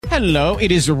Hello,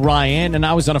 it is Ryan, and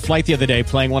I was on a flight the other day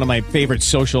playing one of my favorite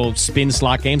social spin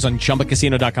slot games on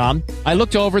ChumbaCasino.com. I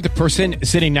looked over at the person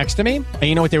sitting next to me, and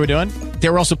you know what they were doing? They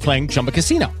were also playing Chumba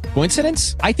Casino.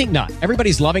 Coincidence? I think not.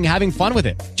 Everybody's loving having fun with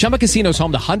it. Chumba Casino is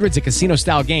home to hundreds of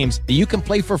casino-style games that you can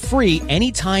play for free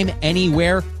anytime,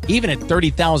 anywhere, even at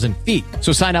 30,000 feet.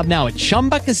 So sign up now at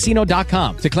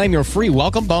ChumbaCasino.com to claim your free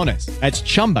welcome bonus. That's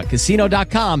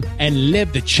ChumbaCasino.com and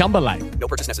live the Chumba life. No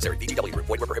purchase necessary. VGW. Void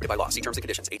where prohibited by law. See terms and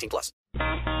conditions. 18+. It's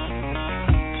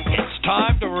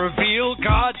time to reveal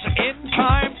God's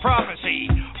end-time prophecy.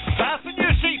 Fasten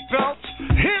your seatbelts.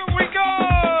 Here we go!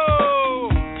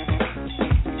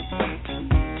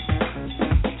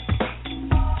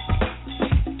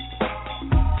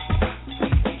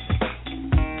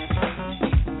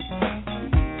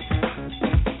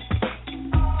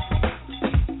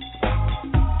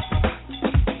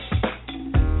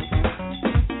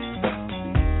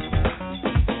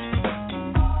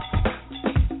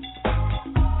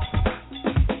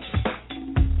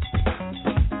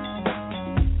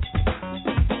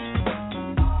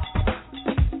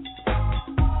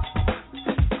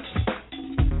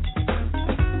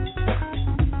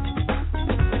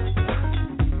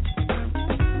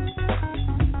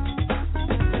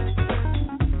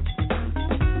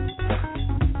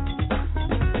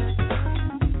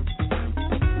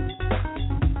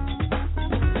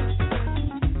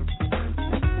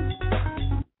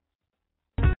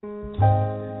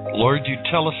 Lord, you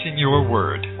tell us in your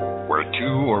word, where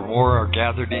two or more are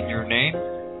gathered in your name,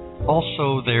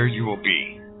 also there you will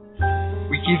be.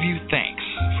 We give you thanks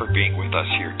for being with us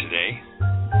here today.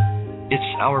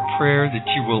 It's our prayer that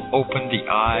you will open the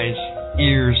eyes,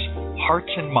 ears,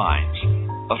 hearts, and minds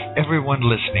of everyone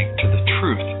listening to the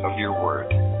truth of your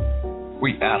word.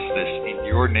 We ask this in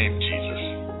your name, Jesus.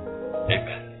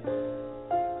 Amen.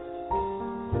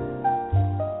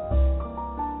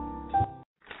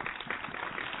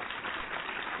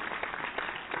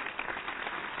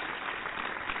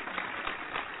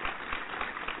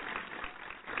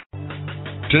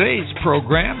 Today's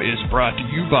program is brought to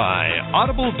you by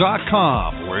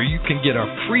Audible.com, where you can get a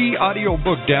free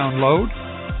audiobook download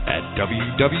at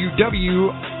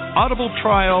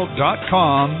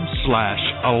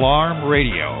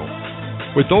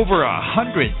www.audibletrial.com/alarmradio. With over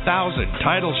 100,000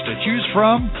 titles to choose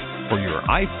from for your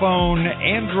iPhone,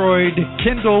 Android,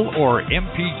 Kindle, or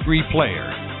MP3 player.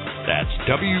 That's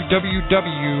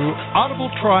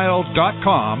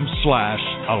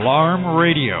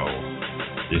www.audibletrial.com/alarmradio.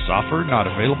 This offer not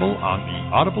available on the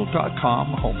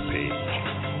Audible.com homepage.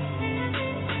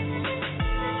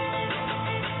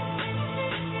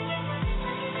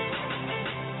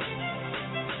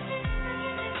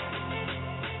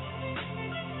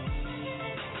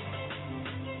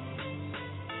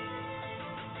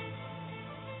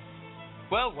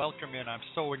 Well, welcome in. I'm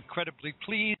so incredibly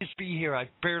pleased to be here. I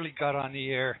barely got on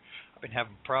the air. I've been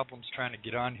having problems trying to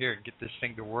get on here and get this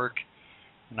thing to work,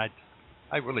 and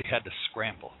I really had to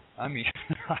scramble. I mean,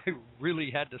 I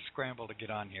really had to scramble to get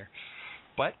on here.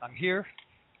 But I'm here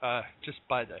just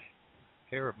by the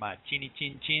hair of my teeny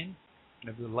chin.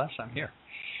 Nevertheless, I'm here.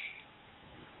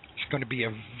 It's going to be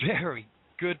a very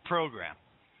good program.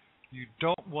 You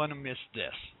don't want to miss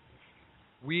this.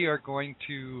 We're going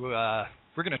to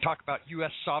talk about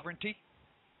U.S. sovereignty,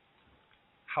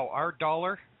 how our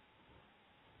dollar,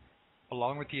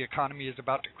 along with the economy, is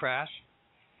about to crash,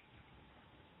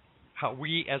 how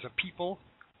we as a people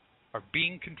are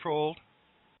being controlled,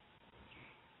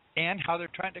 and how they're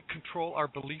trying to control our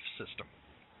belief system.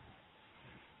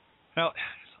 Now,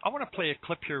 I want to play a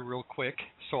clip here real quick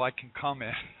so I can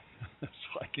comment.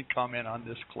 On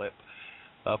this clip.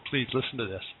 Please listen to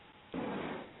this.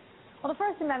 Well, the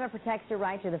First Amendment protects your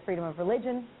right to the freedom of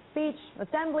religion, speech,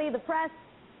 assembly, the press.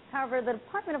 However, the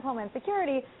Department of Homeland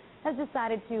Security has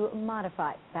decided to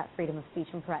modify that freedom of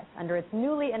speech and press under its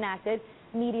newly enacted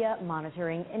Media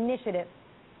Monitoring Initiative.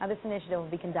 Now, this initiative will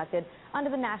be conducted under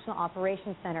the National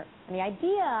Operations Center. And the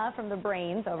idea from the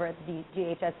brains over at the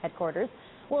DHS headquarters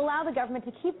will allow the government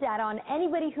to keep data on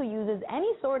anybody who uses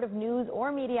any sort of news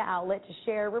or media outlet to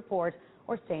share, report,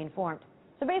 or stay informed.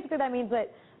 So basically that means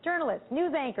that journalists,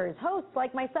 news anchors, hosts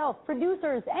like myself,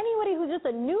 producers, anybody who's just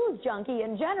a news junkie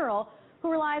in general who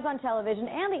relies on television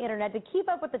and the internet to keep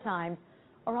up with the times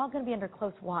are all going to be under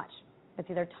close watch. But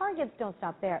see, their targets don't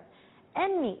stop there.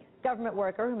 Any government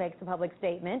worker who makes a public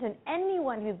statement and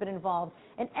anyone who's been involved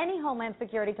in any Homeland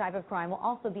Security type of crime will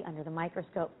also be under the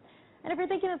microscope. And if you're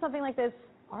thinking that something like this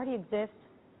already exists,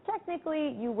 technically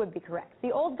you would be correct.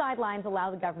 The old guidelines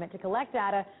allow the government to collect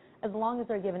data as long as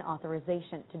they're given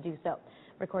authorization to do so.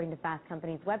 According to Fast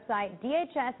Company's website,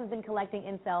 DHS has been collecting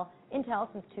intel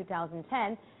since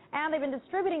 2010, And they've been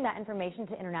distributing that information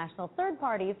to international third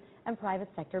parties and private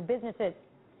sector businesses.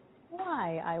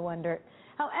 Why, I wonder?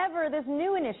 However, this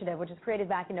new initiative, which was created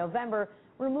back in November,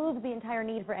 removes the entire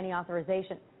need for any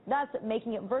authorization, thus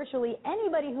making it virtually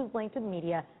anybody who's linked to the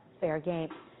media fair game.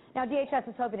 Now, DHS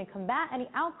is hoping to combat any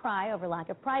outcry over lack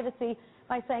of privacy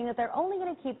by saying that they're only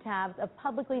going to keep tabs of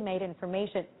publicly made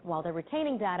information while they're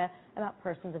retaining data about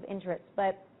persons of interest.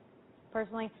 But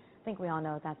personally, I think we all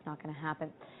know that's not going to happen.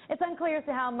 It's unclear as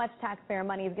to how much taxpayer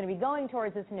money is going to be going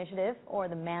towards this initiative or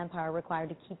the manpower required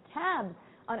to keep tabs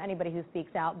on anybody who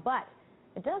speaks out, but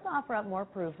it does offer up more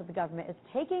proof that the government is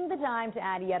taking the time to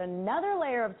add yet another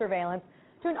layer of surveillance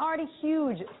to an already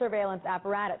huge surveillance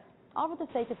apparatus, all for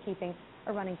the sake of keeping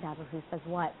a running tab of who says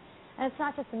what. And it's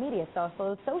not just the media, it's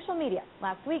also social media.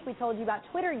 Last week we told you about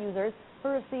Twitter users who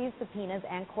received subpoenas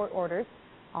and court orders.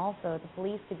 Also, the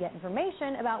police to get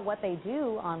information about what they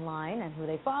do online and who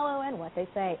they follow and what they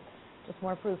say. Just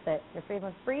more proof that your freedom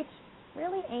of speech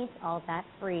really ain't all that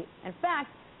free. In fact,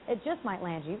 it just might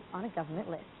land you on a government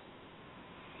list.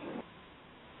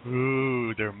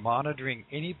 Ooh, they're monitoring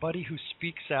anybody who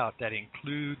speaks out. That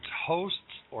includes hosts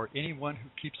or anyone who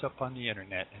keeps up on the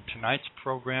internet. And tonight's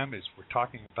program is we're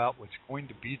talking about what's going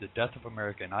to be the death of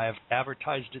America. And I have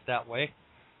advertised it that way.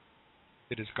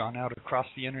 It has gone out across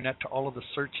the internet to all of the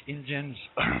search engines,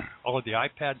 all of the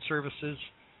iPad services,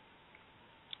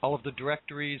 all of the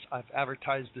directories. I've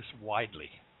advertised this widely.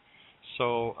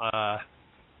 So I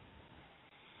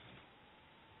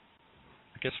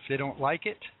guess if they don't like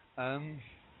it,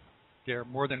 they're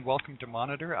more than welcome to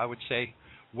monitor. I would say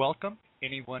welcome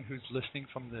anyone who's listening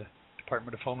from the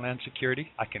Department of Homeland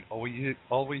Security. I can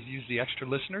always use the extra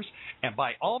listeners. And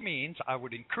by all means, I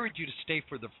would encourage you to stay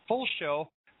for the full show,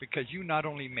 because you not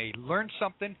only may learn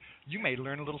something, you may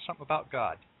learn a little something about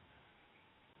God.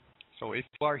 So if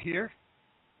you are here,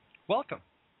 welcome.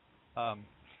 Glad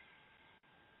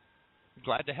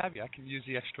to have you. I can use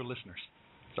the extra listeners.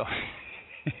 So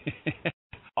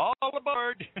all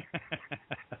aboard.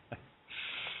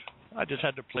 I just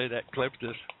had to play that clip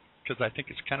because I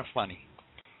think it's kind of funny.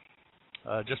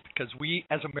 Just because we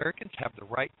as Americans have the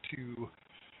right to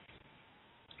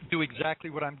do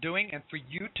exactly what I'm doing, and for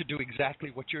you to do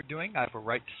exactly what you're doing, I have a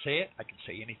right to say it. I can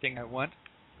say anything I want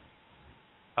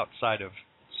outside of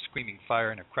screaming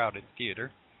fire in a crowded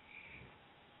theater.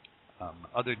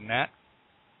 Other than that,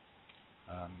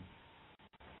 I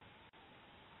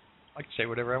can say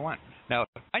whatever I want. Now,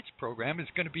 tonight's program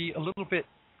is going to be a little bit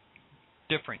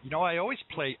different. You know, I always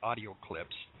play audio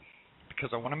clips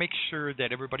because I want to make sure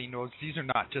that everybody knows these are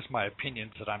not just my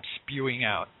opinions that I'm spewing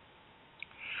out,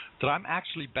 that I'm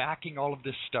actually backing all of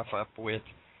this stuff up with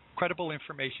credible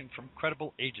information from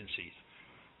credible agencies.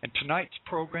 And tonight's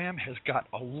program has got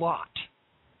a lot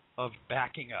of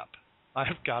backing up.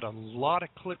 I've got a lot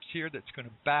of clips here that's going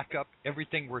to back up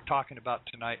everything we're talking about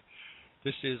tonight.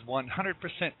 This is 100%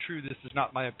 true. This is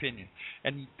not my opinion.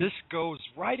 And this goes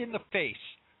right in the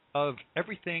face of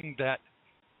everything that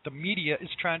the media is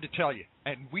trying to tell you.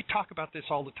 And we talk about this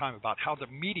all the time, about how the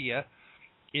media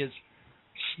is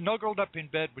snuggled up in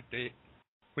bed with the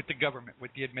government,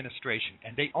 with the administration,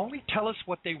 and they only tell us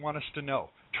what they want us to know.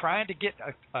 Trying to get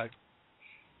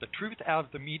the truth out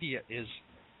of the media is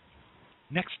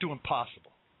next to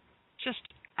impossible. Just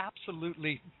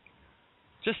absolutely,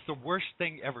 just the worst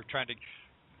thing ever.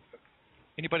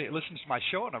 Anybody that listens to my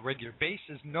show on a regular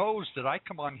basis knows that I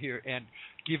come on here and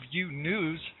give you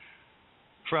news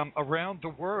from around the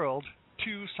world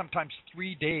 2, sometimes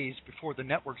 3 days before the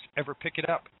networks ever pick it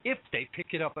up, if they pick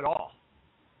it up at all.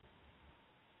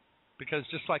 Because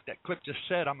just like that clip just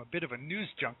said, I'm a bit of a news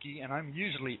junkie, and I'm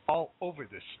usually all over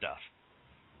this stuff.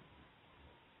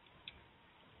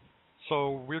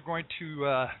 So we're going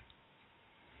to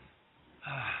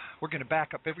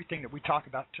back up everything that we talk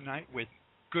about tonight with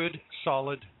good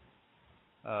solid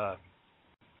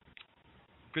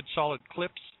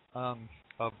clips of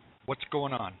what's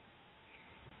going on.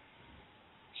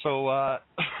 So I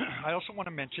also want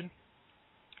to mention,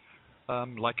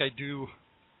 like I do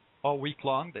all week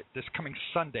long, that this coming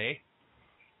Sunday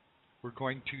we're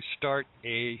going to start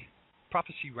a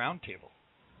prophecy roundtable.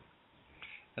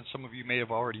 And some of you may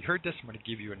have already heard this. I'm going to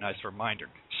give you a nice reminder.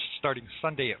 Starting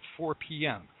Sunday at 4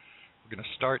 p.m., we're going to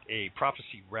start a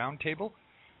prophecy roundtable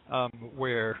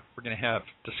where we're going to have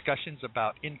discussions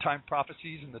about end-time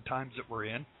prophecies and the times that we're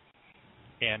in.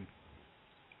 And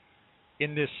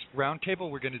in this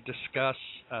roundtable, we're going to discuss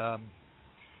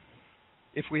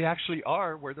if we actually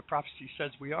are where the prophecy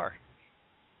says we are.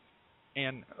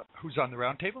 And who's on the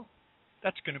roundtable?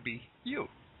 That's going to be you.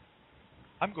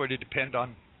 I'm going to depend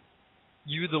on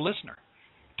you, the listener,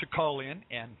 to call in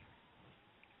and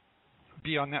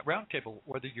be on that roundtable,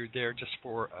 whether you're there just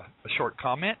for a short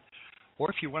comment, or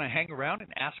if you want to hang around and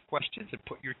ask questions and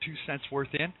put your 2 cents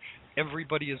worth in.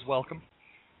 Everybody is welcome.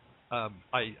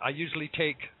 I usually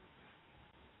take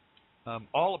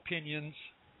all opinions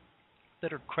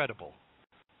that are credible.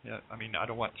 Yeah, I mean, I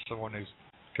don't want someone who's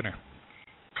going to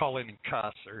call in and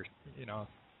cuss or,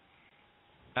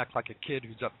 act like a kid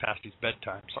who's up past his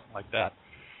bedtime, something like that.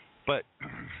 But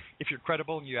if you're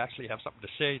credible and you actually have something to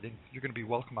say, then you're going to be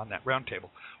welcome on that roundtable.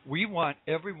 We want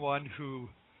everyone who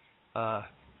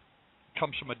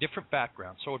comes from a different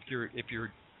background. So if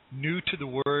you're new to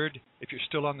the Word, if you're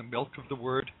still on the milk of the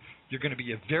Word, you're going to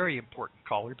be a very important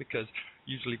caller, because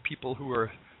usually people who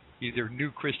are either new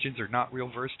Christians or not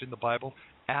real versed in the Bible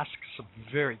ask some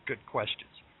very good questions,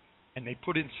 and they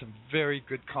put in some very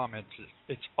good comments.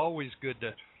 It's always good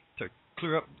to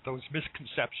clear up those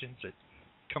misconceptions that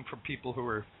come from people who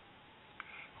are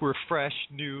fresh,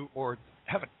 new, or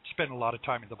haven't spent a lot of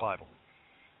time in the Bible.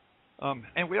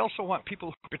 And we also want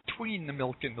people between the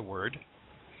milk and the Word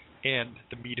and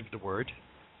the meat of the Word.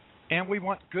 And we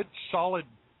want good, solid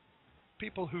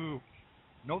people who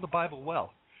know the Bible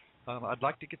well. I'd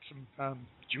like to get some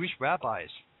Jewish rabbis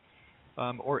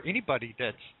or anybody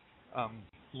that's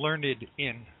learned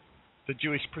in the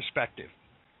Jewish perspective.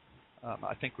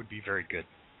 I think would be very good.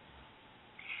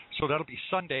 So that'll be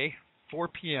Sunday, 4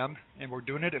 p.m., and we're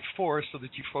doing it at 4 so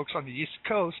that you folks on the East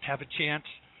Coast have a chance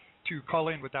to call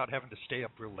in without having to stay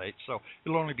up real late. So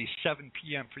it'll only be 7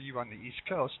 p.m. for you on the East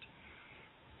Coast,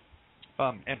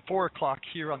 and 4 o'clock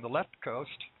here on the left coast.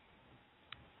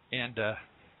 And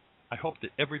I hope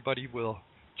that everybody will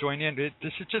join in.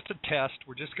 This is just a test.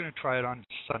 We're just going to try it on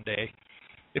Sunday.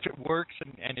 If it works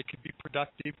and it can be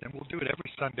productive, then we'll do it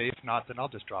every Sunday. If not, then I'll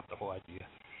just drop the whole idea.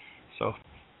 So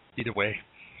either way.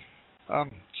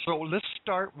 So let's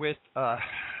start with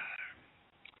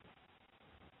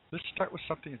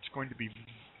something that's going to be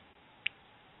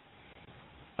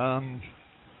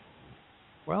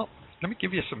well, let me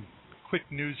give you some quick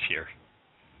news here.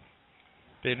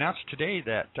 They announced today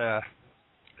that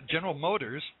General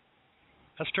Motors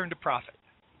has turned a profit.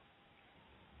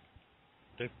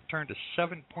 They've turned a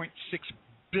 $7.6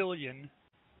 billion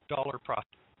profit.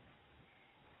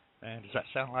 And does that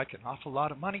sound like an awful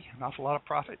lot of money, an awful lot of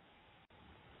profit?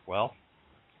 Well,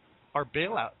 our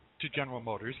bailout to General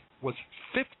Motors was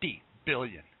 $50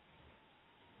 billion,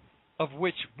 of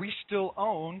which we still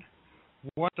own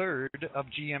 1/3 of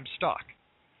GM stock.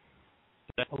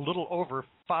 A little over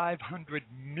 500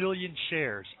 million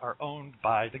shares are owned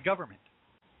by the government.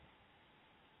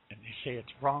 And they say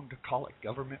it's wrong to call it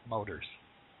government motors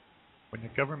when the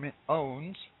government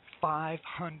owns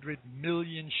 500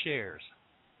 million shares.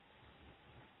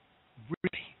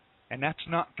 Really? And that's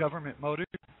not government motors?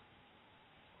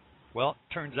 Well,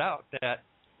 it turns out that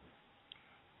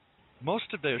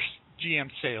most of their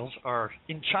GM sales are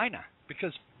in China,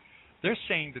 because they're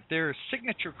saying that their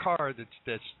signature car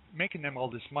that's making them all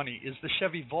this money is the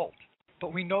Chevy Volt.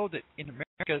 But we know that in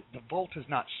America, the Volt is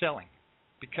not selling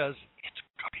because it's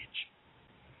garbage.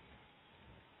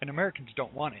 And Americans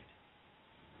don't want it.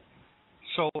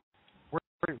 So where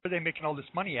are they making all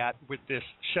this money at with this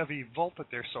Chevy Volt that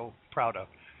they're so proud of?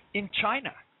 In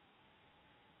China.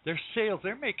 Their sales,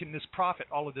 they're making this profit,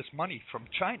 all of this money from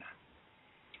China.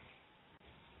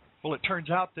 Well, it turns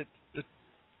out that the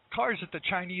cars that the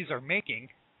Chinese are making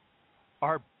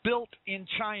are built in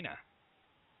China.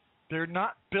 They're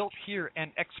not built here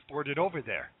and exported over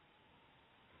there.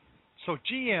 So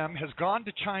GM has gone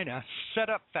to China,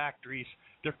 set up factories.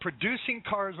 They're producing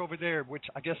cars over there, which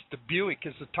I guess the Buick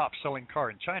is the top-selling car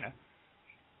in China.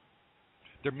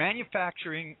 They're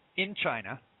manufacturing in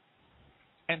China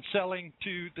and selling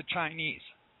to the Chinese.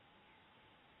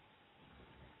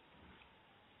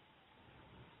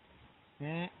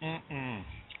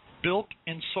 Built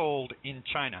and sold in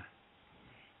China.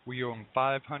 We own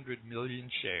 500 million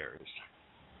shares.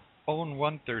 Own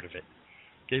 1/3 of it.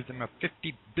 Gave them a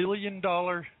 $50 billion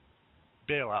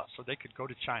bailout so they could go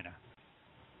to China.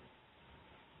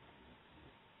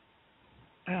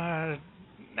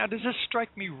 Now, does this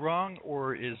strike me wrong,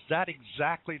 or is that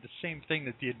exactly the same thing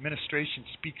that the administration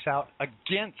speaks out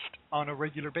against on a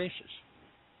regular basis?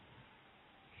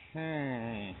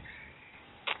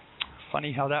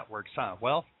 Funny how that works, huh?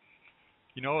 Well,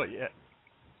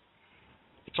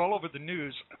 it's all over the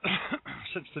news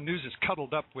since the news is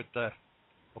cuddled up with the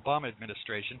Obama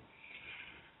administration,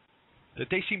 that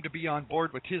they seem to be on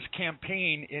board with his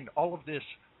campaign in all of this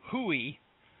hooey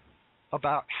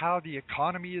about how the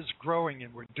economy is growing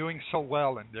and we're doing so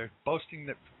well, and they're boasting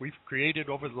that we've created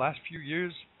over the last few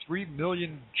years 3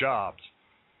 million jobs.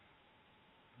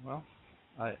 Well,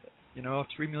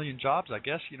 3 million jobs, I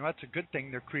guess. That's a good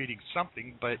thing. They're creating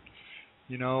something, but,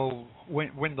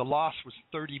 when the loss was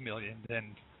 30 million,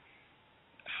 then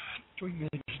 3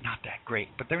 million is not that great.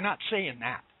 But they're not saying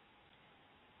that.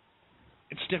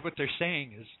 Instead, what they're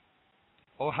saying is,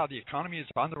 how the economy is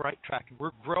on the right track, and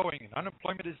we're growing, and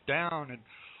unemployment is down,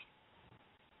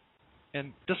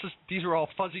 and these are all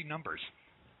fuzzy numbers.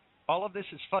 All of this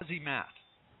is fuzzy math,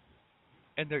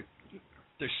 and they're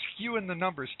skewing the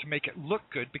numbers to make it look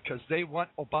good because they want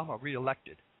Obama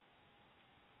reelected.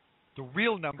 The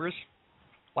real numbers,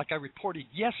 like I reported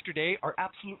yesterday, are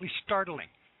absolutely startling.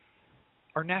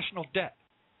 Our national debt,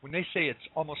 when they say it's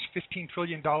almost $15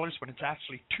 trillion, when it's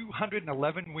actually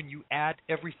 211 when you add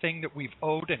everything that we've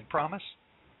owed and promised.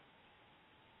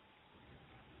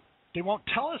 They won't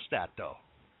tell us that, though,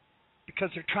 because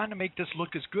they're trying to make this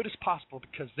look as good as possible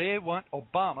because they want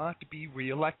Obama to be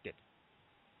reelected.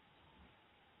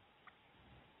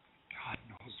 God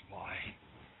knows why.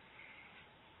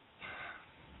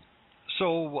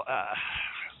 So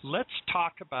let's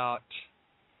talk about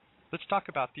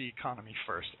the economy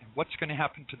first and what's going to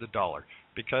happen to the dollar,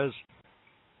 because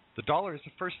the dollar is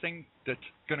the first thing that's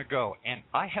going to go. And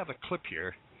I have a clip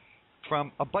here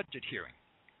from a budget hearing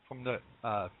from the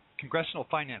Congressional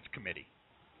Finance Committee.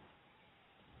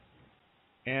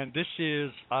 And this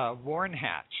is Warren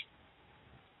Hatch,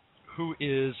 who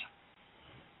is,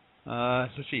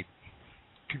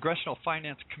 Congressional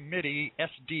Finance Committee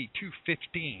SD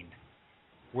 215,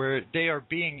 where they are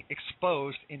being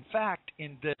exposed. In fact,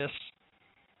 in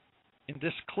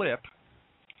this clip,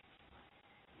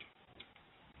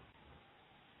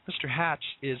 Mr. Hatch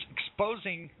is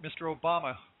exposing Mr.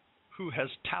 Obama, who has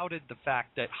touted the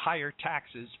fact that higher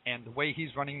taxes and the way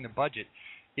he's running the budget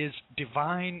is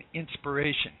divine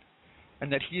inspiration,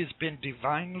 and that he has been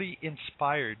divinely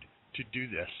inspired to do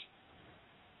this.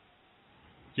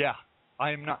 Yeah,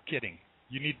 I am not kidding.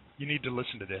 You need to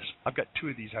listen to this. I've got two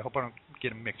of these. I hope I don't get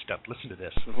them mixed up. Listen to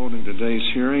this. For holding today's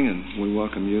hearing, and we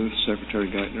welcome you, Secretary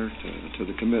Geithner, to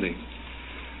the committee.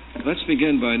 Let's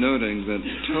begin by noting that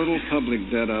total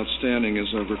public debt outstanding is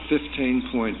over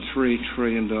 $15.3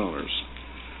 trillion,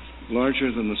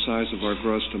 larger than the size of our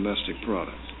gross domestic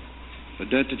product. The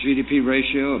debt-to-GDP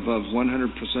ratio above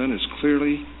 100% is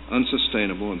clearly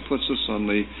unsustainable and puts us on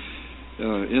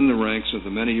in the ranks of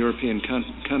the many European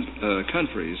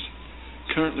countries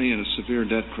currently in a severe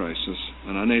debt crisis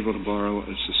and unable to borrow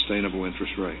at sustainable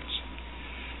interest rates.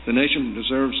 The nation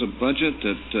deserves a budget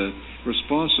that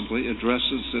responsibly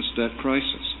addresses this debt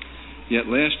crisis. Yet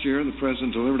last year, the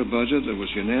President delivered a budget that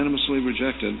was unanimously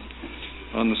rejected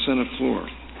on the Senate floor.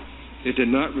 It did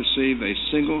not receive a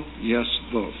single yes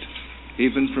vote,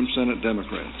 even from Senate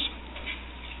Democrats.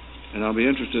 And I'll be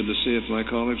interested to see if my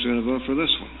colleagues are going to vote for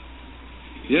this one.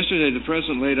 Yesterday, the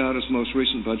President laid out his most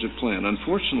recent budget plan.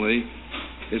 Unfortunately,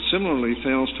 it similarly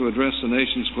fails to address the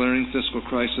nation's glaring fiscal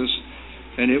crisis,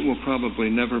 and it will probably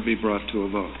never be brought to a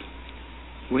vote.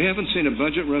 We haven't seen a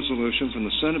budget resolution from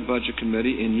the Senate Budget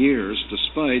Committee in years,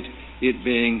 despite it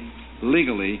being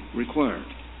legally required.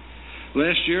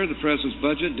 Last year, the President's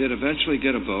budget did eventually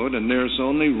get a vote, and there's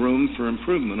only room for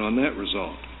improvement on that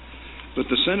result. But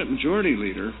the Senate Majority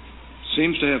Leader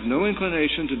seems to have no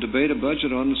inclination to debate a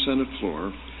budget on the Senate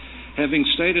floor, having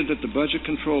stated that the Budget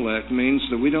Control Act means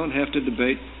that we don't have to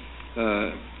debate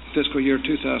fiscal year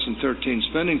 2013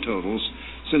 spending totals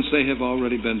since they have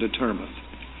already been determined.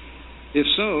 If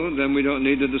so, then we don't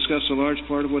need to discuss a large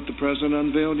part of what the President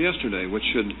unveiled yesterday, which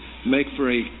should make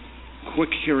for a quick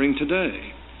hearing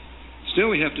today. Still,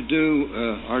 we have to do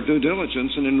our due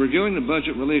diligence, and in reviewing the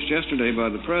budget released yesterday by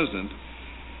the President,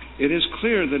 it is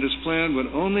clear that his plan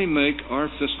would only make our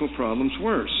fiscal problems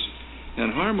worse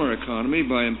and harm our economy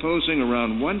by imposing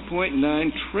around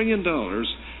 $1.9 trillion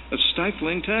of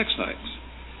stifling tax hikes.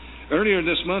 Earlier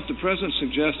this month, the President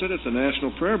suggested at the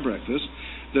National Prayer Breakfast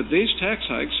that these tax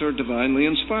hikes are divinely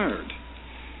inspired.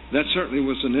 That certainly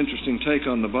was an interesting take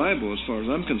on the Bible as far as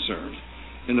I'm concerned.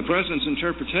 In the President's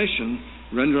interpretation,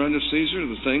 render unto Caesar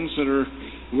the things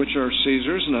which are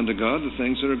Caesar's, and unto God the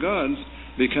things that are God's,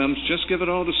 becomes just give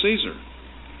it all to Caesar.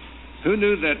 Who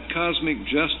knew that cosmic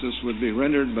justice would be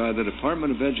rendered by the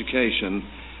Department of Education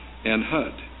and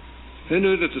HUD? Who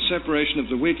knew that the separation of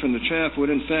the wheat from the chaff would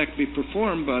in fact be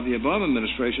performed by the Obama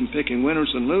administration, picking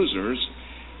winners and losers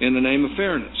in the name of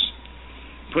fairness?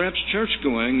 Perhaps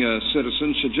church-going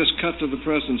citizens should just cut to the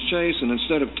President's chase, and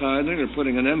instead of tithing or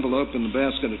putting an envelope in the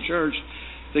basket of church,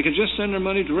 they could just send their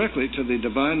money directly to the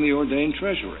divinely ordained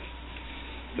treasury.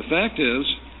 The fact is,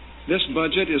 this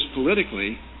budget is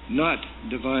politically not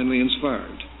divinely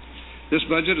inspired. This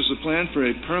budget is a plan for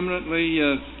a permanently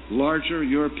larger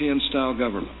European-style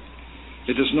government.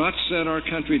 It does not set our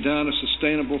country down a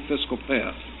sustainable fiscal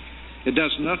path. It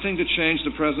does nothing to change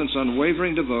the President's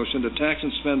unwavering devotion to tax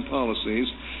and spend policies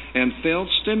and failed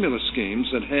stimulus schemes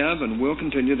that have and will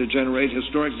continue to generate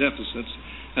historic deficits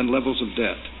and levels of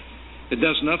debt. It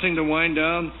does nothing to wind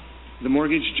down the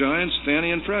mortgage giants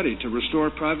Fannie and Freddie, to restore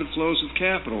private flows of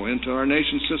capital into our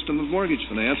nation's system of mortgage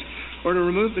finance, or to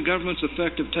remove the government's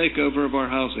effective takeover of our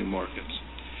housing markets.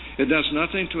 It does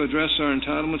nothing to address our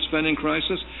entitlement spending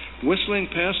crisis, whistling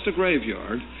past the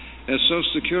graveyard as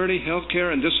Social Security, health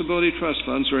care, and disability trust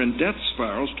funds are in death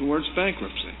spirals towards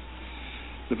bankruptcy.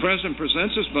 The President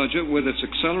presents his budget with its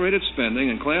accelerated spending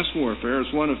and class warfare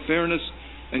as one of fairness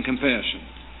and compassion.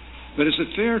 But is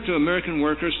it fair to American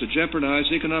workers to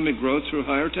jeopardize economic growth through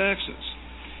higher taxes?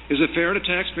 Is it fair to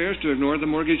taxpayers to ignore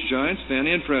the mortgage giants,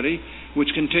 Fannie and Freddie, which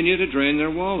continue to drain their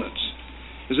wallets?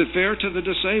 Is it fair to the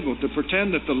disabled to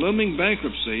pretend that the looming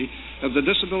bankruptcy of the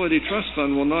Disability Trust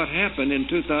Fund will not happen in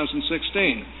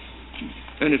 2016?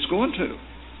 And it's going to,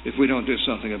 if we don't do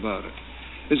something about it.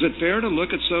 Is it fair to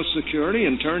look at Social Security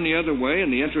and turn the other way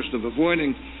in the interest of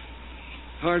avoiding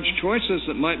hard choices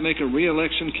that might make a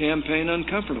re-election campaign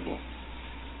uncomfortable?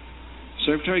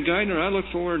 Secretary Geithner, I look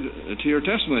forward to your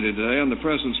testimony today on the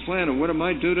President's plan and what it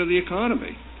might do to the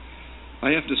economy. I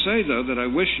have to say, though, that I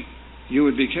wish you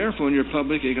would be careful in your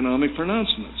public economic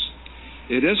pronouncements.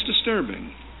 It is disturbing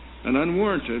and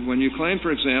unwarranted when you claim,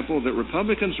 for example, that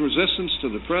Republicans' resistance to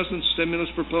the President's stimulus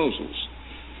proposals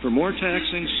for more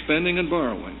taxing, spending, and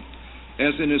borrowing,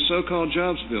 as in his so-called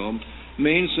jobs bill,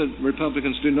 means that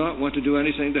Republicans do not want to do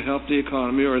anything to help the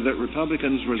economy, or that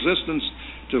Republicans' resistance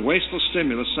to wasteful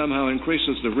stimulus somehow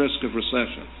increases the risk of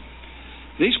recession.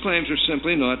 These claims are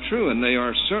simply not true, and they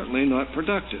are certainly not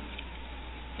productive.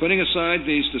 Putting aside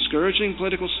these discouraging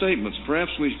political statements,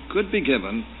 perhaps we could be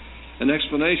given an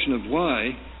explanation of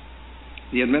why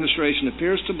the administration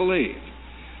appears to believe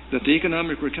that the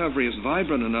economic recovery is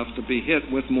vibrant enough to be hit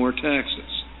with more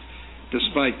taxes,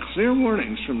 despite clear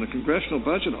warnings from the Congressional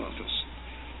Budget Office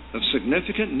of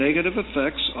significant negative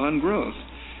effects on growth,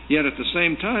 yet at the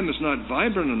same time is not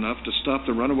vibrant enough to stop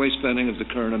the runaway spending of the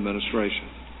current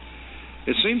administration.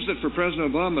 It seems that for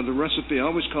President Obama, the recipe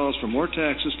always calls for more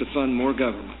taxes to fund more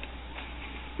government.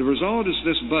 The result is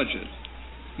this budget,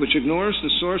 which ignores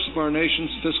the source of our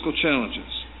nation's fiscal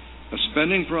challenges, a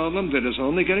spending problem that is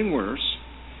only getting worse.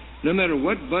 No matter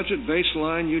what budget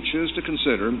baseline you choose to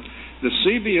consider, the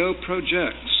CBO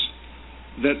projects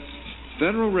that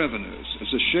federal revenues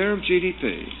as a share of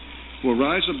GDP will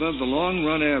rise above the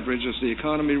long-run average as the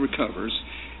economy recovers,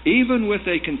 even with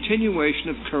a continuation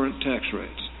of current tax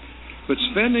rates. But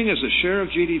spending as a share of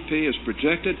GDP is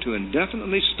projected to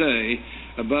indefinitely stay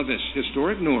above its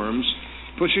historic norms,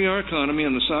 pushing our economy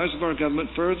and the size of our government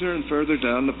further and further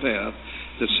down the path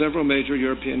that several major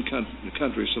European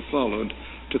countries have followed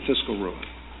to fiscal ruin.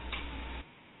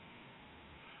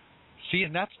 See,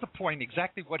 and that's the point.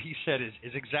 Exactly what he said is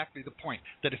exactly the point.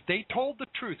 That if they told the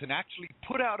truth and actually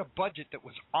put out a budget that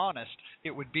was honest,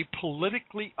 it would be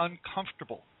politically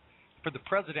uncomfortable for the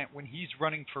president when he's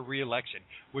running for re-election.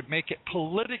 Would make it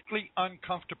politically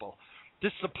uncomfortable.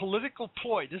 This is a political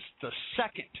ploy. This is the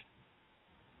second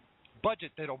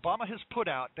budget that Obama has put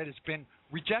out that has been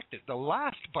rejected. The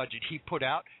last budget he put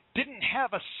out didn't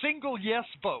have a single yes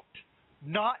vote.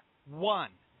 Not one.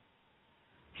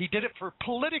 He did it for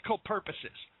political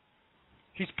purposes.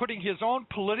 He's putting his own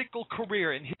political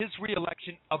career and his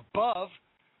re-election above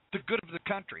the good of the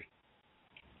country.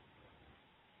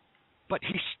 But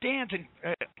he stands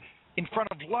in front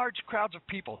of large crowds of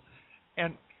people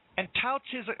and touts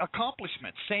his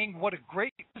accomplishments, saying what a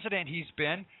great president he's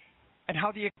been and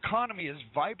how the economy is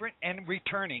vibrant and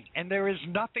returning. And there is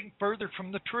nothing further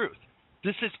from the truth.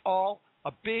 This is all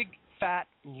a big, fat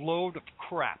load of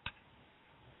crap.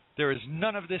 There is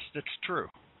none of this that's true.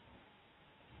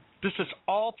 This is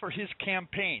all for his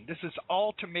campaign. This is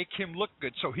all to make him look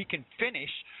good so he can finish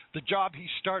the job he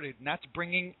started, and that's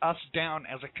bringing us down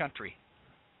as a country.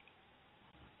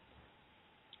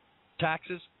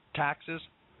 Taxes, taxes,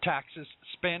 taxes,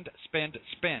 spend, spend,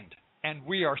 spend. And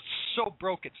we are so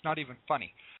broke it's not even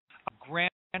funny. Our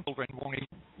grandchildren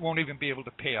won't even be able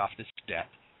to pay off this debt.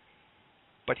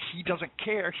 But he doesn't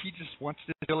care. He just wants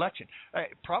this election.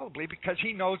 Probably because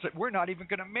he knows that we're not even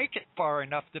going to make it far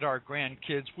enough that our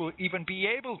grandkids will even be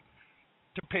able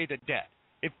to pay the debt.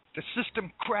 If the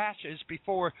system crashes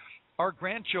before our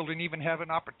grandchildren even have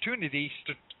an opportunity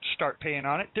to start paying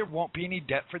on it, there won't be any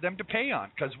debt for them to pay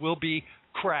on because we'll be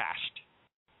crashed.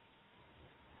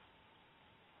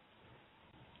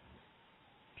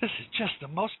 This is just the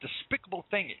most despicable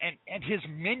thing. And his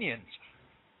minions.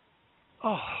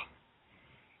 Oh.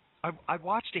 I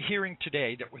watched a hearing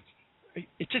today that was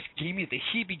it just gave me the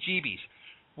heebie-jeebies,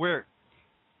 where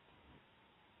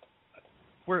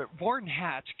Warren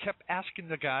Hatch kept asking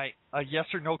the guy a yes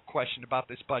or no question about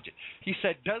this budget. He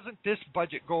said, doesn't this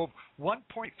budget go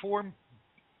 $1.4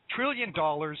 trillion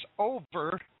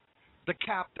over the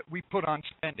cap that we put on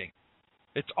spending?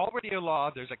 It's already a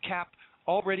law. There's a cap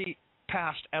already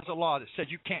passed as a law that says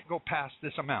you can't go past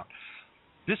this amount.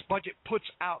 This budget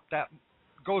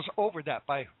goes over that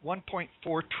by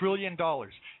 $1.4 trillion.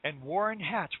 And Warren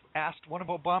Hatch asked one of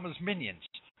Obama's minions,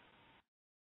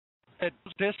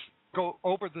 does this go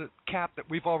over the cap that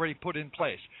we've already put in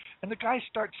place? And the guy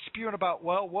starts spewing about,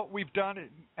 well, what we've done.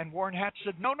 And Warren Hatch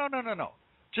said, no.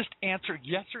 Just answer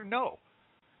yes or no.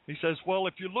 He says, well,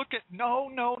 if you look at no.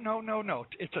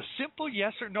 It's a simple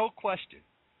yes or no question.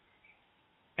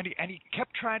 And he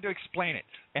kept trying to explain it.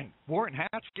 And Warren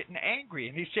Hatch getting angry.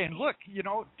 And he's saying, look,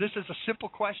 this is a simple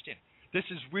question. This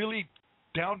is really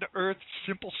down-to-earth,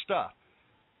 simple stuff.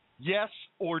 Yes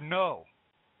or no.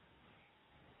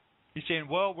 He's saying,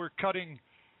 well, we're cutting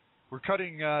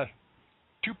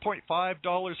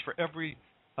 $2.5 for every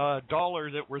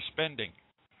dollar that we're spending.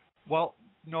 Well,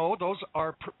 no, those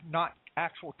are not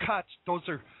actual cuts. Those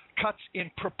are cuts in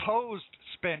proposed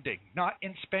spending, not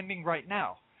in spending right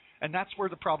now. And that's where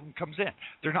the problem comes in.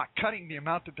 They're not cutting the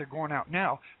amount that they're going out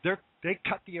now. They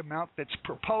cut the amount that's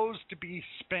proposed to be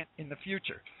spent in the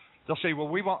future. They'll say, well,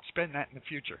 we won't spend that in the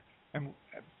future. And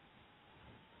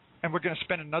we're going to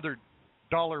spend another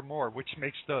dollar more, which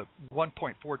makes the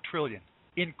 $1.4 trillion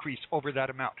increase over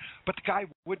that amount. But the guy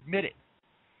would admit it.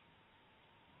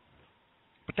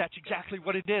 But that's exactly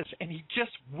what it is, and he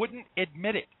just wouldn't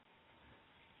admit it.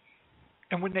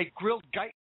 And when they grilled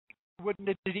Geithner, he wouldn't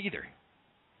admit it either.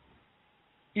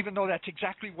 Even though that's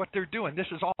exactly what they're doing. This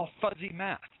is all fuzzy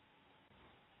math.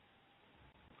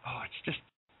 Oh,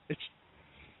 it's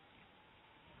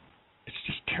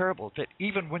just terrible that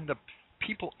even when the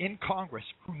people in Congress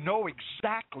who know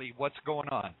exactly what's going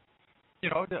on,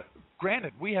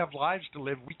 granted, we have lives to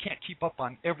live. We can't keep up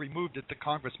on every move that the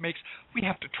Congress makes. We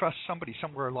have to trust somebody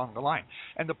somewhere along the line.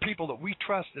 And the people that we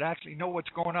trust that actually know what's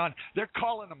going on, they're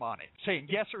calling them on it, saying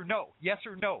yes or no, yes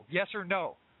or no, yes or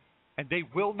no. And they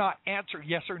will not answer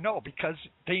yes or no because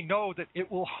they know that it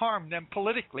will harm them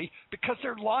politically because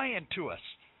they're lying to us.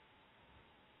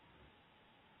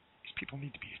 These people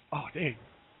need to be,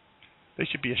 they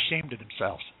should be ashamed of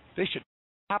themselves. They should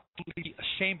absolutely be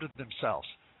ashamed of themselves.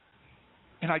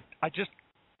 And I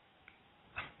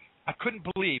couldn't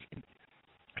believe in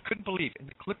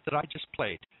the clip that I just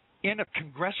played, in a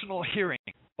congressional hearing,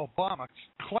 Obama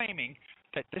claiming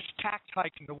that this tax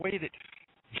hike and the way that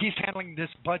he's handling this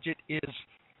budget is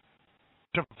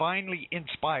divinely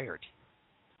inspired.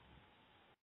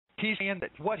 He's saying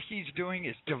that what he's doing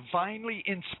is divinely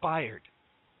inspired.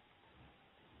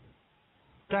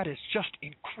 That is just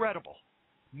incredible.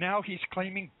 Now he's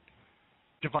claiming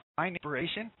divine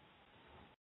inspiration?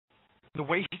 The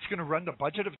way he's going to run the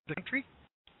budget of the country?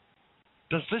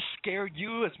 Does this scare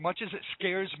you as much as it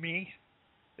scares me?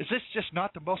 Is this just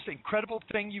not the most incredible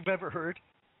thing you've ever heard?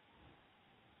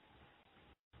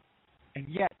 And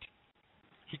yet,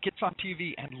 he gets on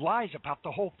TV and lies about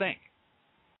the whole thing.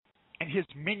 And his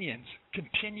minions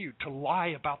continue to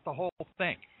lie about the whole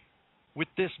thing with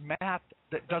this math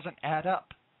that doesn't add up.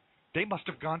 They must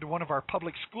have gone to one of our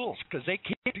public schools because they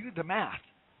can't do the math.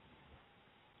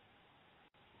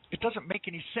 It doesn't make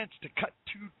any sense to cut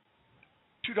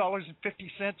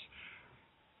 $2.50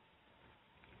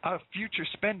 out of future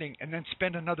spending and then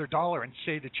spend another dollar and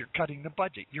say that you're cutting the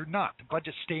budget. You're not. The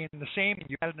budget's staying the same and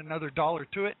you added another dollar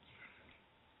to it.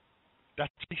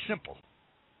 That's pretty simple.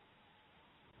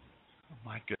 Oh,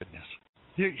 my goodness.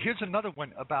 Here's another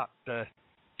one about the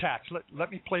tax.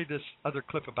 Let me play this other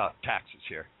clip about taxes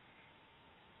here.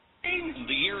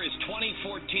 The year is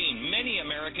 2014. Many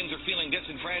Americans are feeling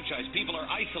disenfranchised. People are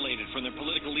isolated from their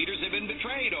political leaders. They've been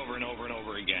betrayed over and over and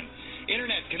over again.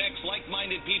 Internet connects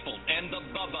like-minded people, and the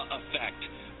Bubba effect,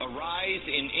 a rise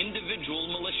in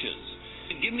individual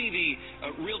militias. Give me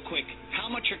real quick, how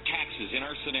much are taxes in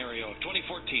our scenario of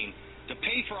 2014 to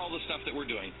pay for all the stuff that we're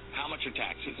doing? How much are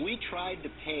taxes? We tried to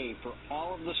pay for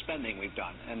all of the spending we've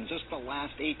done, and just the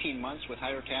last 18 months with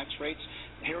higher tax rates,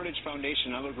 Heritage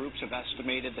Foundation and other groups have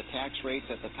estimated the tax rates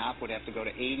at the top would have to go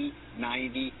to 80,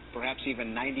 90, perhaps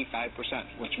even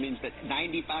 95%, which means that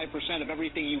 95% of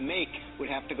everything you make would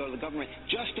have to go to the government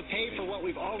just to pay for what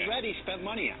we've already spent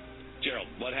money on. Gerald,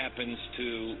 what happens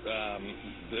to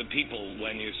the people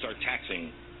when you start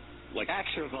taxing Like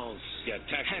tax revolts. Yeah,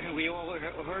 tax. We all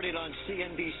heard it on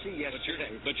CNBC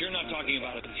yesterday. But you're not talking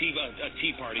about a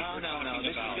tea party. Oh, no.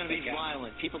 This is going to be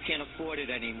violent. People can't afford it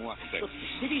anymore. Look,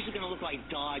 the cities are going to look like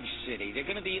Dodge City. They're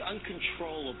going to be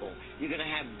uncontrollable. You're going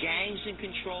to have gangs in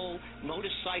control,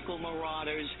 motorcycle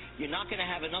marauders. You're not going to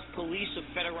have enough police or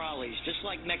federales, just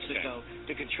like Mexico,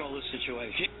 to control the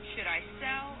situation. Should I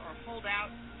sell or hold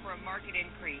out for a market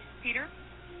increase? Peter?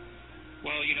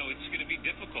 Well, it's going to be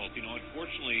difficult.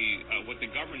 Unfortunately, what the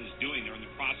government is doing, they're in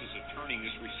the process of turning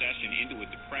this recession into a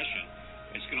depression.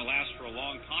 It's going to last for a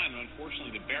long time, and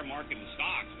unfortunately, the bear market in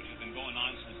stocks, which has been going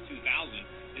on since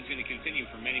 2000, is going to continue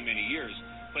for many, many years.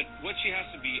 But what she has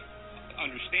to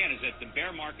understand is that the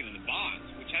bear market in the bonds,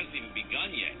 which hasn't even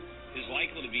begun yet, is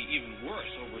likely to be even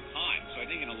worse over time. So I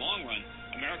think in the long run,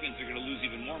 Americans are going to lose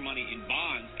even more money in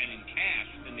bonds and in cash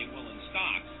than they will in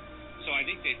stocks. So I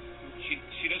think that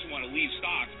she doesn't want to leave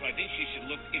stocks, but I think she should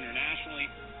look internationally.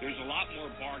 There's a lot more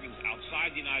bargains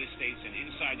outside the United States and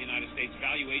inside the United States.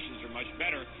 Valuations are much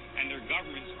better, and their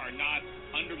governments are not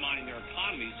undermining their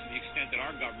economies to the extent that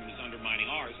our government is undermining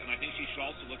ours. And I think she should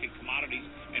also look at commodities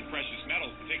and precious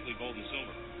metals, particularly gold and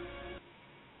silver.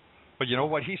 But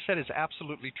what he said is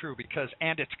absolutely true,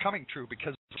 and it's coming true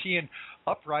because we're seeing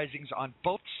uprisings on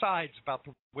both sides about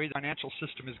the way the financial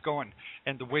system is going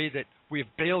and the way that we have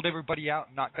bailed everybody out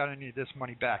and not got any of this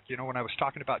money back. When I was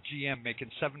talking about GM making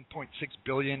 $7.6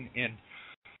 billion in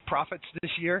profits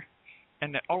this year,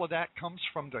 and that all of that comes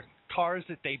from the cars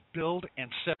that they build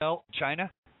and sell in China,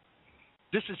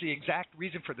 this is the exact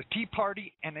reason for the Tea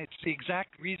Party, and it's the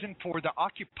exact reason for the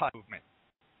Occupy movement.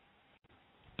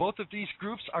 Both of these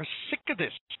groups are sick of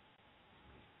this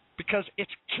because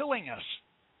it's killing us.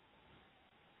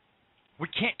 We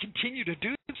can't continue to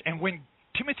do this. And when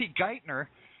Timothy Geithner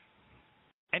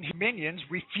and his minions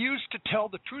refuse to tell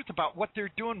the truth about what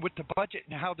they're doing with the budget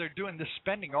and how they're doing this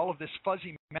spending, all of this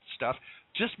fuzzy stuff,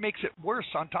 just makes it worse.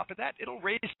 On top of that, it'll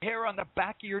raise hair on the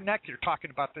back of your neck. You're talking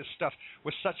about this stuff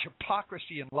with such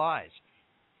hypocrisy and lies.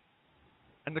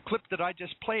 And the clip that I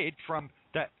just played from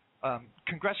that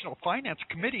Congressional Finance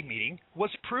Committee meeting was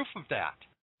proof of that.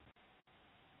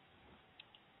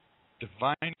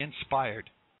 Divinely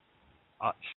inspired.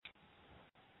 Well,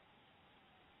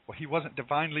 he wasn't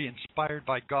divinely inspired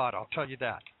by God, I'll tell you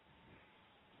that.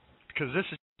 Because this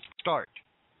is the start.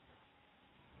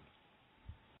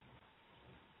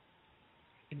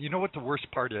 And you know what the worst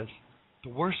part is? The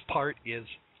worst part is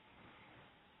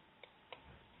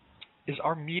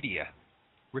our media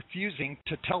refusing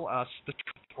to tell us the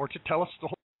truth or to tell us the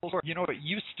whole story. It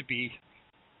used to be,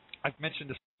 I've mentioned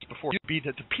this before, it used to be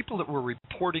that the people that were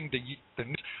reporting the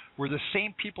news were the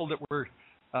same people that were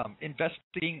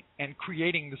investigating and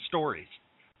creating the stories.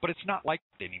 But it's not like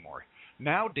that anymore.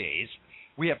 Nowadays,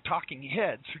 we have talking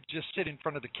heads who just sit in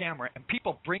front of the camera, and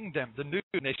people bring them the news,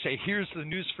 and they say, here's the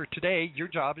news for today. Your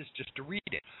job is just to read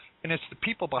it. And it's the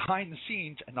people behind the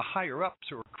scenes and the higher-ups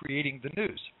who are creating the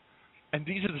news. And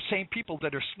these are the same people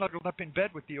that are snuggled up in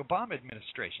bed with the Obama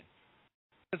administration.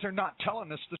 Because they're not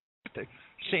telling us the truth. They're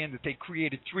saying that they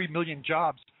created 3 million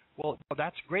jobs. Well,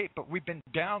 that's great, but we've been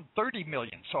down 30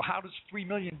 million. So how does 3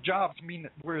 million jobs mean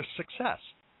that we're a success?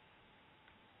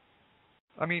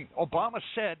 I mean, Obama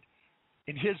said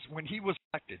when he was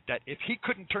elected that if he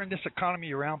couldn't turn this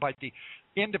economy around by the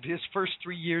end of his first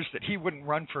 3 years, that he wouldn't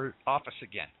run for office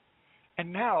again.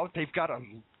 And now they've got a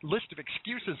list of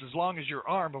excuses as long as your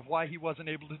arm of why he wasn't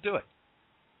able to do it.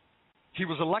 He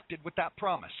was elected with that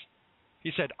promise.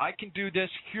 He said, I can do this.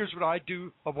 Here's what I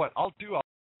do. Of what I'll do.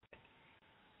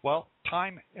 Well,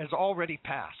 time has already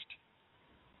passed.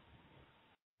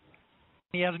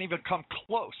 He hasn't even come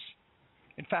close.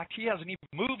 In fact, he hasn't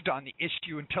even moved on the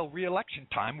issue until re-election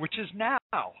time, which is now.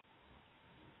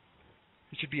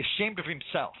 He should be ashamed of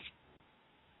himself.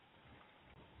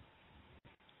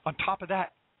 On top of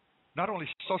that, not only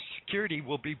Social Security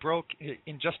will be broke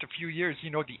in just a few years, the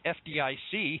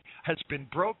FDIC has been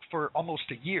broke for almost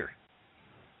a year.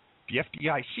 The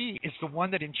FDIC is the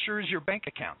one that insures your bank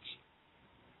accounts.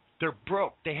 They're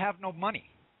broke. They have no money.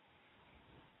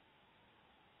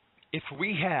 If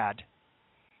we had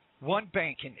one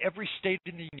bank in every state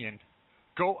in the union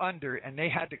go under and they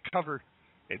had to cover,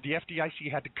 the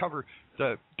FDIC had to cover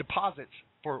the deposits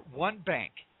for one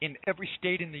bank in every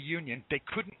state in the union, they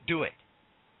couldn't do it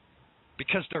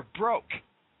because they're broke.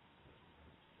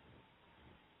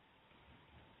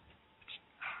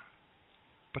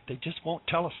 But they just won't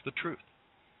tell us the truth.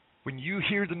 When you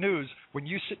hear the news, when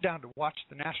you sit down to watch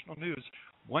the national news,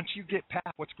 once you get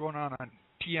past what's going on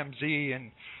TMZ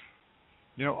and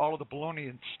all of the baloney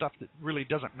and stuff that really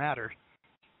doesn't matter,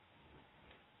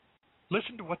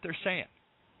 listen to what they're saying.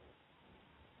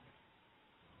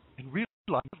 and realize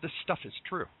none of this stuff is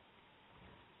true.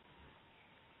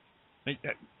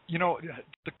 You know,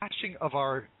 the crashing of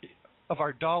our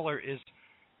dollar is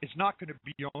not going to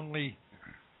be the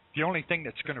only thing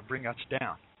that's going to bring us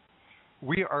down.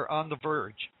 We are on the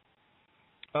verge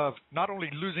of not only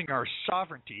losing our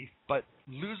sovereignty, but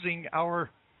losing our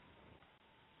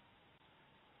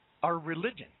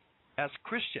religion as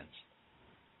Christians.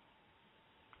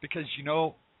 Because, you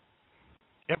know,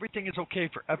 everything is okay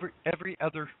for every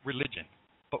other religion.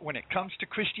 But when it comes to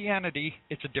Christianity,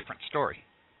 it's a different story.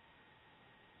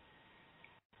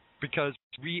 Because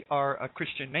we are a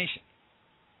Christian nation.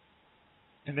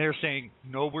 And they're saying,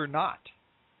 no, we're not.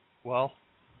 Well,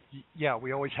 yeah,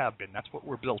 we always have been. That's what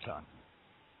we're built on.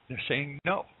 They're saying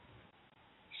no.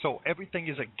 So everything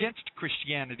is against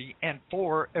Christianity and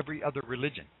for every other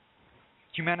religion.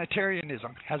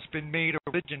 Humanitarianism has been made a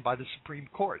religion by the Supreme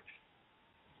Court.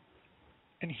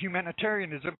 And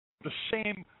humanitarianism is the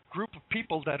same group of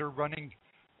people that are running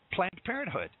Planned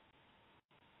Parenthood.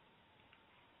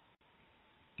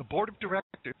 The board of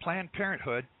directors of Planned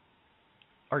Parenthood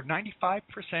are 95%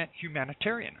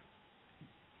 humanitarian.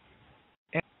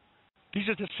 And these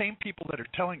are the same people that are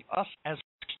telling us as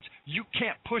Christians, you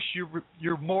can't push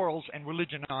your morals and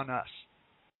religion on us.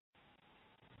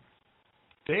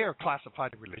 They are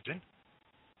classified a religion,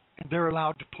 and they're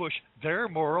allowed to push their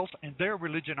morals and their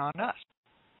religion on us.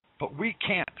 But we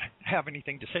can't have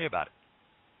anything to say about it.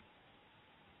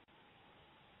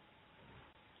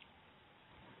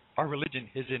 Our religion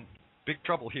is in big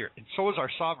trouble here, and so is our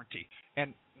sovereignty.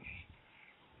 And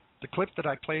the clip that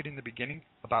I played in the beginning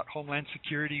about Homeland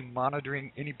Security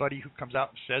monitoring anybody who comes out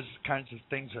and says the kinds of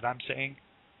things that I'm saying,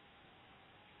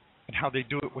 and how they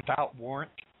do it without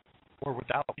warrant or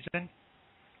without reason,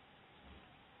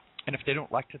 and if they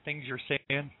don't like the things you're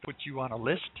saying, put you on a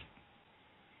list.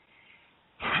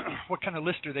 What kind of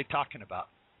list are they talking about?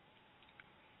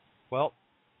 Well,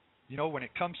 you know, when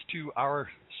it comes to our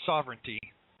sovereignty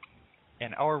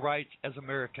and our rights as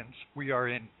Americans, we are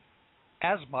in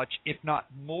as much, if not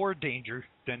more, danger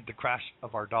than the crash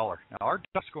of our dollar. Now, our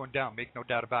dollar's going down, make no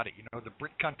doubt about it. You know, the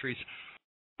BRIC countries,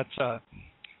 that's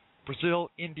Brazil,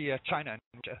 India, China, and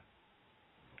Russia.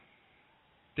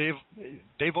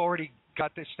 They've already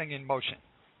got this thing in motion.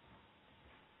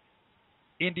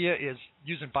 India is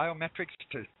using biometrics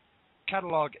to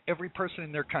catalog every person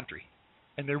in their country,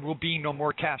 and there will be no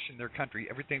more cash in their country.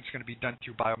 Everything's going to be done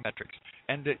through biometrics,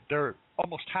 and they're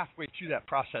almost halfway through that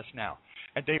process now,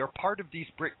 and they are part of these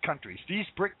BRIC countries. These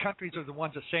BRIC countries are the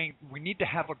ones that are saying we need to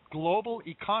have a global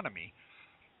economy,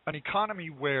 an economy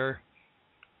where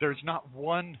there's not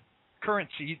one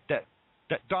currency that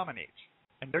dominates.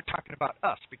 And they're talking about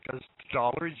us because the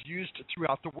dollar is used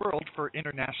throughout the world for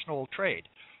international trade.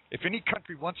 If any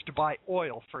country wants to buy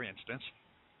oil, for instance,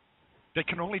 they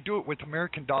can only do it with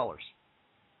American dollars.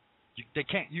 They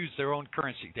can't use their own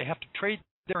currency. They have to trade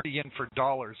their currency in for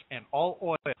dollars, and all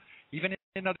oil, even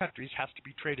in other countries, has to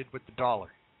be traded with the dollar.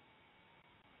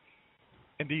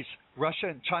 And these Russia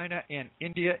and China and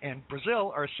India and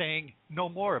Brazil are saying no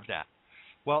more of that.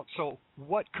 Well, so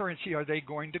what currency are they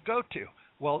going to go to?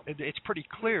 Well, it's pretty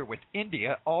clear with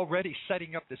India already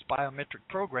setting up this biometric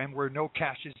program where no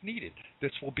cash is needed.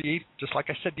 This will be, just like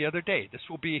I said the other day, this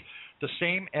will be the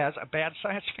same as a bad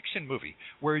science fiction movie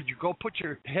where you go put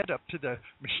your head up to the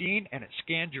machine and it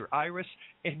scans your iris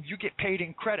and you get paid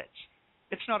in credits.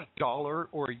 It's not a dollar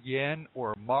or a yen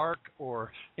or a mark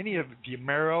or any of the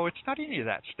Amero. It's not any of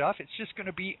that stuff. It's just going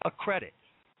to be a credit.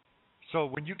 So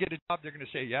when you get a job, they're going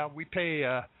to say, yeah, we pay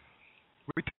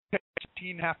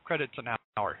 15.5 credits an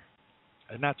hour,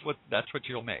 and that's what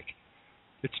you'll make.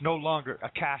 It's no longer a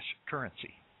cash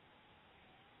currency.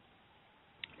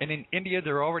 And in India,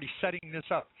 they're already setting this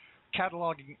up,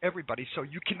 cataloging everybody, so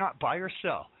you cannot buy or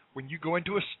sell. When you go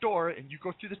into a store and you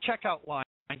go through the checkout line,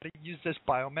 they use this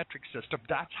biometric system.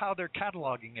 That's how they're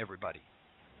cataloging everybody,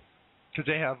 because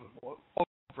they have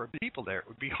over people there. It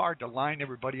would be hard to line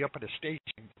everybody up at a station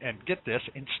and get this.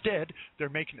 Instead, they're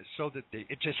making it so that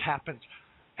it just happens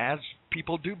as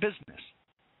people do business.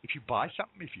 If you buy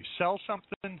something, if you sell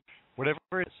something, whatever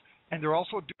it is. And they're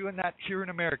also doing that here in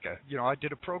America. You know, I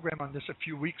did a program on this a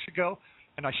few weeks ago,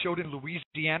 and I showed in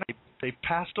Louisiana, they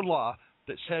passed a law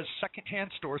that says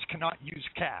secondhand stores cannot use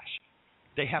cash.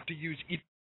 They have to use either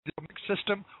the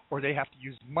system or they have to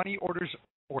use money orders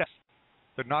or death.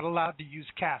 They're not allowed to use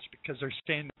cash because they're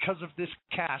saying because of this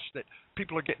cash that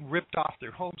people are getting ripped off,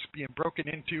 their homes being broken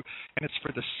into, and it's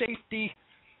for the safety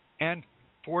and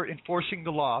for enforcing the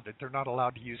law that they're not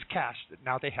allowed to use cash, that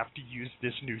now they have to use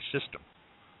this new system.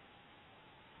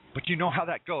 But you know how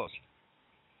that goes.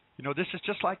 You know, this is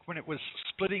just like when it was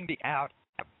splitting the out.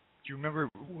 Do you remember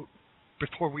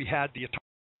before we had the atomic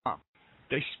bomb.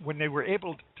 When they were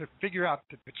able to figure out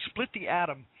to split the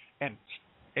atom and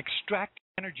extract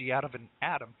energy out of an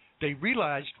atom, they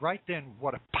realized right then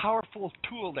what a powerful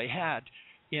tool they had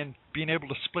in being able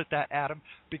to split that atom,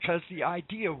 because the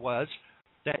idea was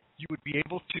that you would be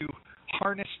able to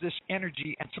harness this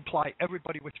energy and supply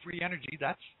everybody with free energy.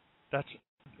 That's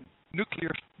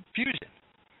nuclear fusion.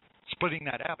 Splitting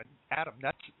that atom,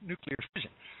 that's nuclear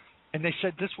fusion. And they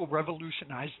said this will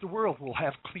revolutionize the world. We'll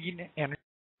have clean energy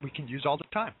we can use all the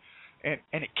time. And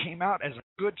it came out as a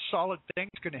good, solid thing.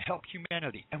 It's going to help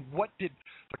humanity. And what did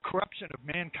the corruption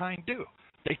of mankind do?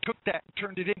 They took that and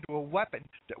turned it into a weapon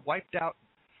that wiped out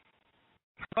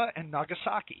Hiroshima and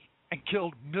Nagasaki and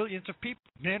killed millions of people,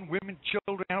 men, women,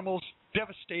 children, animals,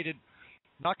 devastated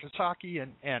Nagasaki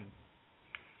and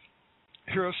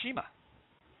Hiroshima.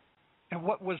 And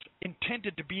what was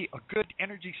intended to be a good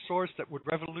energy source that would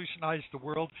revolutionize the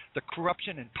world, the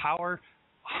corruption and power,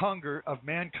 hunger of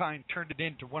mankind turned it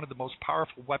into one of the most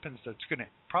powerful weapons that's going to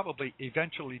probably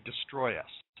eventually destroy us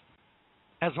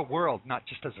as a world, not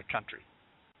just as a country.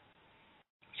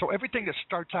 So everything that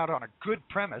starts out on a good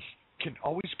premise can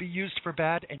always be used for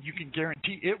bad, and you can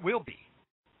guarantee it will be.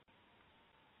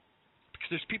 Because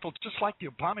there's people just like the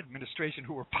Obama administration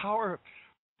who are power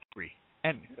hungry.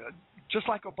 And just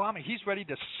like Obama, he's ready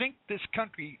to sink this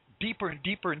country deeper and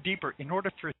deeper and deeper in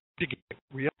order for it to get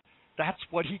real. That's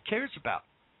what he cares about.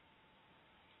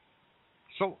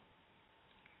 So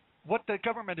what the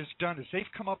government has done is they've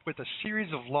come up with a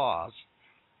series of laws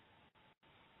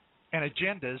and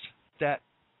agendas that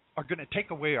are going to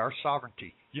take away our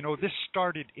sovereignty. You know, this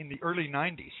started in the early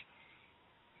 90s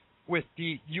with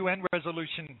the UN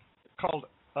resolution called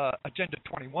Agenda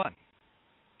 21.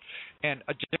 And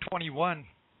Agenda 21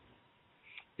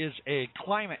 is a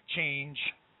climate change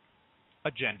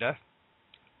agenda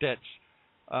that's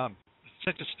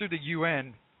sent us through the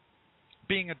UN,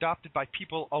 being adopted by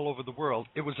people all over the world.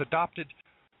 It was adopted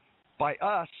by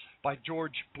us, by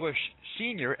George Bush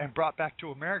Sr., and brought back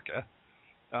to America,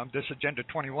 this Agenda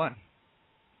 21,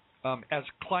 as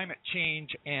climate change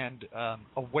and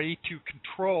a way to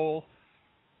control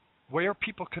where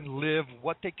people can live,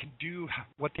 what they can do,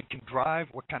 what they can drive,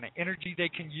 what kind of energy they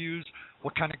can use,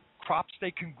 what kind of crops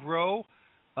they can grow,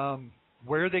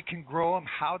 where they can grow them,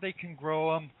 how they can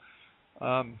grow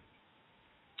them,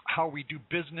 how we do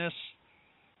business.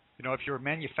 You know, if you're a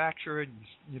manufacturer and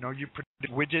you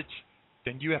produce widgets,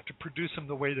 then you have to produce them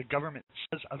the way the government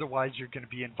says. Otherwise, you're going to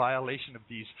be in violation of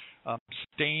these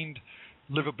sustained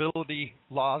livability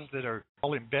laws that are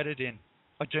all embedded in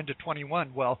Agenda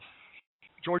 21. Well,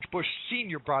 George Bush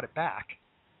Sr. brought it back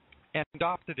and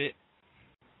adopted it.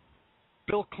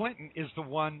 Bill Clinton is the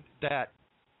one that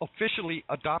officially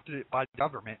adopted it by the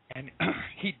government, and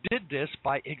he did this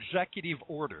by executive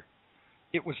order.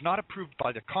 It was not approved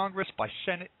by the Congress, by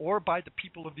Senate, or by the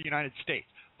people of the United States.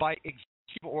 By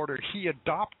executive order, he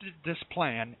adopted this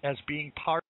plan as being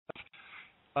part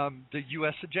of the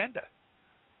U.S. agenda,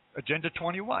 Agenda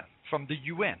 21 from the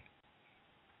UN.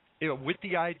 With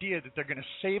the idea that they're going to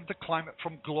save the climate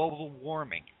from global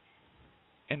warming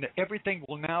and that everything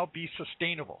will now be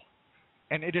sustainable.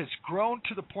 And it has grown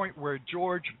to the point where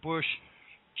George Bush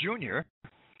Jr.,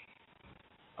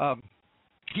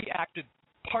 he acted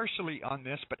partially on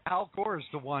this, but Al Gore is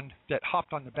the one that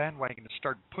hopped on the bandwagon and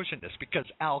started pushing this, because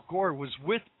Al Gore was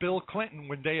with Bill Clinton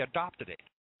when they adopted it.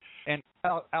 And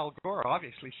Al Gore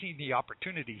obviously seen the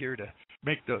opportunity here to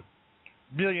make the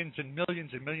millions and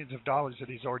millions and millions of dollars that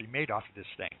he's already made off of this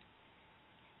thing.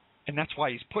 And that's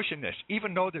why he's pushing this,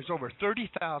 even though there's over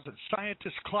 30,000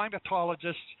 scientists,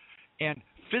 climatologists, and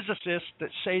physicists that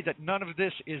say that none of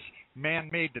this is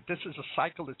man-made, that this is a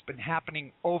cycle that's been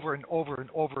happening over and over and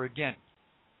over again.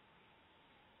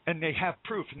 And they have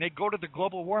proof. And they go to the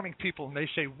global warming people and they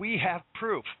say, we have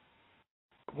proof.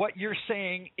 What you're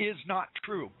saying is not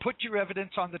true. Put your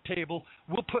evidence on the table.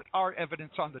 We'll put our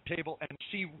evidence on the table and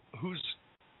see who's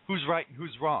right and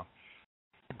who's wrong.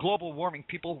 The global warming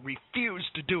people refuse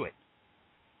to do it.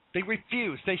 They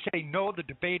refuse. They say, no, the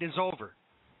debate is over.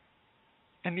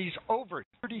 And these over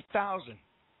 30,000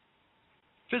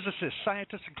 physicists,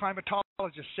 scientists, and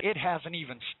climatologists say it hasn't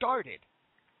even started.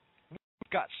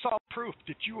 We've got solid proof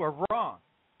that you are wrong.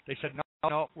 They said,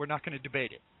 no, we're not going to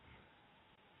debate it.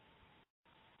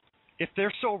 If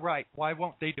they're so right, why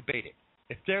won't they debate it?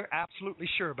 If they're absolutely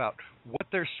sure about what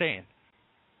they're saying,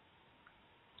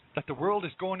 that the world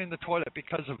is going in the toilet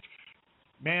because of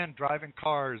man driving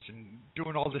cars and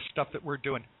doing all this stuff that we're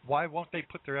doing, why won't they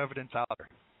put their evidence out there?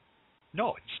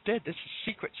 No, instead, this is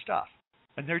secret stuff.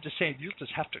 And they're just saying, you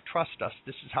just have to trust us.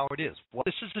 This is how it is. Well,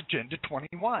 this is Agenda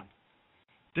 21.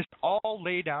 This is all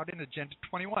laid out in Agenda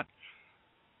 21.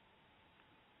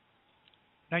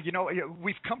 Now,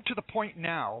 we've come to the point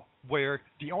now where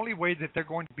the only way that they're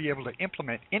going to be able to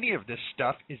implement any of this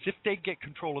stuff is if they get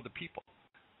control of the people,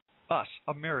 us,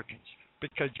 Americans,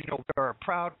 because, we are a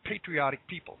proud, patriotic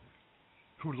people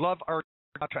who love our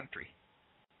country.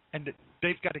 And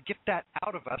they've got to get that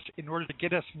out of us in order to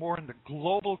get us more in the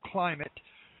global climate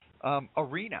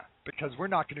arena, because we're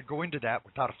not going to go into that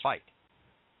without a fight.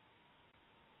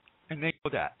 And they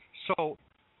know that. So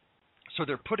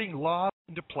they're putting laws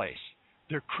into place.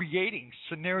 They're creating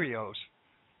scenarios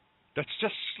that's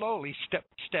just slowly, step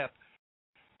by step,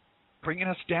 bringing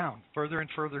us down further and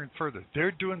further and further.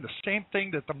 They're doing the same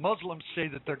thing that the Muslims say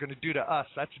that they're going to do to us.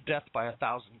 That's death by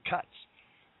 1,000 cuts.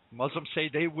 Muslims say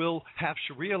they will have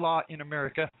Sharia law in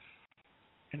America,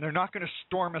 and they're not going to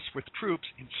storm us with troops.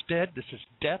 Instead, this is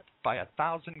death by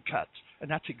 1,000 cuts.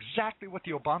 And that's exactly what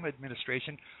the Obama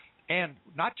administration, and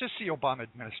not just the Obama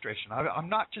administration. I'm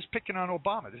not just picking on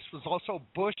Obama. This was also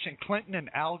Bush and Clinton and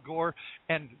Al Gore,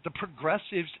 and the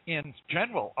progressives in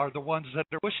general are the ones that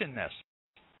are pushing this.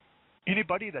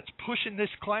 Anybody that's pushing this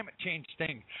climate change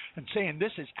thing and saying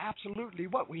this is absolutely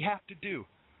what we have to do,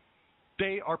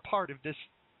 they are part of this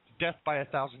death by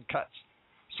 1,000 cuts.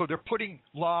 So they're putting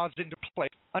laws into place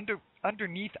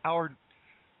underneath our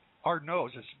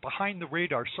noses, behind the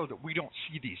radar, so that we don't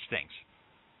see these things.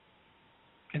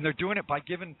 And they're doing it by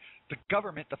giving the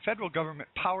government, the federal government,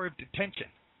 power of detention.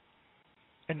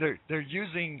 And they're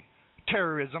using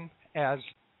terrorism as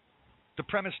the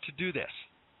premise to do this.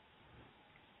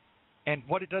 And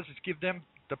what it does is give them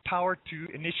the power to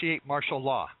initiate martial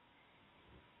law.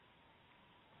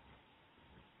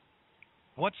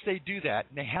 Once they do that,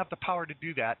 and they have the power to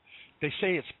do that, they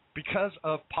say it's because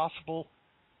of possible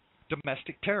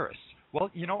domestic terrorists. Well,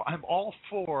 I'm all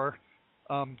for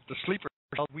the sleeper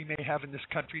cell we may have in this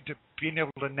country, to being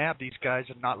able to nab these guys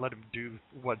and not let them do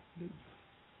what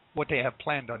they have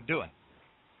planned on doing,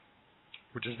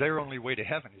 which is their only way to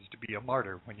heaven is to be a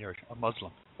martyr when you're a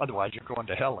Muslim. Otherwise, you're going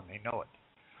to hell, and they know it.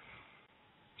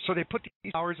 So they put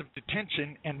these powers of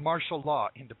detention and martial law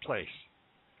into place.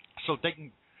 So they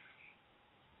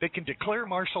can declare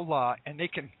martial law, and they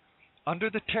can, under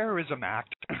the Terrorism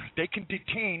Act, they can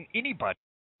detain anybody,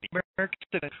 American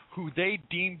citizen, who they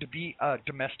deem to be a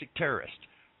domestic terrorist.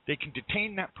 They can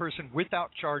detain that person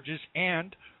without charges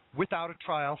and without a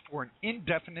trial for an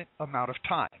indefinite amount of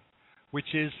time,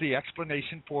 which is the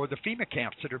explanation for the FEMA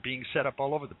camps that are being set up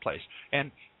all over the place.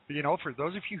 And, for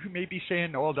those of you who may be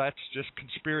saying, oh, that's just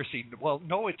conspiracy. Well,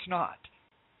 no, it's not.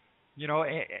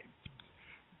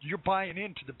 You're buying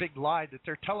into the big lie that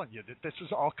they're telling you, that this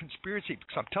is all conspiracy,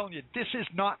 because I'm telling you, this is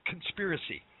not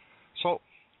conspiracy. So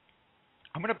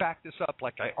I'm going to back this up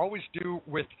like I always do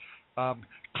with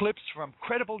clips from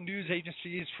credible news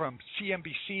agencies, from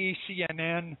CNBC,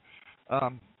 CNN,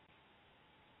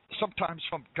 sometimes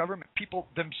from government people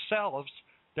themselves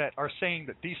that are saying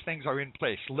that these things are in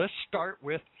place. Let's start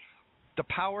with the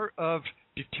power of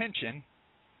detention,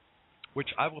 which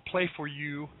I will play for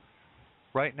you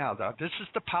right now. This is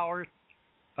the power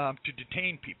to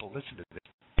detain people. Listen to this.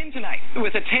 Tonight,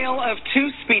 with a tale of two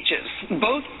speeches,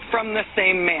 both from the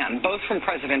same man, both from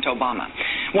President Obama.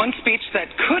 One speech that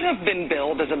could have been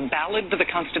billed as a ballad to the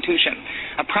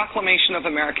Constitution, a proclamation of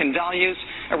American values,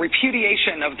 a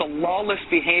repudiation of the lawless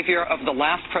behavior of the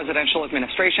last presidential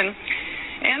administration,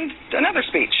 and another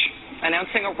speech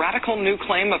announcing a radical new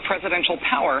claim of presidential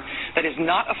power that is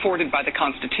not afforded by the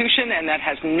Constitution and that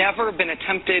has never been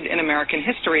attempted in American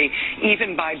history,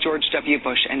 even by George W.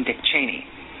 Bush and Dick Cheney.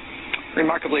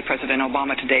 Remarkably, President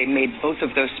Obama today made both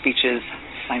of those speeches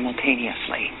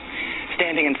simultaneously.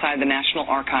 Standing inside the National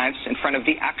Archives in front of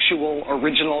the actual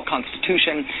original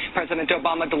Constitution, President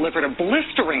Obama delivered a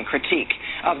blistering critique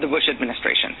of the Bush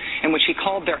administration, in which he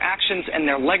called their actions and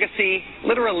their legacy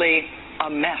literally a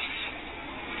mess.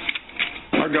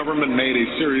 Our government made a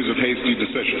series of hasty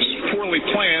decisions. Poorly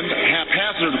planned,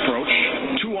 haphazard approach.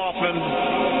 Too often,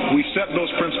 we set those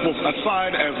principles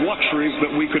aside as luxuries that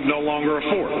we could no longer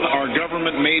afford. Our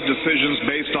government made decisions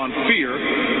based on fear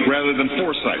rather than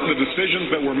foresight. The decisions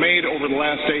that were made over the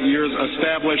last 8 years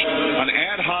established an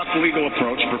ad hoc legal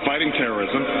approach for fighting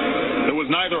terrorism that was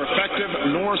neither effective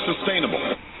nor sustainable.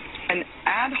 An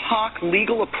ad hoc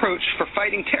legal approach for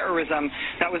fighting terrorism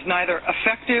that was neither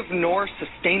effective nor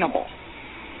sustainable.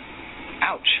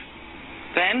 Ouch.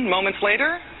 Then, moments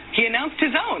later, he announced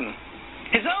his own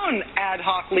ad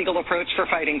hoc legal approach for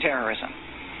fighting terrorism.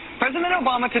 President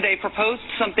Obama today proposed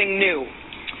something new,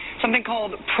 something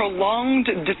called prolonged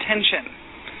detention.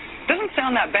 Doesn't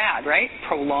sound that bad, right?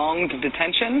 Prolonged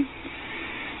detention.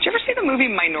 Did you ever see the movie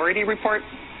Minority Report?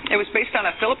 It was based on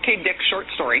a Philip K. Dick short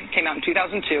story. Came out in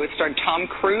 2002. It starred Tom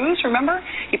Cruise, remember?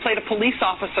 He played a police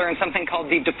officer in something called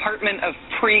the Department of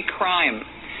Pre-Crime.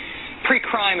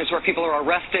 Pre-crime is where people are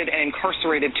arrested and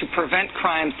incarcerated to prevent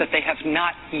crimes that they have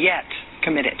not yet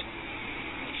committed.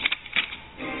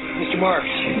 Mr. Marks,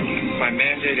 by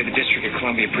mandate of the District of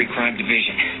Columbia Pre-Crime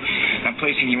Division, I'm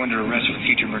placing you under arrest for the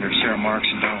future murder of Sarah Marks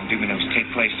and Donald Dubinos. Take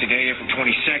place today, April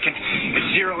 22nd, at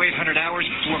 0800 hours,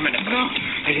 4 minutes. No,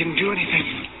 I didn't do anything.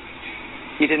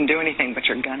 You didn't do anything, but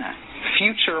you're gonna.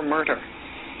 Future murder.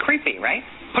 Creepy, right?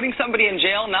 Putting somebody in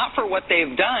jail not for what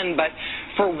they've done, but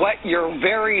for what you're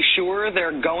very sure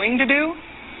they're going to do.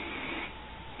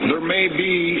 There may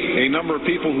be a number of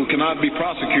people who cannot be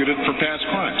prosecuted for past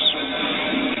crimes.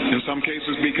 In some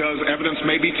cases because evidence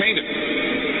may be tainted,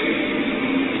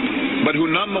 but who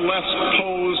nonetheless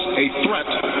pose a threat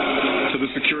to the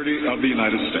security of the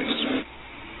United States.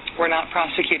 We're not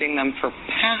prosecuting them for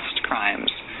past crimes,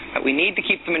 but we need to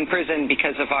keep them in prison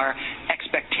because of our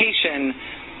expectation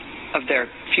of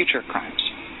their future crimes.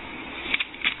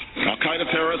 Al-Qaeda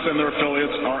terrorists and their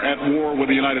affiliates are at war with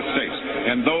the United States,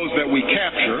 and those that we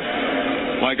capture,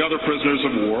 like other prisoners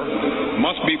of war,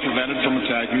 must be prevented from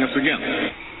attacking us again.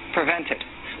 Prevented.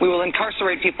 We will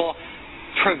incarcerate people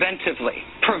preventively.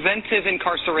 Preventive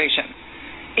incarceration.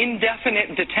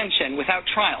 Indefinite detention without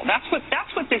trial. That's what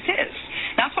this is.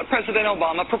 That's what President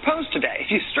Obama proposed today,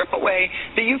 if you strip away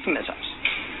the euphemisms.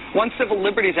 One civil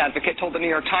liberties advocate told the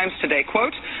New York Times today,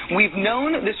 quote, "We've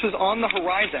known this was on the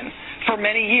horizon for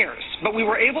many years, but we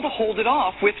were able to hold it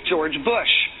off with George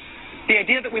Bush. The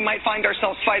idea that we might find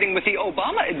ourselves fighting with the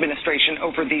Obama administration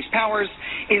over these powers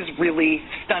is really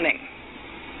stunning."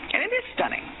 And it is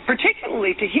stunning,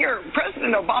 particularly to hear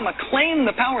President Obama claim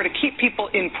the power to keep people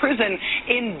in prison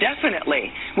indefinitely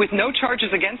with no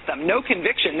charges against them, no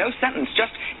conviction, no sentence,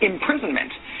 just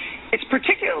imprisonment. It's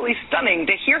particularly stunning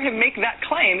to hear him make that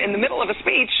claim in the middle of a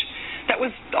speech that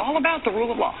was all about the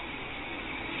rule of law.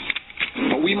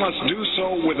 But we must do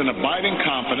so with an abiding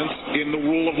confidence in the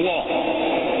rule of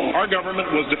law. Our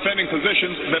government was defending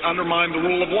positions that undermine the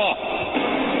rule of law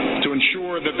to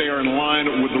ensure that they are in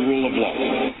line with the rule of law.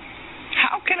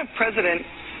 How can a president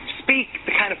speak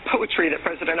the kind of poetry that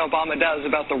President Obama does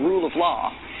about the rule of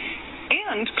law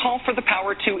and call for the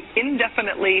power to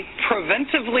indefinitely,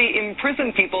 preventively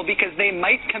imprison people because they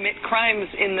might commit crimes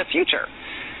in the future?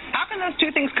 How can those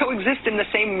two things coexist in the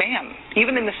same man,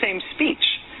 even in the same speech?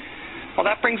 Well,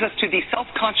 that brings us to the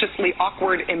self-consciously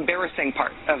awkward, embarrassing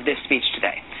part of this speech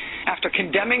today. After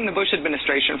condemning the Bush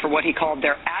administration for what he called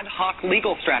their ad hoc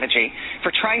legal strategy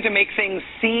for trying to make things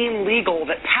seem legal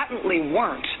that patently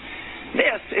weren't,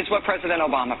 this is what President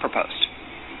Obama proposed.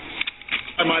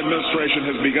 My administration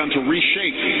has begun to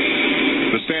reshape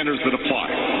the standards that apply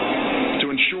to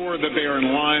ensure that they are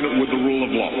in line with the rule of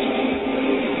law.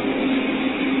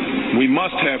 We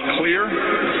must have clear,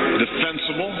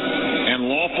 defensible, and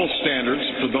lawful standards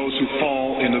for those who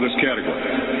fall into this category.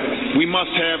 We must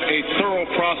have a thorough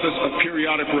process of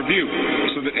periodic review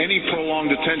so that any prolonged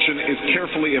detention is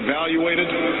carefully evaluated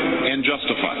and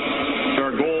justified.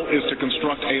 Our goal is to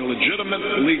construct a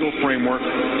legitimate legal framework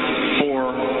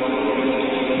for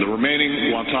the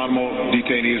remaining Guantanamo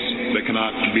detainees that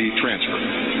cannot be transferred.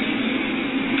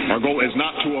 Our goal is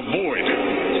not to avoid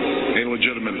a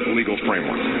legitimate legal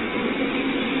framework.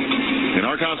 In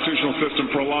our constitutional system,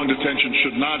 prolonged detention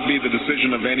should not be the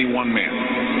decision of any one man.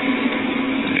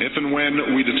 If and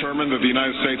when we determine that the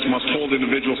United States must hold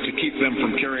individuals to keep them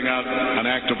from carrying out an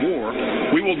act of war,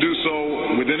 we will do so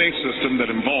within a system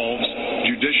that involves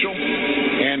judicial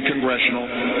and congressional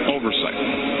oversight.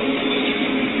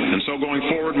 And so going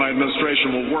forward, my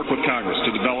administration will work with Congress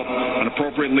to develop an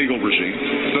appropriate legal regime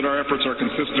so that our efforts are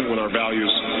consistent with our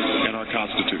values and our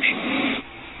Constitution.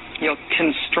 You'll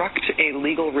construct a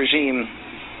legal regime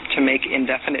to make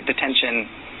indefinite detention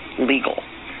legal.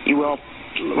 You will,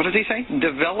 what does he say?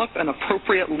 Develop an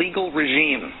appropriate legal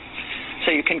regime.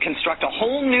 So you can construct a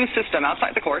whole new system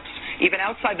outside the courts, even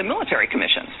outside the military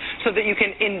commissions, so that you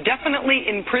can indefinitely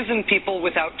imprison people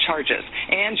without charges.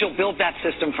 And you'll build that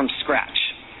system from scratch.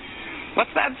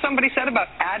 What's that somebody said about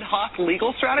ad hoc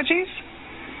legal strategies?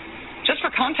 Just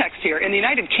for context here, in the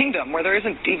United Kingdom, where there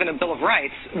isn't even a Bill of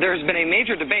Rights, there's been a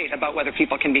major debate about whether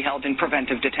people can be held in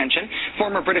preventive detention.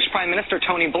 Former British Prime Minister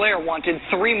Tony Blair wanted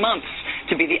 3 months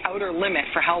to be the outer limit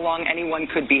for how long anyone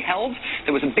could be held.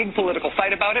 There was a big political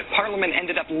fight about it. Parliament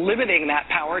ended up limiting that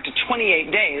power to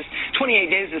 28 days. 28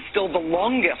 days is still the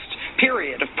longest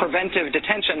period of preventive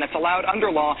detention that's allowed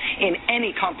under law in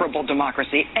any comparable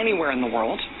democracy anywhere in the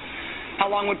world. How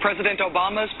long would President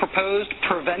Obama's proposed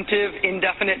preventive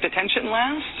indefinite detention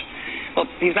last? Well,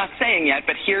 he's not saying yet,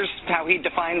 but here's how he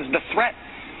defines the threat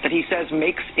that he says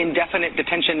makes indefinite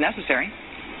detention necessary.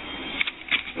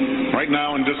 Right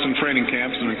now in distant training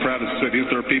camps and in crowded cities,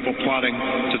 there are people plotting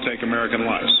to take American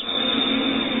lives.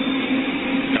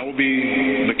 That will be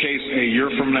the case a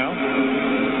year from now,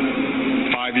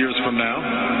 5 years from now,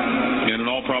 and in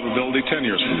all probability 10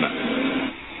 years from now.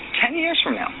 10 years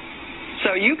from now.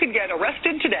 So you could get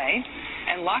arrested today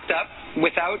and locked up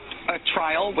without a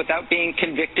trial, without being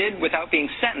convicted, without being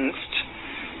sentenced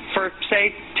for,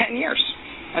 say, 10 years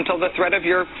until the threat of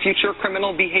your future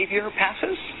criminal behavior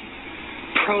passes.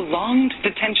 Prolonged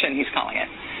detention, he's calling it.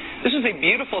 This is a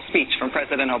beautiful speech from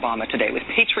President Obama today with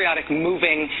patriotic,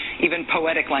 moving, even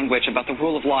poetic language about the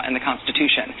rule of law and the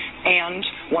Constitution, and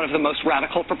one of the most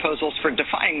radical proposals for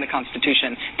defying the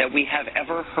Constitution that we have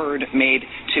ever heard made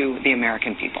to the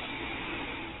American people.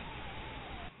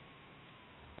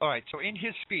 All right, so in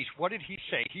his speech, what did he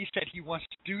say? He said he wants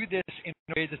to do this in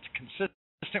a way that's consistent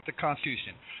with the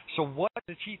Constitution. So what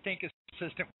does he think is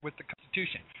consistent with the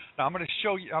Constitution? Now I'm going to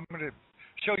show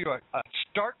you a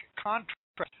stark contrast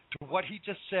to what he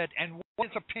just said and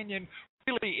what his opinion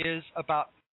really is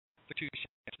about the Constitution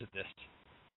to this.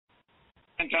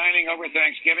 Dining over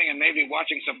Thanksgiving and maybe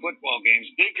watching some football games,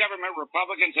 big government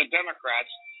Republicans and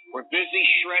Democrats were busy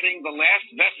shredding the last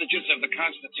vestiges of the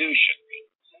Constitution.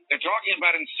 They're talking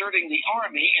about inserting the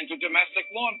Army into domestic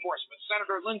law enforcement.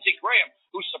 Senator Lindsey Graham,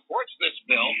 who supports this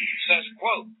bill, says,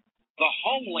 quote, "The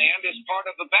homeland is part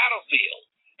of the battlefield,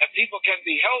 and people can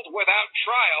be held without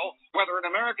trial, whether an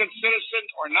American citizen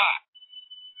or not."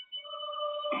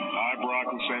 I, Barack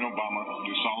Hussein Obama,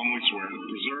 do solemnly swear to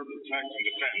preserve, protect, and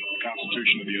defend the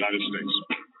Constitution of the United States.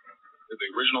 The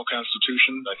original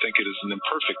Constitution, I think it is an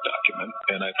imperfect document,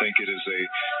 and I think it is a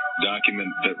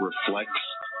document that reflects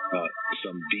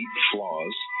some deep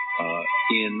flaws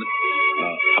in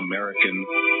American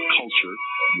culture,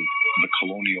 the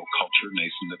colonial culture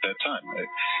nascent at that time.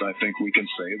 I think we can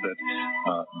say that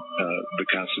the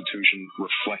Constitution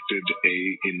reflected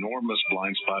a enormous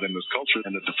blind spot in this culture,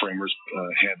 and that the framers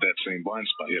had that same blind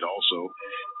spot. It also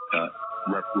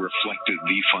reflected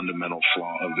the fundamental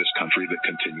flaw of this country that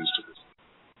continues to this.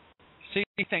 See,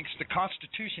 he thinks the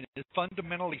Constitution is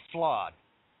fundamentally flawed.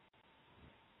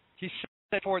 He said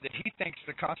before that he thinks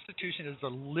the Constitution is a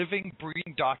living,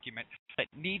 breathing document that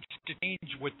needs to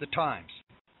change with the times.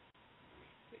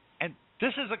 And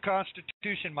this is a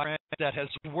Constitution, my friend, that has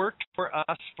worked for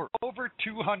us for over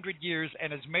 200 years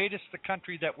and has made us the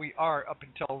country that we are up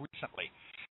until recently.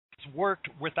 It's worked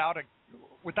without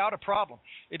a problem.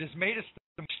 It has made us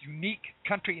the most unique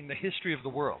country in the history of the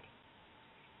world.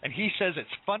 And he says it's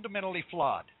fundamentally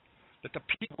flawed, that the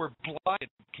people were blinded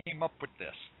and came up with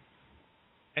this.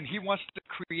 And he wants to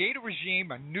create a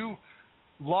regime, a new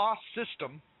law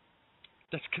system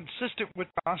that's consistent with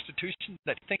the Constitution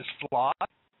that he thinks is flawed.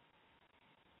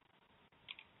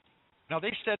 Now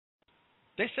they said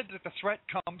that the threat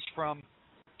comes from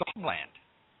the homeland,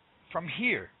 from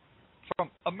here,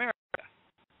 from America.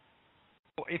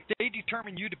 So if they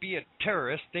determine you to be a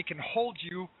terrorist, they can hold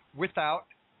you without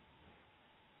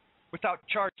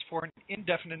charge for an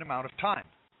indefinite amount of time.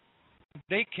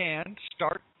 They can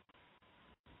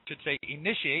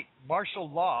initiate martial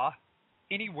law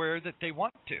anywhere that they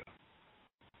want to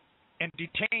and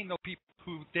detain those people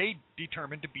who they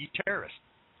determine to be terrorists.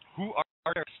 Who are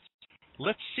terrorists?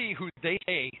 Let's see who they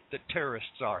say that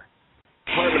terrorists are.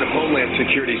 The Department of Homeland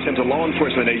Security sent to law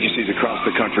enforcement agencies across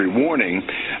the country warning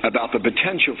about the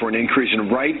potential for an increase in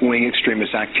right-wing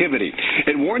extremist activity.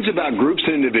 It warns about groups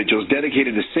and individuals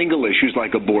dedicated to single issues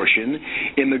like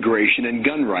abortion, immigration, and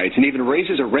gun rights, and even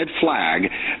raises a red flag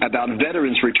about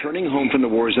veterans returning home from the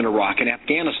wars in Iraq and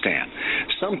Afghanistan.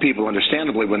 Some people,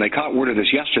 understandably, when they caught word of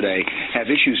this yesterday, have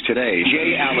issues today.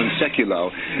 J. Alan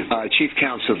Sekulow, Chief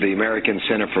Counsel of the American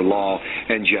Center for Law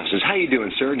and Justice. How you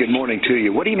doing, sir? Good morning to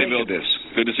you. What do you make of this?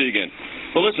 Good to see you again.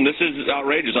 Well, listen, this is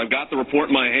outrageous. I've got the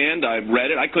report in my hand. I read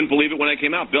it. I couldn't believe it when it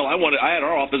came out. Bill, I had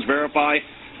our office verify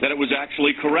that it was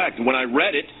actually correct. When I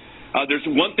read it, there's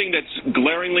one thing that's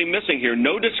glaringly missing here.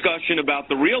 No discussion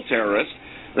about the real terrorists,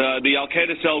 the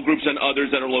Al-Qaeda cell groups and others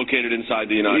that are located inside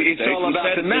the United States. It's all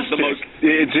about domestic.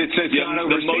 It's not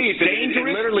overseas.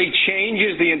 It literally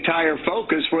changes the entire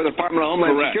focus for the Department of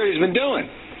Homeland Security has been doing.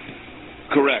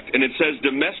 Correct. And it says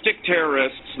domestic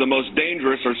terrorists, the most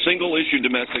dangerous, are single-issue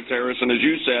domestic terrorists. And as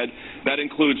you said, that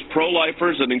includes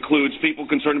pro-lifers, that includes people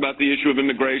concerned about the issue of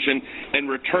immigration,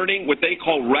 and returning what they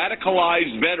call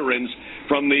radicalized veterans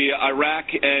from the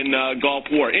Iraq and Gulf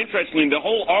War. Interestingly, the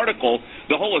whole article,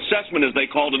 the whole assessment, as they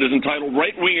called it, is entitled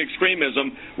Right-Wing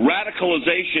Extremism,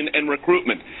 Radicalization, and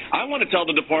Recruitment. I want to tell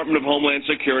the Department of Homeland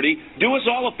Security, do us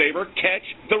all a favor, catch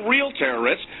the real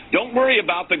terrorists. Don't worry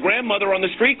about the grandmother on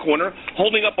the street corner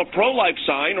holding up a pro-life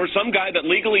sign, or some guy that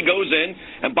legally goes in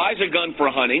and buys a gun for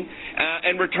hunting.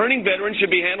 And returning veterans should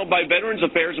be handled by Veterans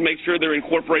Affairs and make sure they're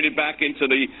incorporated back into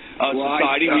the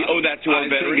society. We owe that to our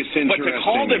veterans. But to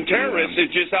call them terrorists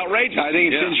is just outrageous. I think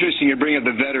it's interesting you bring up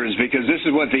the veterans, because this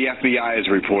is what the FBI is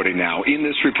reporting now. In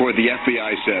this report, the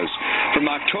FBI says, from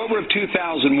October of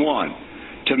 2001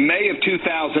 to May of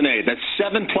 2008, that's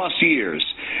 7+ years,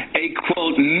 a,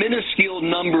 quote, minuscule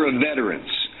number of veterans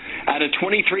out of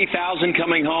 23,000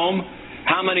 coming home,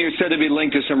 how many are said to be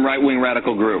linked to some right-wing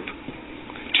radical group?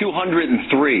 203.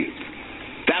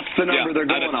 That's the number they're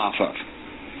going off of.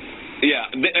 Yeah,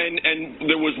 and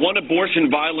there was one abortion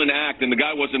violent act, and the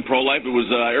guy wasn't pro-life. It was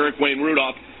Eric Wayne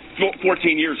Rudolph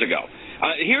 14 years ago.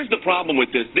 Here's the problem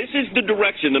with this. This is the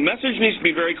direction. The message needs to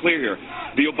be very clear here.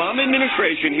 The Obama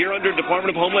administration here under Department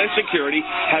of Homeland Security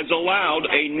has allowed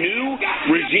a new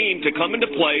regime to come into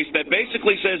place that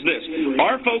basically says this.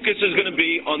 Our focus is going to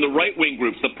be on the right-wing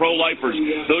groups, the pro-lifers,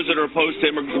 those that are opposed to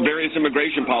various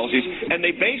immigration policies. And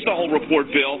they based the whole report,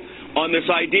 Bill, on this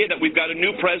idea that we've got a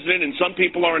new president and some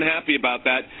people aren't happy about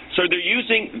that. So they're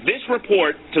using this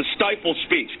report to stifle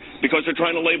speech because they're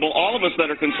trying to label all of us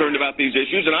that are concerned about these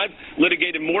issues. And I've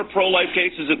litigated more pro-life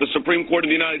cases at the Supreme Court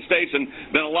of the United States than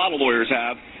a lot of lawyers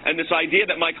have. And this idea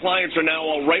that my clients are now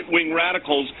all right-wing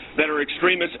radicals that are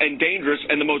extremists and dangerous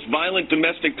and the most violent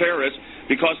domestic terrorists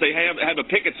because they have a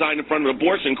picket sign in front of an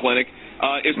abortion clinic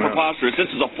is preposterous. This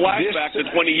is a flashback to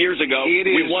 20 years ago.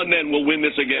 We won then. We'll win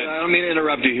this again. I don't mean to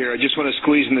interrupt you here. I just want to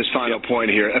squeeze in this final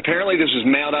point here. Apparently this was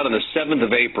mailed out on the 7th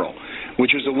of April,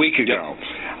 which was a week ago.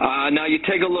 Now you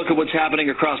take a look at what's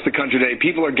happening across the country today.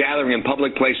 People are gathering in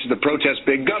public places to protest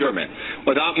big government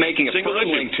without making a firm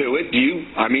link to it.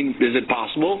 Is it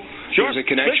possible? Sure. There's a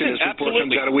connection. This report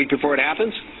comes out a week before it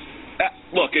happens?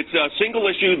 Look, it's a single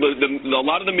issue. A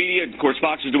lot of the media, of course,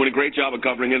 Fox is doing a great job of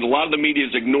covering it. A lot of the media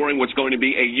is ignoring what's going to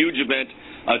be a huge event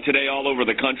today all over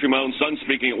the country. My own son's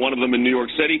speaking at one of them in New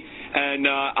York City. And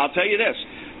I'll tell you this.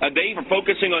 They are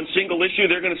focusing on single issue.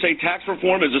 They're going to say tax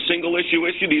reform is a single issue.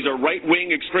 These are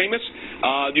right-wing extremists.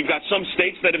 You've got some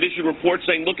states that have issued reports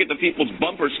saying, look at the people's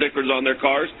bumper stickers on their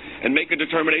cars and make a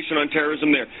determination on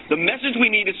terrorism there. The message we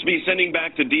need is to be sending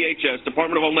back to DHS,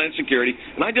 Department of Homeland Security,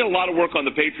 and I did a lot of work on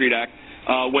the Patriot Act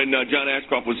when John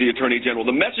Ashcroft was the Attorney General.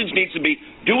 The message needs to be,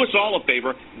 do us all a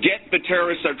favor, get the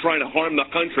terrorists that are trying to harm the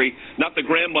country, not the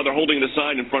grandmother holding the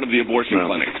sign in front of the abortion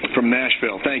clinic. From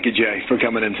Nashville. Thank you, Jay, for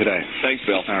coming in today. Thanks,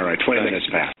 Bill. All right, 20 minutes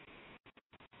past.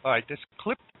 All right, this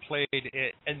clip played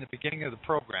in the beginning of the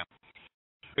program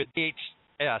with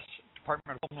DHS,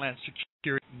 Department of Homeland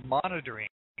Security, monitoring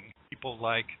people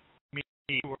like me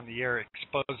who are in the air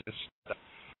exposed to stuff.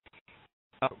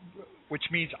 Which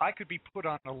means I could be put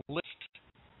on a list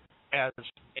as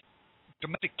a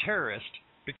domestic terrorist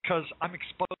because I'm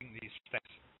exposing these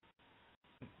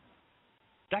things.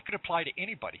 That could apply to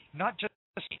anybody, not just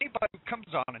anybody who comes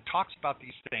on and talks about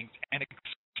these things and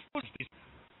exposes these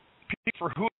people for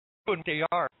who they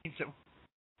are. Means that we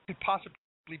could possibly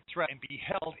threaten and be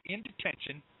held in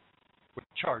detention with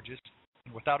charges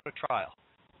and without a trial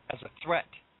as a threat.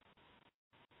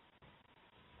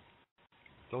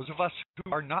 Those of us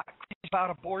who are not crazy about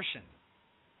abortion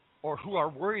or who are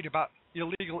worried about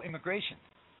illegal immigration,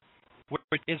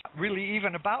 which is really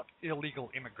even about illegal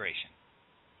immigration.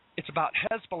 It's about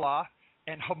Hezbollah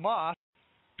and Hamas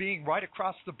being right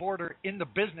across the border in the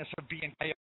business of being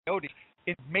coyotes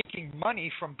in making money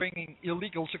from bringing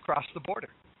illegals across the border.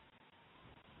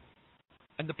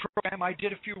 And the program I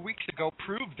did a few weeks ago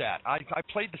proved that. I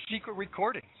played the secret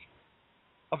recordings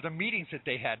of the meetings that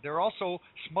they had. They're also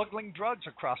smuggling drugs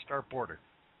across our border.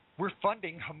 We're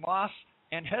funding Hamas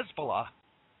and Hezbollah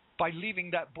by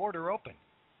leaving that border open.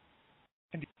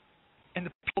 And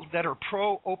the people that are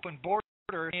pro-open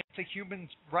border, it's a human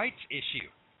rights issue.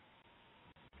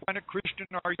 What kind of Christian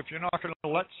are you if you're not going to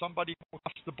let somebody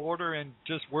cross the border and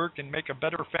just work and make a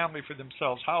better family for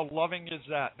themselves? How loving is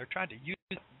that? They're trying to use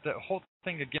the whole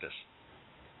thing to get us.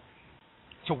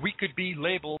 So we could be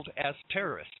labeled as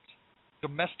terrorists.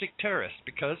 Domestic terrorists,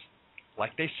 because,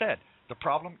 like they said, the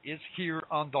problem is here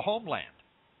on the homeland.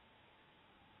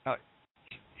 Now,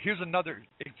 here's another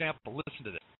example. Listen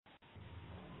to this.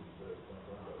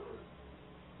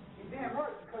 You're damn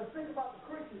right, because think about the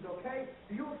Christians, okay?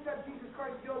 Do you accept Jesus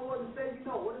Christ, your Lord and Savior?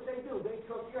 No. What did they do? They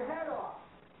took your head off.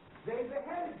 They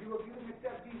beheaded you if you didn't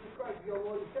accept Jesus Christ, your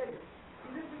Lord and Savior.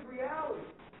 See, this is reality.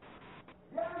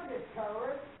 Yeah, they're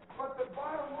terrorists, but the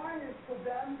bottom line is to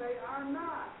them, they are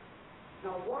not.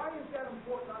 Now, why is that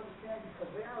important to understand? Because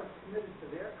they are as committed to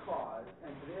their cause and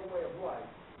to their way of life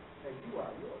as you are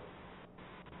yours.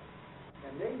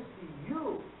 And they see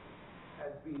you as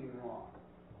being wrong.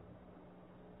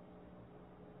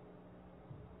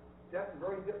 That's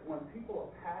very different. When people are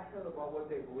passionate about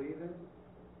what they believe in,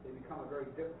 they become a very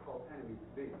difficult enemy to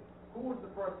be. Who was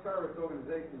the first terrorist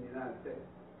organization in the United States?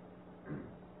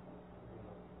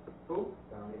 Who?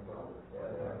 Founding Fathers.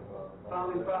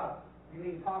 You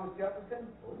mean Thomas Jefferson?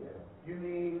 Oh, yeah. You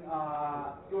mean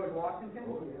George Washington?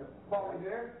 Oh, yeah. Paul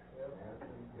Revere?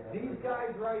 Yeah. These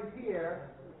guys right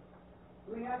here,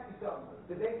 let me ask you something.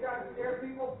 Did they try to scare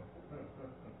people?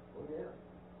 Oh, yeah.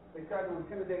 They tried to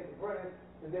intimidate the British.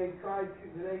 Did they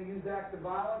use acts of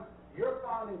violence? Your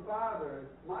founding fathers,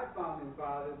 my founding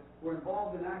fathers, were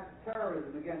involved in acts of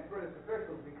terrorism against British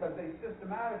officials because they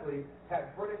systematically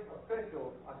had British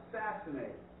officials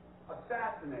assassinated.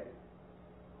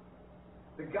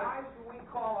 The guys who we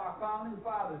call our founding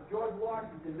fathers, George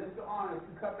Washington, Mr. Honest,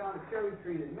 who cut down a cherry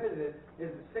tree and admitted it,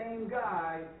 is the same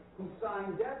guy who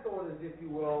signed death orders, if you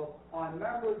will, on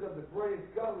members of the British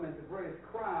government, the British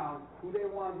Crown, who they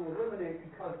wanted to eliminate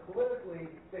because politically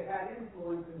they had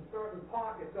influence in certain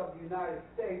pockets of the United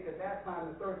States, at that time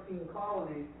the 13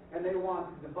 colonies, and they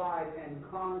wanted to divide and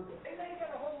conquer. They may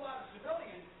get a whole lot of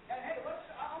civilians, and hey,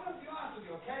 I'm going to be honest with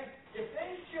you, okay? If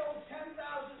they killed 10,000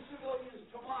 civilians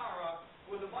tomorrow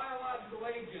with a biological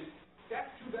agent, that's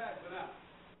too bad for them.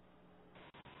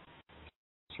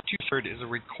 What you heard is a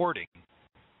recording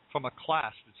from a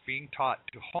class that's being taught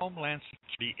to Homeland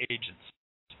Security agents.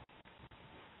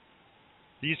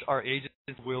 These are agents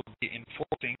who will be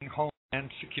enforcing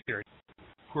Homeland Security,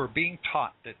 who are being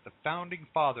taught that the founding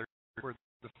fathers were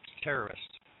the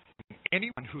terrorists. And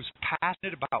anyone who's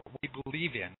passionate about what they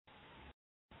believe in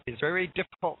is very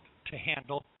difficult to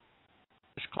handle,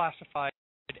 is classified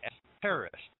as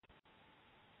terrorist.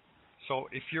 So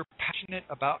if you're passionate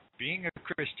about being a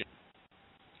Christian,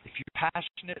 if you're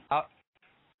passionate about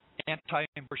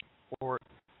anti-immigration or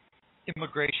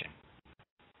immigration,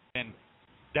 then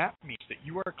that means that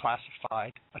you are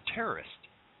classified a terrorist.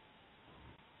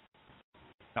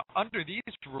 Now, under these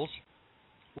rules,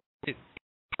 it's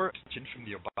from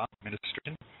the Obama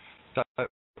administration, the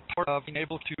part of being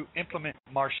able to implement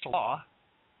martial law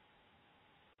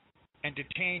and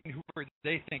detain whoever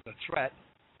they think a threat,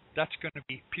 that's going to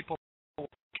be people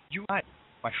you and I,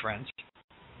 my friends.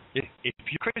 If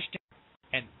you're Christian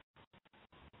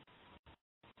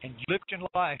and you lived your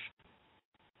life,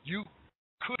 you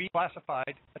could be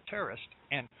classified a terrorist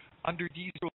and under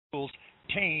these rules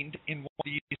detained in one of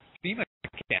these FEMA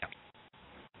camps.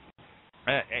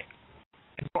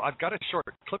 And so I've got a short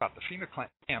clip about the FEMA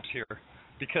camps here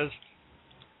because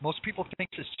most people think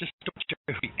it's just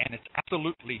security, and it's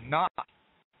absolutely not.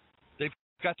 They've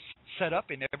got set up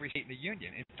in every state in the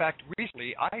union. In fact,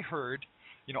 recently I heard,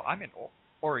 I'm in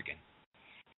Oregon,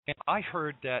 and I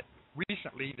heard that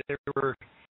recently there were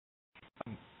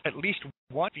at least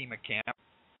one FEMA camp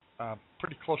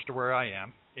pretty close to where I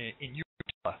am in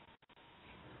Umatilla.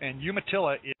 And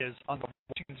Umatilla is on the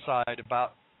western side,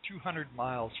 about 200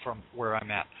 miles from where I'm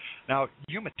at. Now,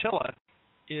 Umatilla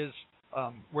is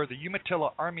where the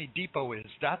Umatilla Army Depot is.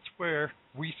 That's where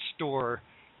we store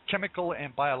chemical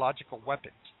and biological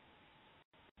weapons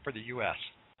for the U.S.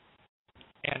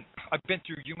 And I've been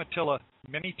through Umatilla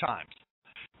many times.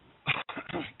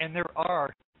 And there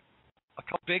are a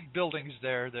couple big buildings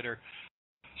there that are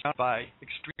surrounded by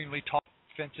extremely tall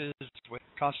fences with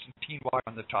Constantine wire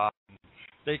on the top. And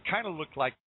they kind of look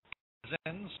like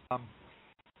prisons.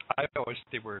 I always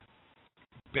they were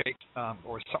big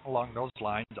or something along those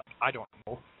lines. I don't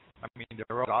know. I mean,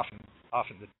 they're often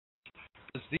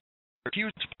because these are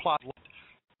huge plots.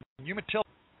 In Umatilla,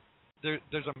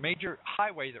 there's a major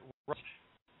highway that runs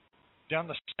down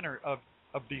the center of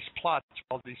these plots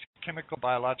where all these chemical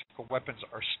biological weapons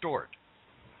are stored.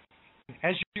 And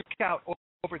as you look out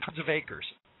over tons of acres,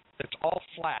 it's all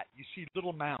flat. You see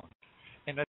little mounds,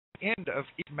 and at the end of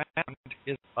each mound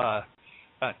is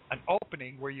an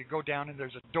opening where you go down and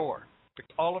there's a door.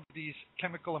 Because all of these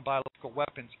chemical and biological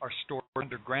weapons are stored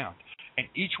underground, and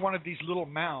each one of these little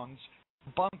mounds is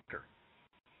a bunker.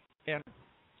 And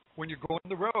when you're going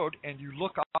the road and you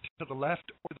look off to the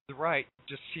left or to the right,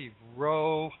 you just see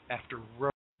row after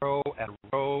row after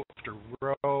row after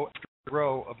row after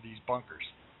row of these bunkers.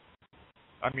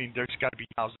 I mean, there's got to be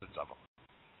thousands of them.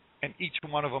 And each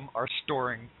one of them are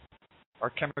storing our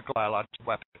chemical biological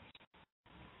weapons.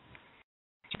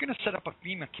 If you're going to set up a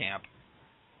FEMA camp,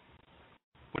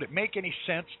 would it make any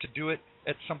sense to do it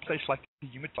at some place like the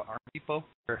Umatilla Army Depot,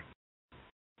 where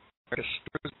America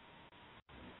stores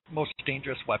most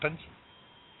dangerous weapons?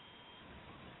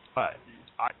 I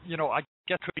guess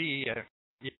it could be an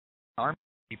Army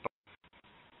Depot.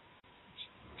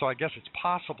 So I guess it's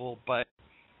possible, but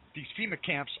these FEMA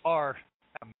camps are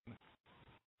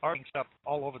being set up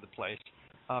all over the place,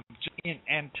 just in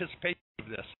anticipation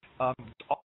this.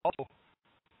 Also,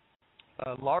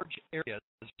 large areas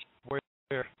where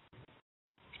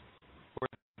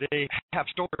they have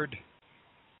stored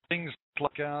things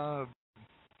like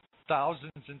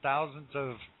thousands and thousands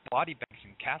of body bags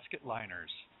and casket liners,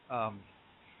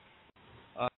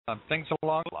 things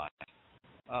along the line.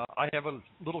 I have a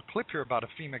little clip here about a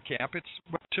FEMA camp. It's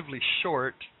relatively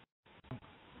short.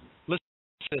 Listen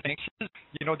to things.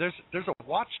 You know, there's a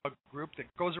watchdog group that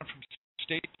goes around from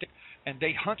state to state, and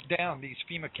they hunt down these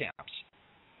FEMA camps.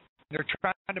 They're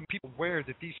trying to make people aware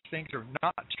that these things are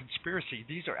not conspiracy.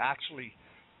 These are actually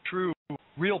true,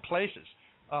 real places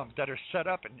that are set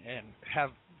up and have,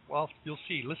 well, you'll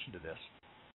see. Listen to this.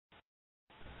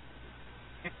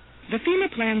 The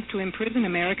FEMA plans to imprison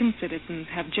American citizens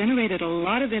have generated a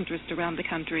lot of interest around the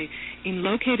country in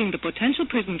locating the potential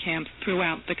prison camps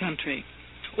throughout the country,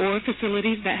 or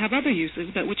facilities that have other uses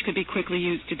but which could be quickly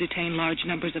used to detain large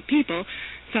numbers of people,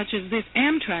 such as this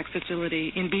Amtrak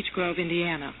facility in Beech Grove,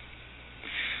 Indiana.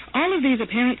 All of these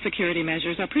apparent security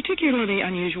measures are particularly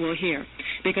unusual here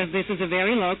because this is a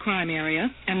very low crime area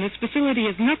and this facility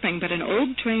is nothing but an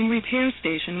old train repair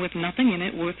station with nothing in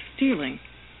it worth stealing.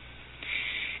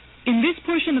 In this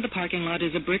portion of the parking lot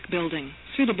is a brick building,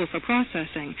 suitable for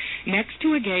processing, next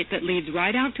to a gate that leads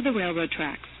right out to the railroad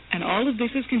tracks, and all of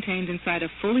this is contained inside a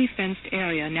fully fenced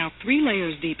area, now 3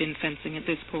 layers deep in fencing at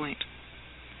this point.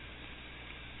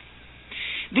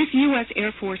 This U.S.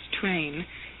 Air Force train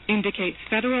indicates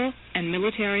federal and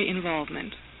military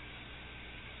involvement.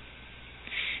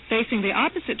 Facing the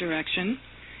opposite direction,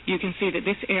 you can see that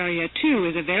this area, too,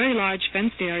 is a very large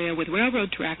fenced area with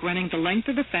railroad track running the length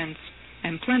of the fence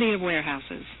and plenty of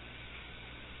warehouses.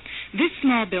 This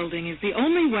small building is the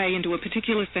only way into a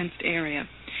particular fenced area.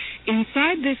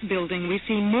 Inside this building, we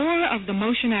see more of the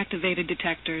motion-activated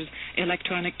detectors,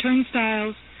 electronic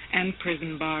turnstiles, and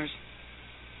prison bars.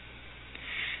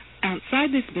 Outside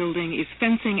this building is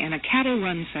fencing and a cattle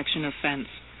run section of fence,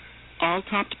 all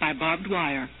topped by barbed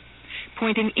wire,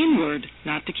 pointing inward,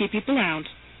 not to keep people out,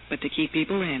 but to keep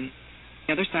people in. On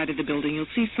the other side of the building, you'll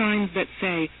see signs that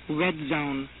say Red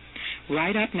Zone,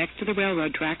 right up next to the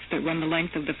railroad tracks that run the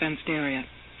length of the fenced area.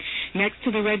 Next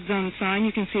to the Red Zone sign,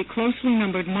 you can see closely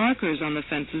numbered markers on the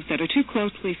fences that are too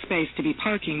closely spaced to be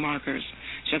parking markers,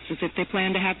 just as if they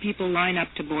plan to have people line up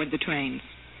to board the trains.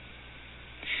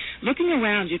 Looking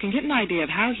around, you can get an idea of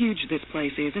how huge this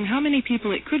place is and how many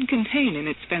people it could contain in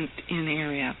its fenced-in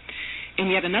area. In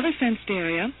yet another fenced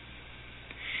area,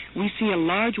 we see a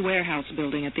large warehouse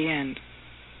building at the end,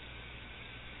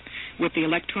 with the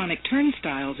electronic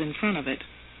turnstiles in front of it.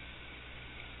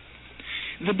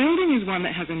 The building is one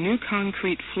that has a new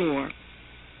concrete floor,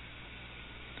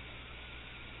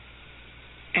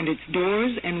 and its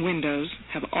doors and windows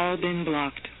have all been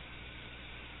blocked.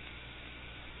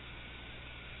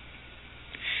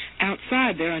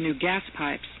 Outside, there are new gas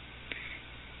pipes.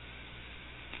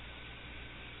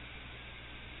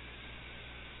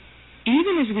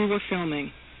 Even as we were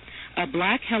filming, a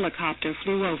black helicopter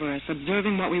flew over us,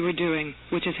 observing what we were doing,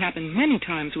 which has happened many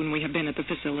times when we have been at the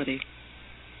facility.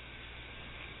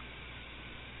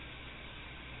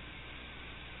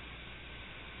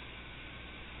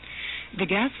 The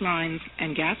gas lines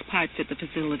and gas pipes at the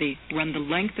facility run the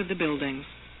length of the buildings.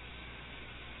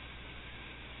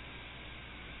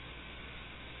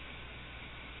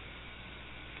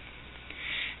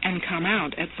 And come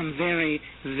out at some very,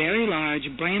 very large,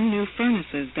 brand new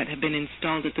furnaces that have been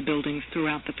installed at the buildings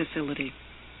throughout the facility.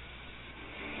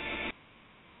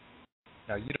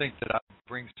 Now, you think that I would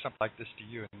bring something like this to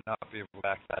you and not be able to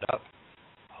back that up?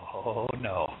 Oh,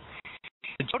 no.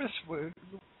 And notice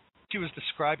she was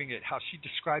describing it, how she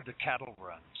described the cattle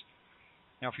runs.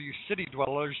 Now, for you city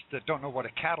dwellers that don't know what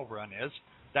a cattle run is,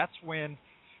 that's when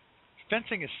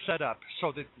fencing is set up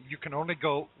so that you can only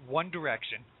go one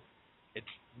direction. It's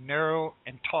narrow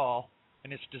and tall,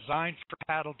 and it's designed for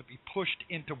cattle to be pushed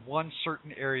into one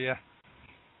certain area.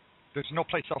 There's no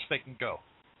place else they can go.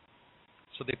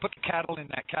 So they put the cattle in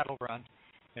that cattle run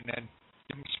and then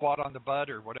give them squat on the bud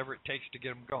or whatever it takes to get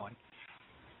them going,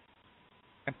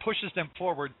 and pushes them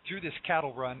forward through this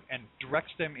cattle run and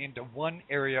directs them into one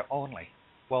area only.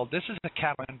 Well, this is a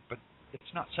cattle run, but it's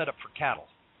not set up for cattle.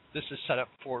 This is set up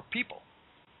for people.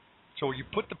 So you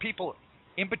put the people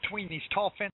in between these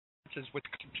tall fences with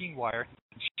canteen wire.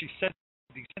 She said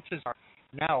these fences are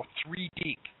now 3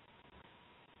 deep.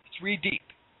 3 deep.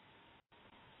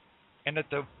 And that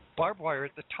the barbed wire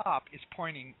at the top is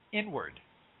pointing inward.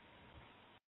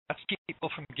 That's to keep people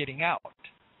from getting out.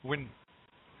 When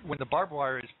the barbed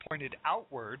wire is pointed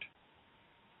outward,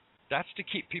 that's to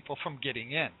keep people from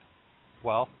getting in.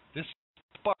 Well, this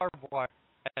barbed wire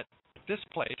at this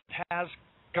place has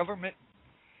government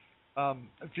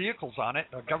vehicles on it,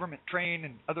 a government train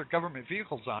and other government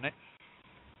vehicles on it,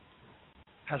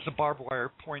 has the barbed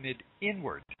wire pointed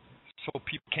inward so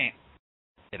people can't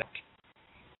get it.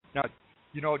 Now,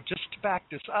 just to back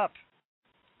this up,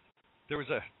 there was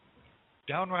a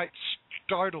downright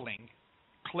startling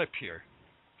clip here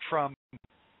from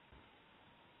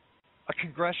a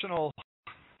congressional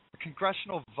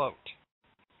vote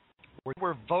where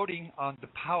we're voting on the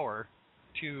power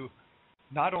to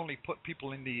not only put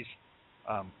people in these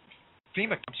FEMA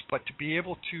camps, but to be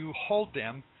able to hold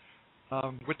them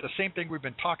with the same thing we've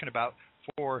been talking about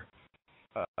for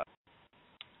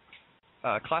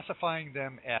classifying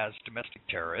them as domestic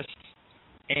terrorists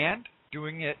and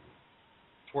doing it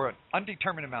for an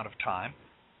undetermined amount of time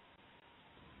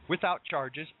without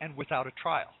charges and without a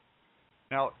trial.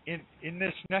 Now, in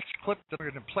this next clip that I'm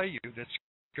going to play you that's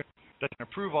going to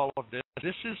prove all of this,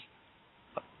 this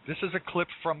is a clip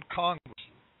from Congress.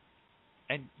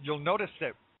 And you'll notice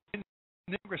that when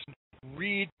Congress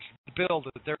reads the bill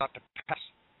that they're about to pass,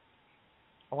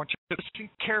 I want you to listen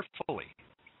carefully,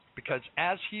 because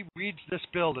as he reads this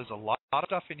bill, there's a lot of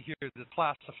stuff in here that's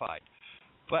classified.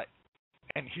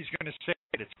 And he's going to say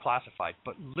that it's classified,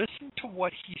 but listen to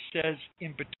what he says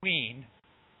in between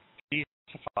these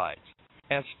classifieds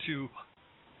as to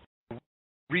the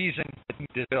reason for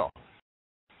this bill.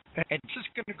 And this is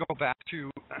going to go back to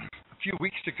a few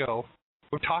weeks ago.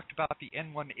 We talked about the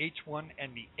N1H1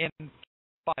 and the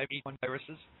N5H1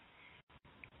 viruses.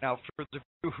 Now, for the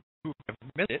people who have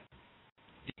missed it,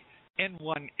 the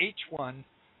N1H1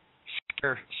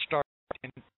 scare started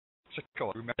in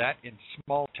Mexico. Remember that? In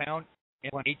small town,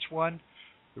 N1H1,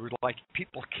 there were like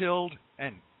people killed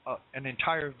and an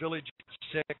entire village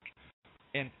sick.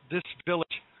 And this village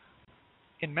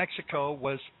in Mexico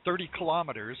was 30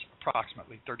 kilometers,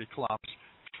 approximately 30 kilometers,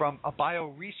 from a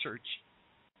bio-research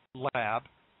lab.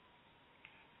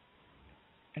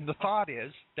 And the thought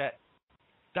is that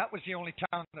that was the only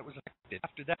town that was affected.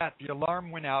 After that, the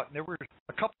alarm went out, and there were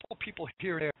a couple of people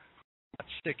here and there who got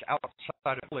sick outside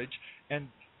of the village. And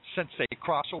since they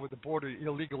crossed over the border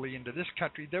illegally into this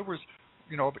country, there was,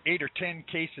 8 or 10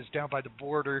 cases down by the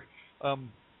border.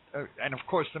 And of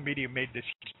course, the media made this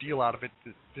huge deal out of it.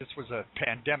 This was a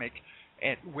pandemic,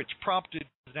 which prompted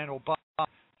President Obama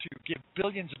to give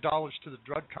billions of dollars to the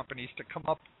drug companies to come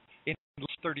up in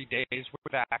 30 days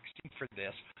with a vaccine for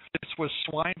this. This was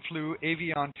swine flu,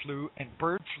 avian flu, and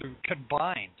bird flu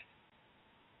combined.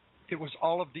 It was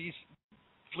all of these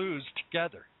flus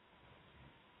together.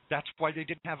 That's why they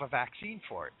didn't have a vaccine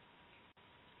for it.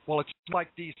 Well, it's like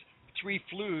these 3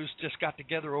 flus just got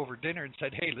together over dinner and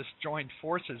said, hey, let's join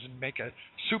forces and make a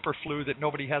super flu that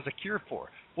nobody has a cure for.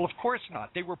 Well, of course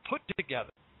not. They were put together,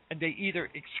 and they either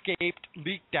escaped,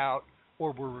 leaked out,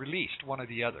 or were released, one or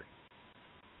the other.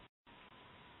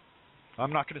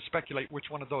 I'm not going to speculate which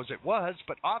one of those it was,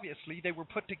 but obviously they were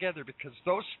put together because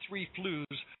those 3 flus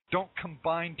don't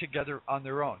combine together on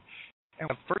their own. And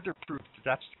we have further proof that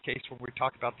that's the case when we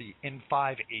talk about the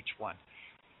N5H1.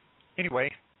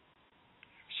 Anyway,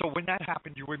 so when that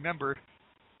happened, you remember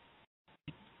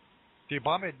the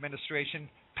Obama administration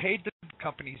paid the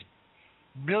companies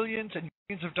millions and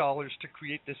millions of dollars to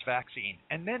create this vaccine.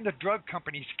 And then the drug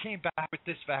companies came back with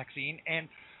this vaccine and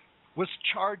was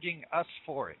charging us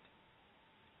for it.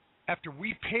 After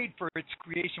we paid for its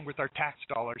creation with our tax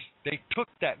dollars, they took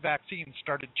that vaccine and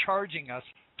started charging us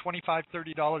 $25,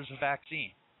 $30 a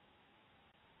vaccine.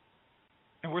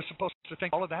 And we're supposed to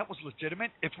think all of that was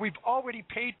legitimate? If we've already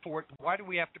paid for it, why do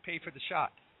we have to pay for the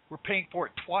shot? We're paying for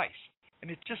it twice.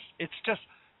 And it's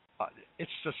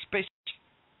suspicious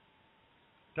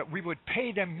that we would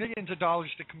pay them millions of dollars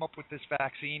to come up with this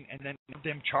vaccine and then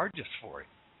them charge us for it.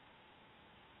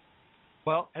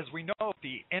 Well, as we know,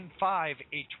 the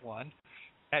N5H1,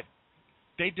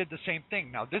 they did the same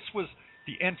thing. Now, the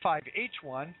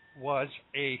N5H1 was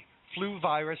a flu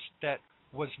virus that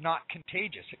was not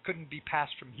contagious. It couldn't be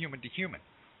passed from human to human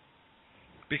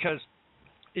because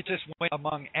it just went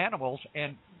among animals,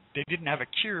 and they didn't have a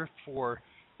cure for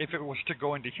if it was to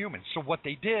go into humans. So what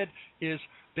they did is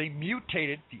they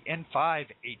mutated the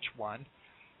N5H1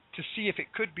 to see if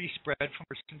it could be spread from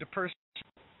person to person.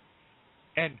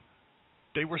 And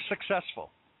they were successful.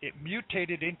 It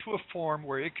mutated into a form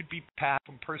where it could be passed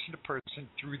from person to person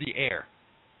through the air.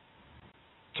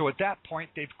 So at that point,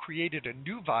 they've created a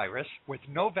new virus with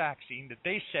no vaccine that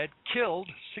they said killed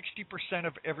 60%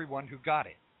 of everyone who got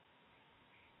it.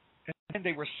 And then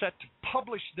they were set to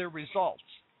publish their results.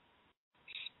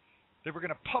 They were going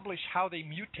to publish how they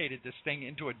mutated this thing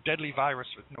into a deadly virus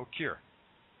with no cure.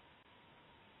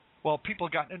 Well, people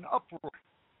got in an uproar.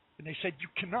 And they said, you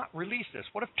cannot release this.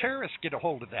 What if terrorists get a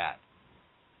hold of that?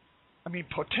 I mean,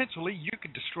 potentially you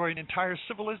could destroy an entire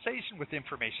civilization with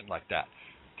information like that.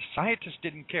 The scientists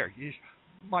didn't care.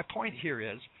 My point here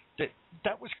is that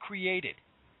that was created.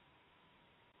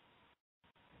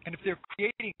 And if they're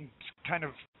creating kind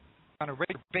of on a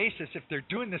regular basis, if they're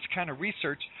doing this kind of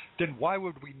research, then why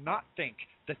would we not think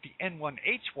that the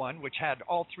N1H1, which had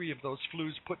all three of those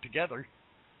flus put together,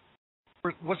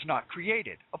 was not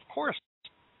created? Of course.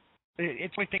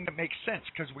 It's the only thing that makes sense,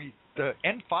 because the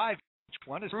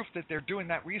N5H1 is proof that they're doing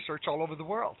that research all over the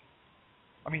world.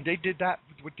 I mean, they did that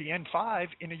with the N5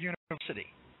 in a university.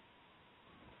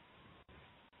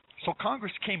 So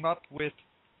Congress came up with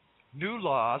new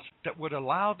laws that would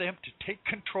allow them to take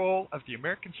control of the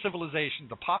American civilization,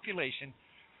 the population,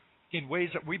 in ways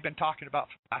that we've been talking about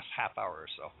for the last half hour or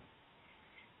so.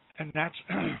 And that's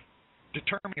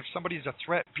determining if somebody's a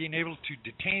threat, being able to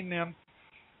detain them.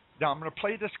 Now, I'm going to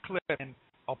play this clip, and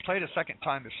I'll play it a second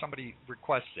time if somebody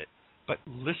requests it. But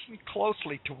listen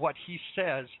closely to what he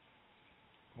says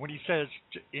when he says,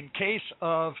 in case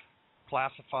of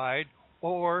classified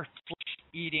or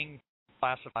flesh-eating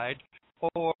classified,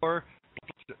 or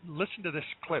listen to this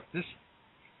clip.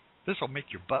 This will make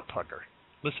your butt pucker.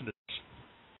 Listen to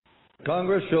this.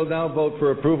 Congress shall now vote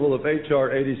for approval of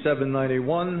H.R.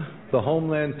 8791, the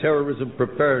Homeland Terrorism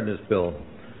Preparedness Bill.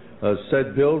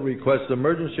 Said bill requests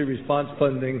emergency response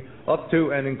funding up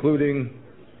to and including,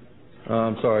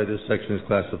 this section is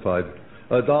classified,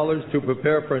 dollars to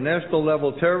prepare for a national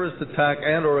level terrorist attack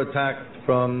and or attack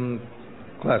from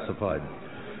classified.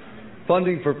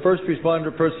 Funding for first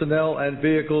responder personnel and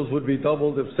vehicles would be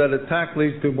doubled if said attack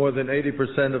leads to more than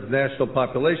 80% of national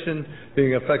population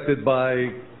being affected by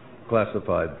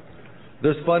classified.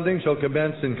 This funding shall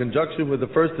commence in conjunction with the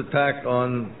first attack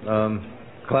on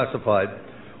classified,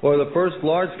 or the first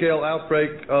large-scale outbreak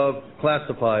of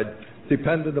classified,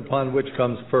 dependent upon which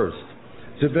comes first.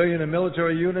 Civilian and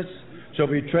military units shall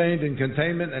be trained in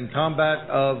containment and combat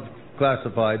of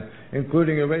classified,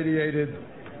 including irradiated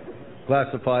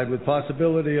classified, with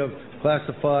possibility of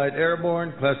classified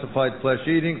airborne, classified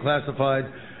flesh-eating, classified,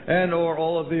 and or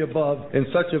all of the above in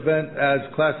such event as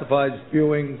classified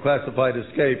spewing, classified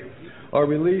escape, are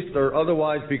released or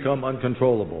otherwise become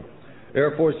uncontrollable.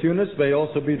 Air Force units may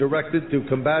also be directed to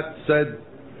combat said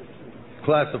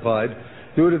classified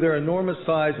due to their enormous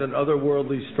size and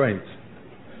otherworldly strength.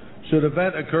 Should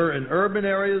event occur in urban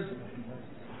areas,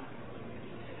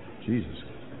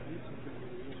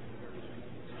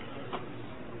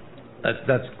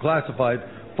 that's classified,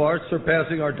 far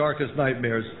surpassing our darkest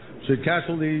nightmares. Should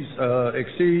casualties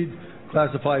exceed,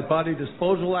 classified body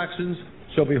disposal actions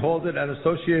shall be halted and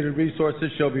associated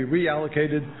resources shall be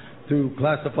reallocated to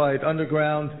classified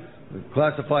underground,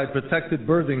 classified protected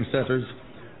birthing centers.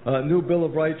 A new Bill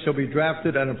of Rights shall be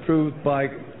drafted and approved by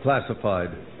classified.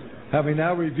 Having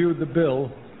now reviewed the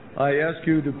bill, I ask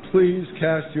you to please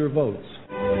cast your votes.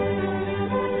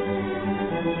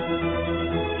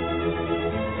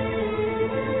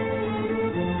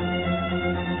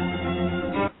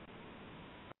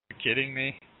 Kidding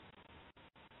me?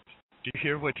 Do you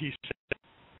hear what he said?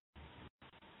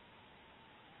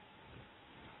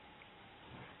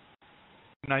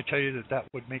 Can I tell you that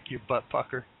would make you butt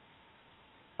pucker?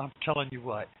 I'm telling you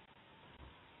what.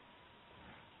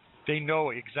 They know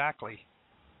exactly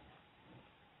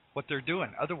what they're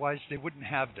doing. Otherwise, they wouldn't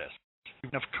have this. They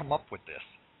wouldn't have come up with this.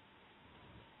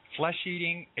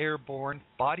 Flesh-eating, airborne,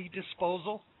 body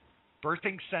disposal,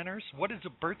 birthing centers. What is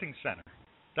a birthing center?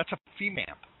 That's a FEMA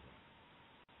camp.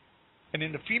 And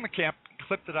in the FEMA camp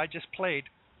clip that I just played,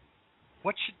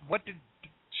 what did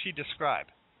she describe?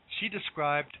 She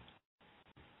described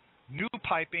new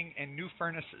piping and new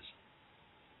furnaces.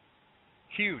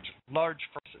 Huge, large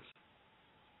furnaces.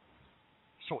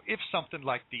 So if something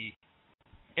like the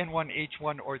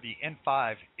N1H1 or the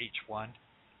N5H1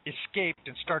 escaped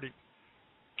and started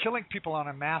killing people on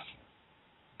a mass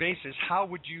basis, how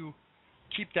would you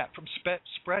keep that from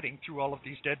spreading through all of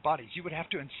these dead bodies? You would have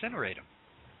to incinerate them.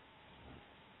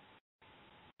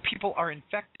 People are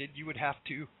infected, you would have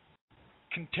to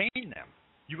contain them.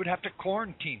 You would have to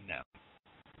quarantine them.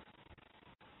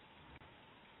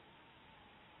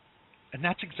 And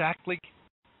that's exactly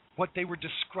what they were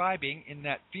describing in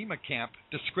that FEMA camp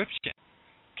description.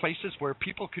 Places where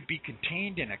people could be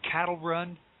contained in a cattle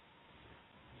run.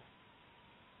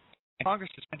 And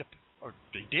Congress is kind of, or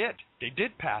they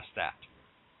did pass that.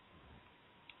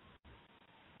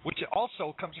 Which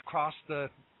also comes across the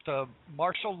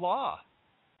martial law.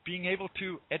 Being able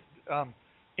to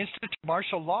institute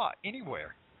martial law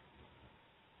anywhere.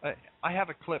 I have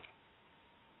a clip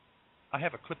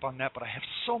on that, but I have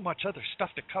so much other stuff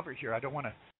to cover here. I don't want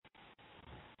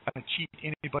going to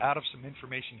cheat anybody out of some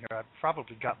information here. I've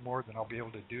probably got more than I'll be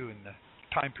able to do in the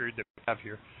time period that we have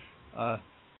here. I'm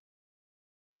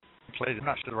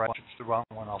not sure if it's the wrong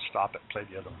one. I'll stop it and play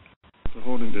the other one. For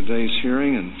holding today's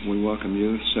hearing, and we welcome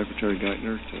you, Secretary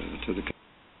Geithner, to the...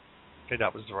 Okay,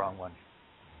 that was the wrong one.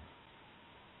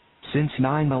 Since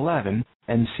 9/11,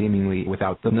 and seemingly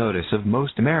without the notice of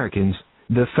most Americans,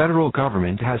 the federal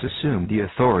government has assumed the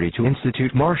authority to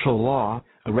institute martial law,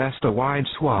 arrest a wide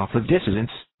swath of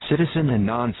dissidents, citizen and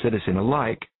non-citizen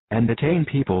alike, and detain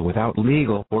people without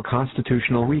legal or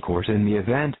constitutional recourse in the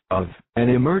event of an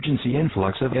emergency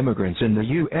influx of immigrants in the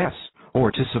U.S.,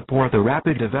 or to support the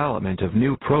rapid development of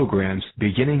new programs.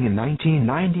 Beginning in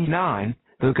 1999,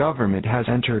 the government has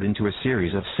entered into a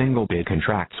series of single-bid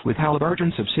contracts with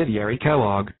Halliburton subsidiary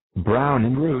Kellogg,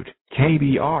 Brown & Root,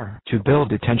 KBR, to build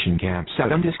detention camps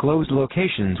at undisclosed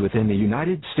locations within the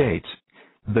United States.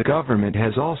 The government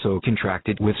has also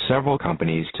contracted with several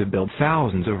companies to build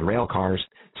thousands of rail cars,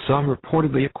 some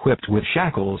reportedly equipped with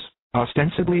shackles,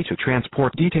 ostensibly to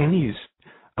transport detainees.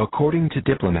 According to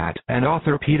diplomat and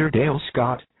author Peter Dale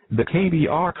Scott, the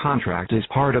KBR contract is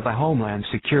part of a Homeland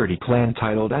Security plan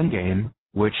titled Endgame,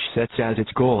 which sets as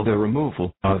its goal the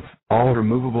removal of all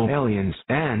removable aliens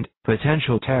and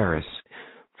potential terrorists.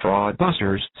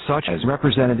 Fraudbusters such as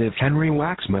Representative Henry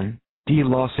Waxman, D.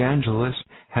 Los Angeles,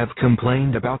 have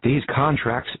complained about these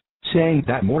contracts, saying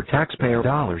that more taxpayer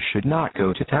dollars should not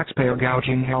go to taxpayer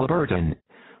gouging Halliburton.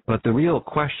 But the real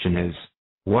question is,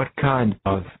 what kind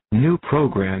of new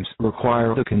programs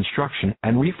require the construction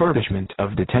and refurbishment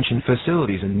of detention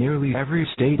facilities in nearly every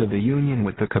state of the Union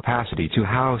with the capacity to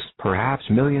house perhaps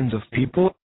millions of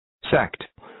people? Sect.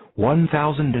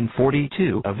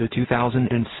 1042 of the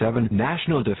 2007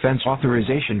 National Defense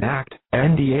Authorization Act,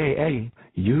 NDAA,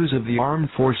 use of the armed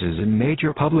forces in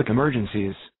major public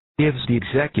emergencies, gives the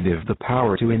executive the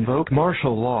power to invoke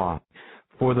martial law.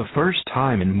 For the first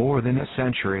time in more than a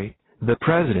century, the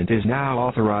president is now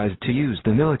authorized to use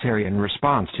the military in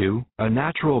response to a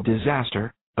natural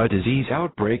disaster, a disease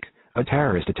outbreak, a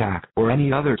terrorist attack, or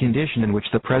any other condition in which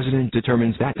the president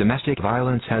determines that domestic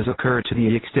violence has occurred to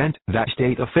the extent that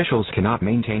state officials cannot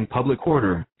maintain public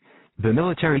order. The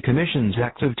Military Commissions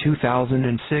Act of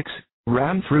 2006,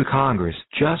 rammed through Congress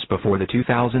just before the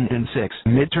 2006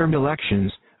 midterm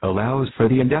elections, allows for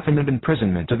the indefinite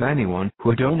imprisonment of anyone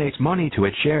who donates money to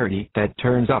a charity that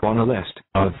turns up on a list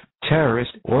of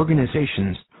terrorist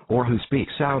organizations, or who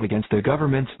speaks out against the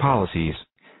government's policies.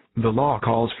 The law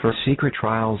calls for secret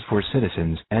trials for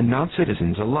citizens and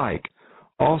non-citizens alike.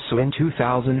 Also in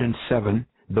 2007,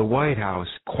 the White House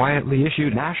quietly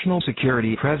issued National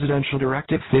Security Presidential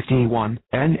Directive 51,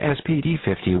 NSPD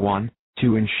 51,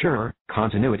 to ensure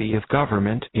continuity of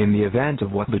government in the event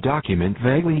of what the document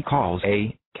vaguely calls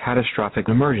a catastrophic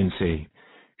emergency.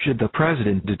 Should the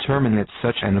president determine that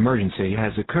such an emergency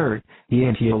has occurred, he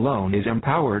and he alone is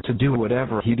empowered to do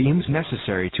whatever he deems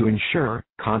necessary to ensure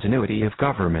continuity of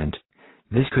government.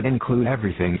 This could include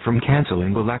everything from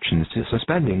canceling elections to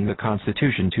suspending the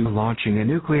Constitution to launching a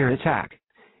nuclear attack.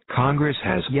 Congress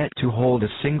has yet to hold a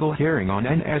single hearing on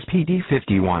NSPD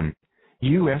 51.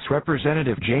 U.S.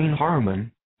 Representative Jane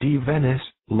Harman, D. Venice,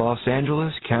 Los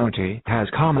Angeles County, has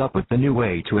come up with the new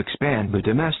way to expand the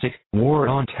domestic war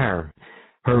on terror.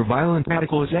 Her Violent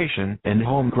Radicalization and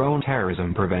Homegrown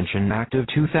Terrorism Prevention Act of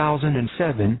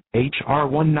 2007, H.R.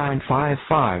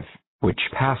 1955, which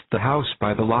passed the House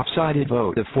by the lopsided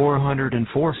vote of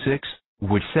 404-6,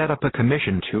 would set up a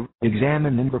commission to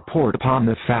examine and report upon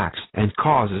the facts and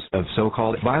causes of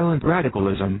so-called violent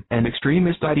radicalism and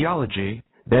extremist ideology,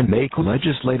 then make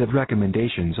legislative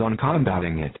recommendations on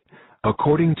combating it.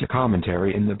 According to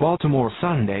commentary in the Baltimore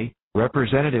Sunday,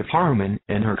 Representative Harman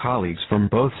and her colleagues from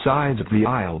both sides of the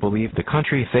aisle believe the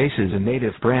country faces a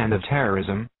native brand of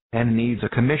terrorism, and needs a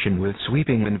commission with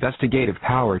sweeping investigative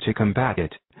power to combat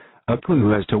it. A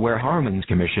clue as to where Harman's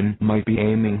commission might be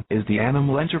aiming is the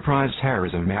Animal Enterprise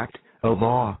Terrorism Act, a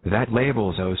law that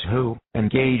labels those who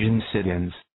engage in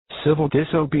sit-ins, civil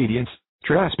disobedience,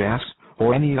 trespass,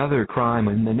 or any other crime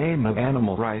in the name of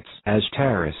animal rights as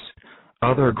terrorists.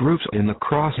 Other groups in the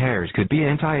crosshairs could be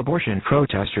anti-abortion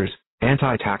protesters,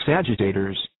 anti-tax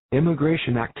agitators,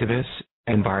 immigration activists,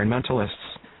 environmentalists,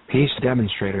 peace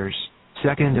demonstrators,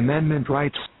 Second Amendment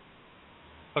rights.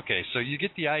 Okay, so you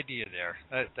get the idea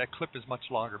there. That clip is much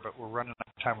longer, but we're running out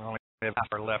of time. We only have half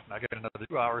hour left, and I got another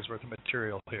 2 hours worth of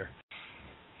material here.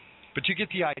 But you get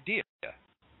the idea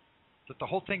that the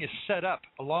whole thing is set up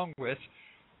along with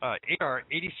HR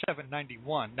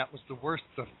 8791. That was the worst.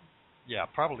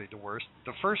 Probably the worst.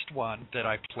 The first one that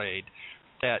I played,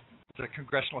 that the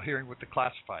congressional hearing with the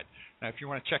classified. Now, if you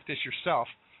want to check this yourself,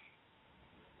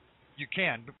 you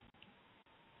can,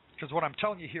 because what I'm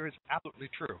telling you here is absolutely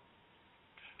true.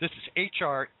 This is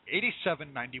H.R.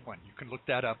 8791. You can look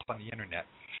that up on the internet.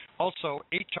 Also,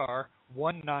 H.R.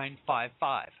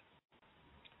 1955.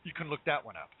 You can look that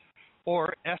one up.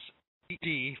 Or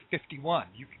SED 51.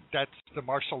 That's the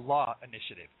Martial Law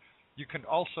Initiative. You can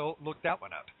also look that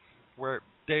one up, where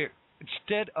they,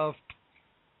 instead of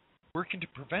working to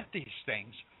prevent these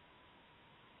things,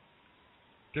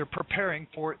 they're preparing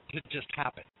for it to just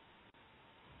happen.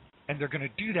 And they're going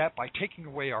to do that by taking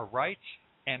away our rights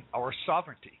and our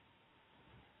sovereignty.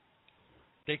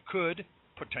 They could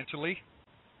potentially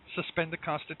suspend the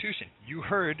Constitution. You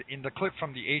heard in the clip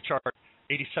from the H.R.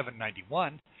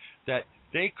 8791 that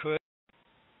they could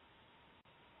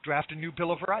draft a new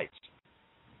Bill of Rights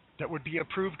that would be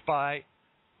approved by,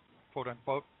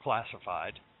 quote-unquote,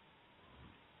 classified.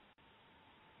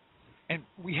 And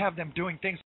we have them doing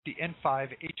things like the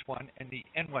N5H1 and the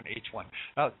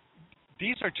N1H1.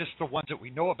 These are just the ones that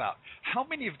we know about. How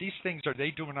many of these things are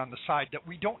they doing on the side that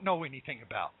we don't know anything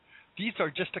about? These are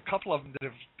just a couple of them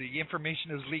that the information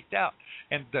has leaked out.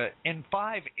 And the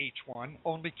N5H1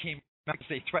 only came out because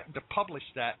they threatened to publish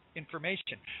that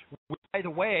information. By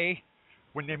the way,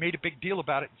 when they made a big deal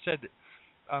about it and said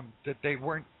that they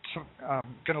weren't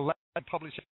going to let them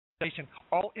publish information,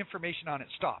 all information on it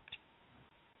stopped.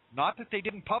 Not that they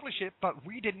didn't publish it, but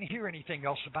we didn't hear anything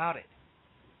else about it.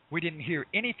 We didn't hear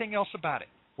anything else about it,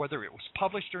 whether it was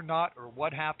published or not or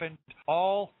what happened.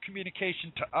 All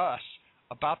communication to us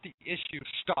about the issue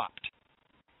stopped.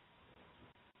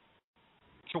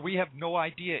 So we have no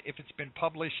idea if it's been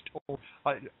published or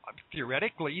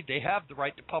theoretically they have the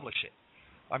right to publish it.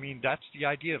 I mean, that's the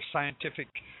idea of scientific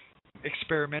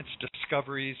experiments,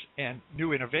 discoveries, and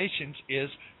new innovations is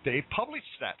they publish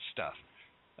that stuff.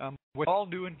 With all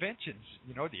new inventions,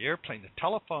 you know, the airplane, the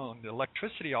telephone, the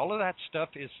electricity, all of that stuff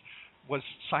was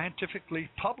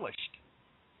scientifically published.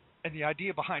 And the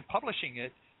idea behind publishing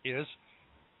it is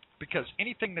because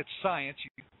anything that's science,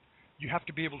 you have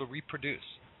to be able to reproduce.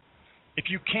 If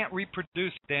you can't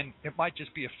reproduce, then it might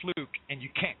just be a fluke, and you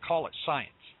can't call it science.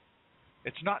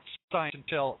 It's not science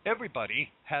until everybody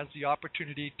has the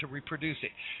opportunity to reproduce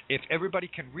it. If everybody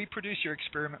can reproduce your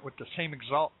experiment with the same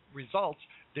results,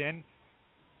 then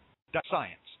that's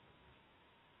science.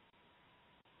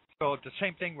 So the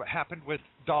same thing happened with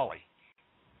Dolly.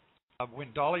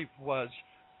 When Dolly was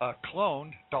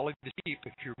cloned, Dolly the sheep,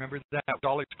 if you remember that,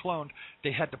 Dolly was cloned,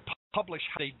 they had to publish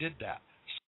how they did that.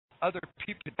 So other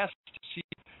people could test to see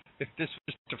if this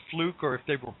was just a fluke or if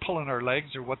they were pulling our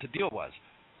legs or what the deal was.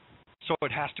 So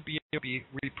it has to be able to be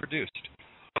reproduced,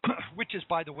 which is,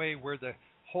 by the way, where the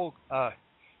whole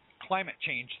climate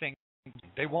change thing,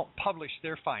 they won't publish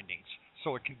their findings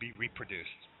so it can be reproduced.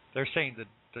 They're saying that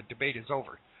the debate is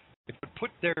over. If we put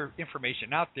their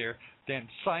information out there, then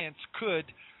science could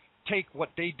take what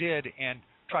they did and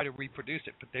try to reproduce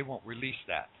it, but they won't release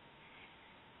that.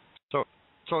 So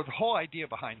the whole idea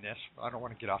behind this, I don't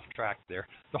want to get off track there,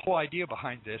 the whole idea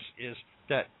behind this is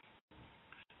that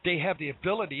they have the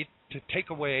ability to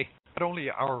take away not only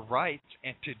our rights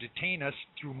and to detain us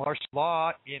through martial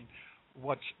law in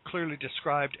what's clearly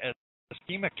described as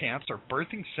schema camps or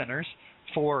birthing centers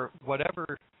for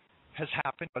whatever has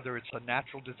happened, whether it's a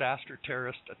natural disaster,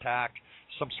 terrorist attack,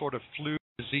 some sort of flu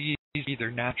disease,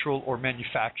 either natural or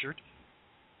manufactured.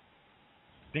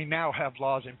 They now have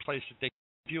laws in place that they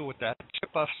can deal with that,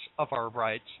 strip us of our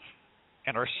rights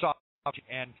and our sovereignty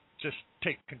and just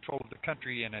take control of the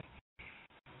country in a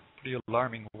pretty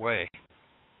alarming way.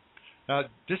 Now,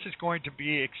 this is going to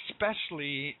be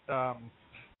especially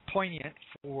poignant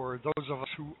for those of us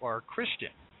who are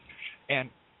Christian. And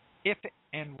if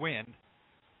and when,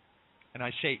 and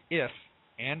I say if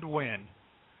and when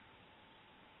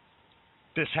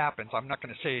this happens, I'm not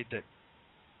going to say that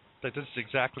this is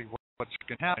exactly what's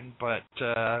going to happen, but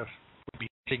we'll be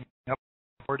thinking up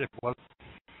for it if it was.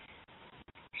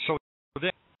 So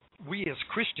then we as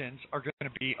Christians are going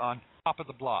to be on top of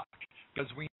the block because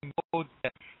we know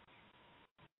that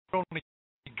not only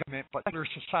government but other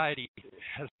society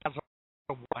has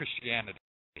a Christianity,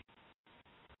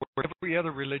 where every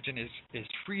other religion is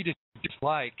free to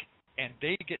dislike, and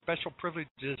they get special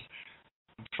privileges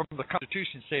from the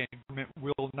Constitution saying government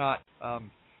will not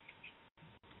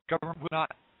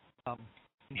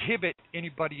inhibit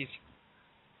anybody's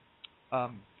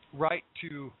right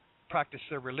to practice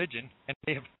their religion, and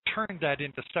they have turned that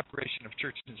into separation of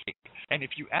church and state. And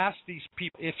if you ask these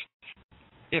people if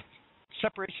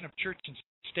separation of church and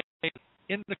state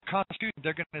in the Constitution,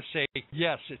 they're going to say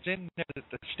yes, it's in there that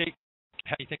the state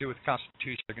has anything to do with the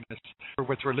Constitution. They're going to say, or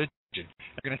with religion.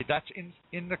 They're going to say that's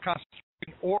in the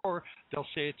Constitution, or they'll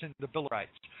say it's in the Bill of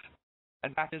Rights.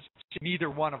 and that is neither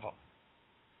one of them.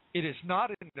 It is not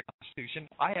in the Constitution.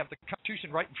 I have the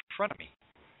Constitution right in front of me.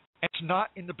 It's not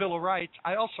in the Bill of Rights.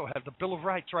 I also have the Bill of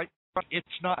Rights right in front of me.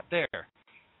 It's not there.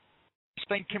 This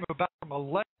thing came about from a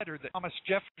letter that Thomas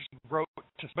Jefferson wrote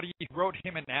to somebody. He wrote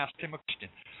him and asked him a question.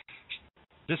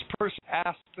 This person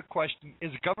asked the question,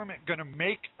 is government going to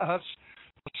make us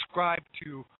subscribe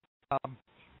to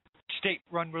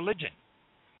state-run religion?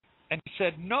 And he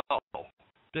said, no,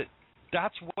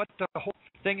 that's what the whole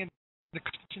thing in the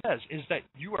Constitution says, is that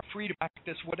you are free to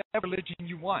practice whatever religion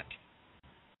you want.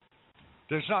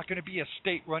 There's not going to be a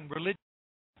state-run religion.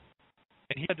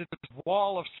 And he had this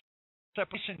wall of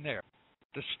separation there.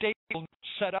 The state will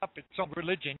set up its own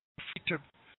religion. You're free to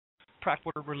practice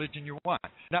whatever religion you want.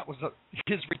 That was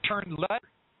his return letter.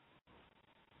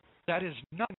 That is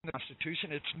not in the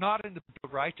Constitution. It's not in the Bill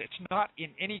of Rights. It's not in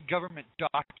any government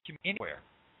document anywhere.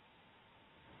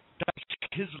 That's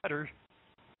his letter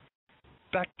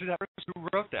back to that person who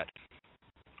wrote that.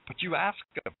 But you ask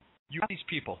these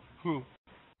people who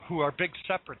are big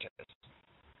separatists,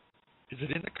 is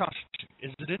it in the Constitution?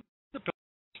 Is it in the Bill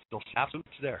of Rights?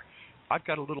 Absolutely there. I've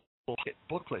got a little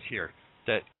booklet here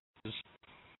that is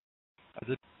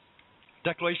the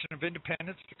Declaration of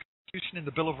Independence, the Constitution, and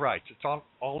the Bill of Rights. It's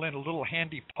all in a little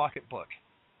handy pocket book.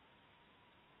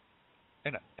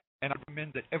 And I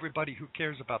recommend that everybody who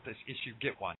cares about this issue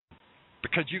get one,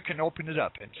 because you can open it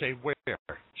up and say, where?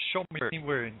 Show me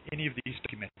anywhere in any of these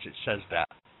documents it says that.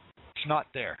 It's not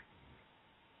there.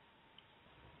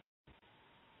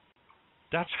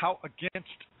 That's how against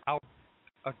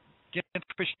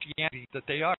Christianity that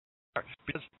they are,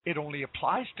 because it only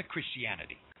applies to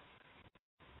Christianity.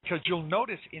 Because you'll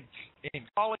notice in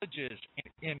colleges,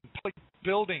 in public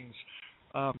buildings,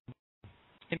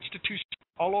 institutions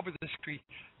all over this country,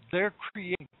 they're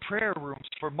creating prayer rooms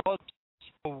for Muslims.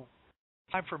 So,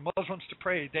 time for Muslims to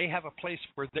pray. They have a place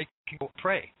where they can go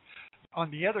pray.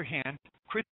 On the other hand,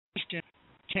 Christians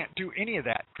can't do any of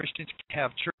that. Christians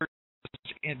have churches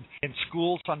in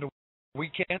schools on the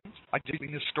weekends. I did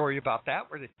this story about that,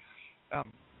 where the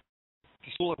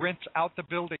school rents out the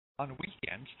building on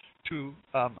weekends to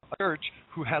a church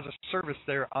who has a service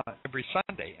there on every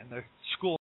Sunday, and the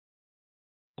school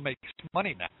makes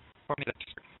money now from that.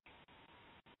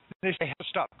 They have to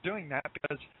stop doing that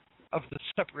because of the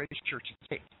separation of church and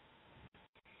state.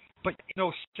 But in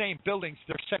those same buildings,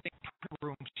 they're setting prayer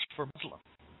rooms for Muslims.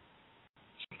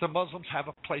 So the Muslims have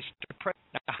a place to pray.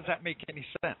 Now, how does that make any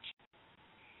sense?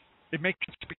 It makes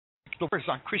sense because the word is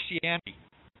on Christianity,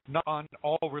 not on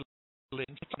all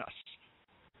religions, on us.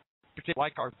 Because they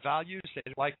like our values,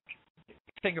 they like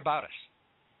everything about us.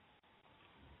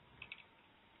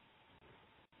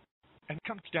 And it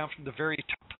comes down from the very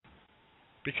top.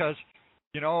 Because,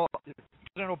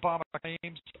 President Obama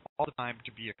claims all the time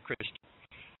to be a Christian.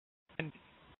 And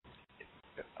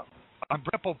I'm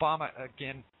bringing up Obama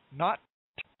again, not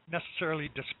necessarily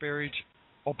disparage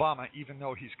Obama, even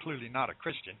though he's clearly not a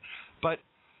Christian, but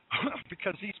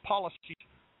because these policies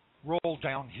roll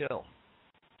downhill.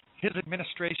 His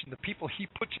administration, the people he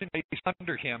puts in place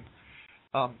under him,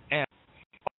 and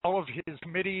all of his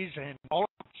committees and all of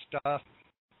that stuff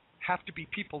have to be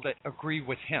people that agree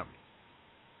with him.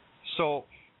 So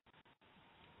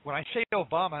when I say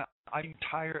Obama, I mean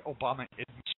entire Obama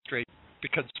administration,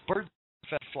 because birds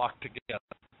flock together.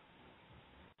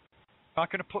 You're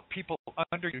not going to put people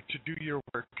under you to do your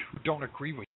work who don't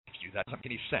agree with you. That doesn't make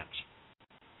any sense.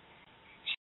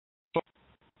 So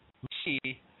let's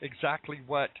see exactly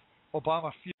what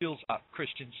Obama feels about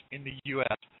Christians in the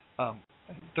U.S.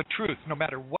 The truth, no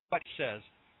matter what he says.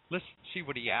 Let's see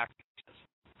what he actually says.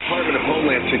 The Department of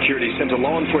Homeland Security sent to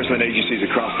law enforcement agencies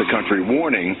across the country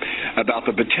warning about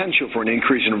the potential for an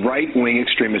increase in right-wing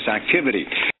extremist activity.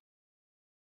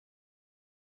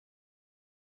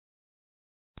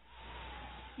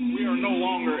 We are no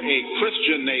longer a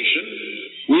Christian nation.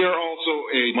 We are also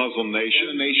a Muslim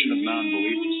nation, a nation of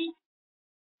non-believers.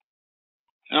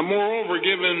 And moreover,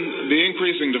 given the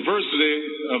increasing diversity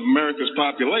of America's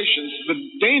populations, the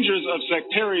dangers of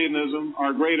sectarianism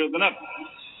are greater than ever.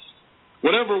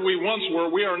 Whatever we once were,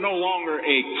 we are no longer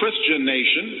a Christian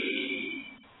nation,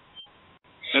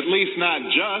 at least not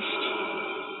just.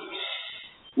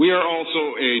 We are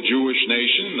also a Jewish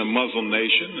nation, a Muslim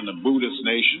nation, and a Buddhist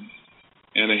nation,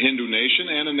 and a Hindu nation,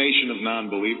 and a nation of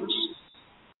non-believers.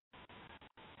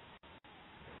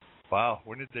 Wow,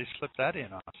 when did they slip that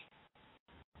in on us?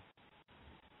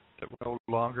 That we're no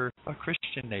longer a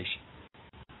Christian nation.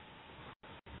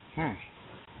 Well,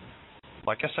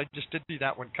 I guess I just did see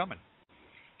that one coming.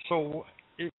 So,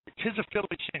 if his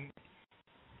affiliation,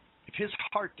 if his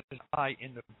heart does lie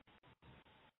in the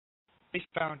base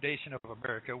foundation of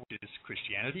America, which is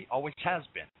Christianity, always has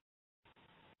been.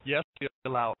 Yes, we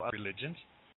allow other religions.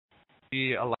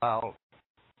 We allow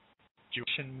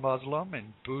Jewish and Muslim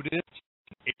and Buddhist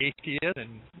and atheist,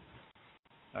 and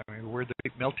I mean, we're the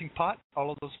big melting pot.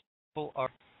 All of those people are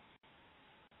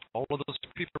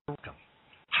welcome.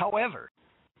 However,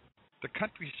 the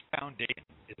country's foundation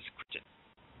is Christian.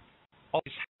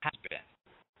 Always has been.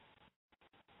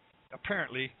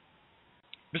 Apparently,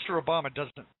 Mr. Obama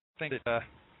doesn't think that there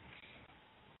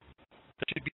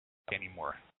should be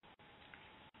anymore.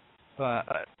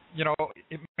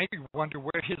 It makes me wonder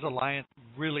where his alliance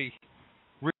really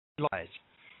lies.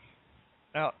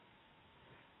 Now,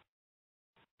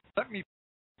 let me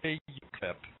play you a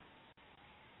clip.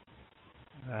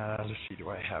 Let's see, do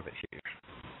I have it here?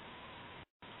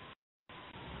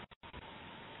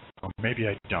 Oh, maybe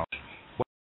I don't.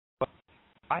 But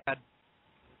I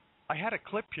had a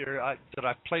clip here that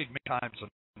I've played many times on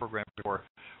the program before,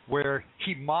 where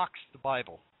he mocks the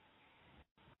Bible.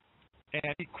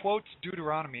 And he quotes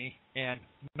Deuteronomy and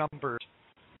Numbers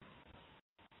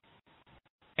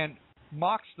and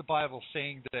mocks the Bible,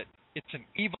 saying that it's an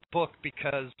evil book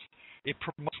because it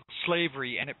promotes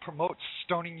slavery and it promotes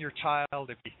stoning your child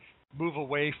if you move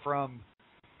away from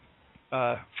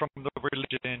the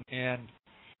religion, and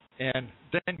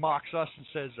then mocks us and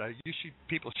says,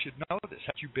 people should know this.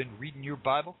 Have you been reading your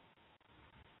Bible?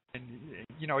 And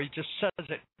he just says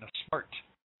it in a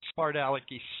smart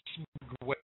alecky, smug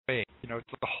way.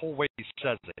 It's the whole way he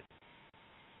says it.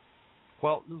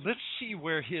 Well, let's see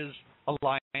where his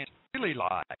alliance really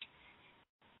lies.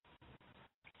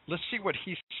 Let's see what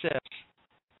he says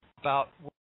about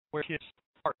where his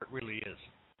heart really is.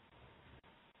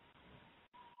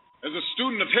 As a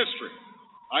student of history,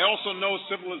 I also know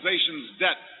civilization's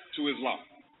debt to Islam.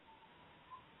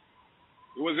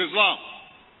 It was Islam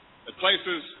that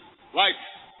places like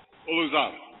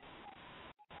Uluzada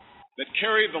that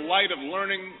carried the light of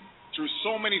learning through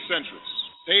so many centuries,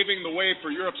 paving the way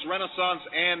for Europe's Renaissance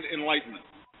and Enlightenment.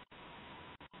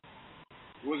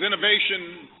 It was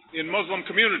innovation in Muslim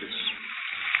communities.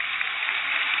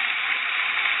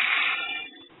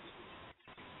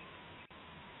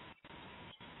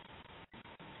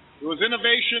 It was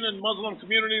innovation in Muslim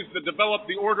communities that developed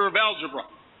the order of algebra,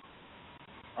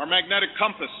 our magnetic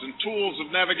compass and tools of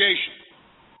navigation,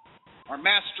 our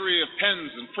mastery of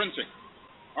pens and printing,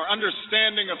 our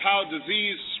understanding of how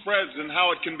disease spreads and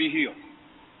how it can be healed.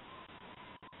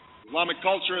 Islamic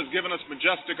culture has given us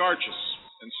majestic arches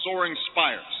and soaring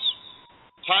spires,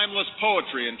 timeless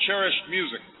poetry and cherished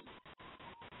music,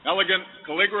 elegant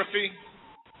calligraphy,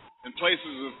 and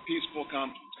places of peaceful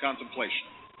contemplation.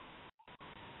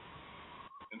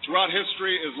 And throughout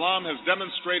history, Islam has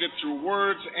demonstrated through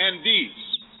words and deeds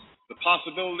the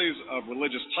possibilities of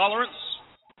religious tolerance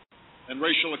and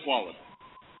racial equality.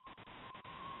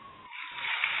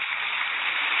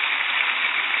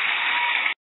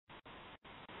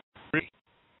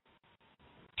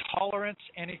 Tolerance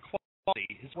and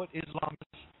equality is what Islam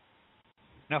is.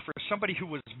 Now, for somebody who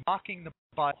was mocking the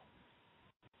Bible,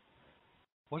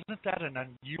 wasn't that an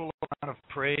unusual amount of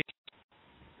praise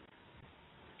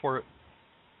for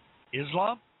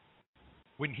Islam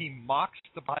when he mocks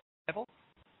the Bible?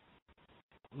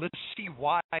 Let's see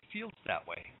why he feels that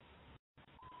way.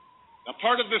 Now,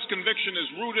 part of this conviction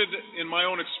is rooted in my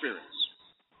own experience.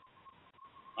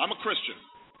 I'm a Christian,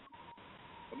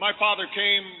 but my father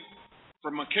came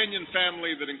from a Kenyan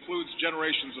family that includes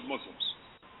generations of Muslims.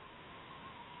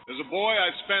 As a boy,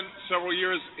 I spent several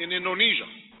years in Indonesia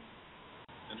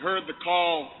and heard the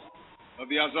call of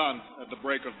the azan at the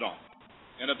break of dawn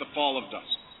and at the fall of dusk.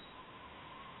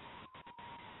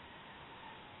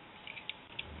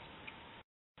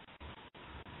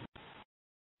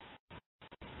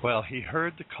 Well, he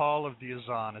heard the call of the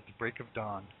azan at the break of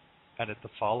dawn and at the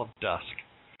fall of dusk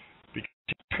because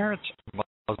his parents are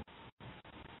Muslim.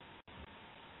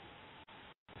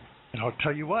 And I'll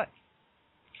tell you what,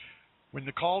 when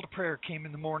the call to prayer came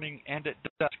in the morning and at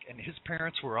dusk and his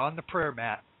parents were on the prayer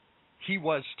mat, he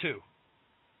was too.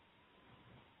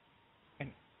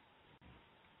 And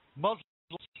Muslim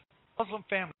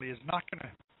family is not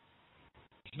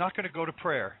going to go to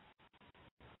prayer,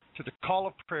 to the call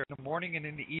of prayer in the morning and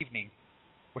in the evening,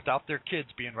 without their kids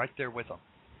being right there with them.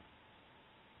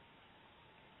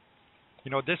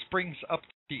 This brings up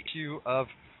the issue of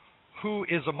who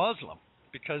is a Muslim,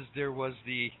 because there was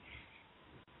the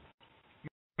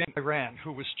man in Iran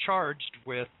who was charged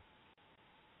with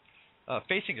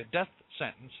facing a death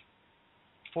sentence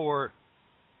for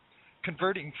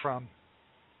converting from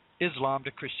Islam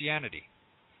to Christianity.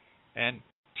 And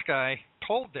this guy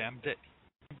told them that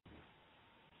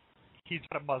he's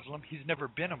not a Muslim. He's never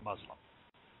been a Muslim.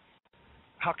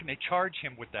 How can they charge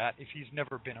him with that if he's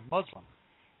never been a Muslim?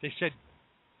 They said,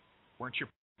 weren't your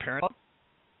parents Muslim?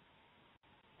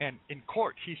 And in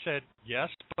court, he said, yes,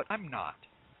 but I'm not.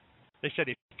 They said,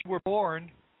 if you were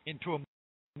born into a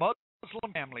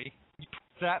Muslim family, you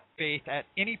put that faith at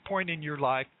any point in your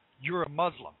life, you're a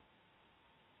Muslim.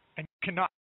 And you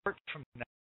cannot hurt from that.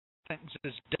 Sentence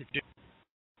is death.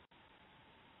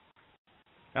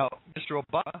 Now, Mr.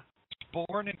 Obama was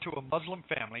born into a Muslim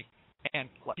family, and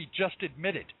he just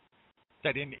admitted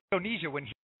that in Indonesia, when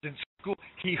he was in school,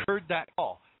 he heard that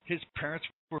call. His parents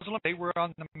were Muslim. They were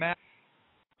on the mat,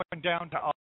 going down to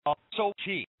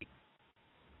Al-Soti.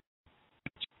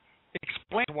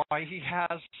 Explain why he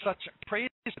has such praise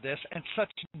for this and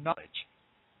such knowledge.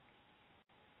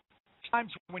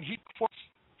 Times when he quotes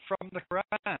from the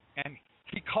Quran, and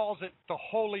he calls it the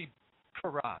Holy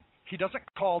Quran. He doesn't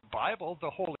call the Bible the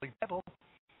Holy Bible.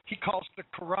 He calls the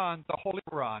Quran the Holy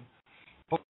Quran.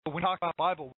 But when we talk about the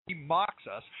Bible, he mocks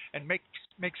us and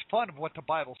makes fun of what the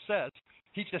Bible says.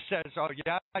 He just says, oh,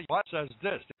 yeah, what says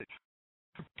this?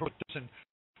 Put this in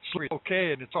slavery,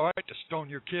 okay, and it's all right to stone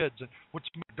your kids. And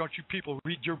don't you people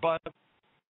read your Bible?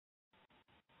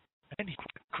 And he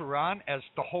quotes the Quran as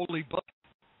the Holy Book.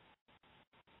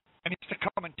 And he's to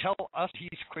come and tell us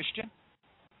he's Christian?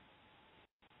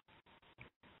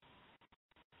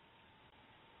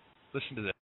 Listen to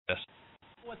this.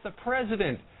 What the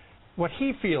president, what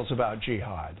he feels about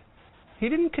jihad. He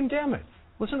didn't condemn it.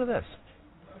 Listen to this.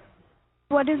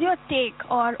 What is your take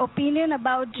or opinion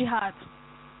about jihad?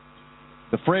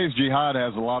 The phrase jihad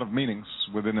has a lot of meanings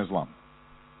within Islam.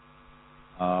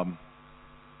 And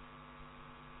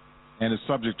is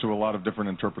subject to a lot of different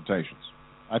interpretations.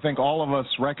 I think all of us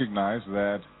recognize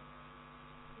that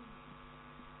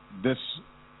this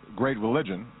great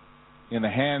religion, in the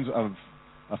hands of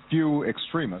a few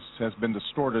extremists, has been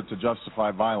distorted to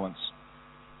justify violence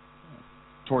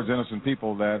towards innocent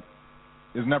people that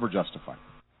is never justified.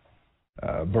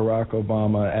 Barack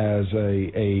Obama as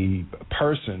a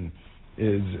person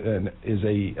is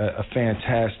a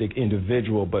fantastic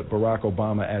individual, but Barack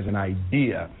Obama as an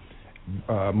idea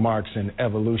marks an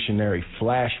evolutionary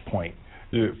flashpoint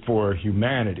for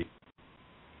humanity.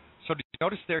 So did you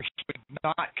notice there he would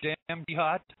not condemn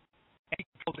jihad? And he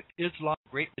called Islam a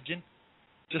great religion,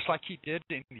 just like he did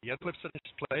in the other clips that I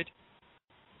displayed,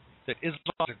 that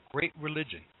Islam is a great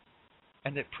religion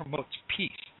and that promotes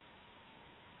peace.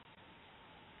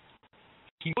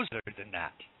 He knows better than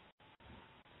that.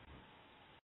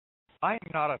 I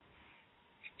am not a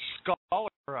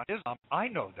scholar on Islam. I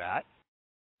know that.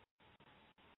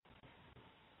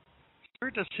 Where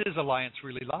does his alliance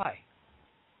really lie?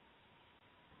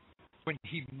 When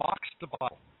he mocks the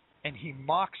Bible and he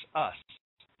mocks us,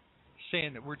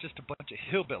 saying that we're just a bunch of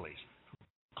hillbillies who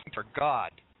claim for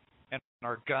God and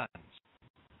our guns.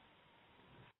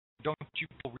 Don't you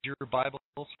read your Bibles?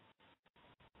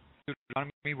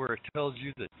 Deuteronomy, where it tells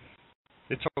you that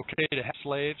it's okay to have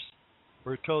slaves,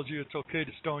 where it tells you it's okay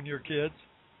to stone your kids.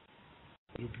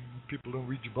 People don't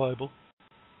read your Bible.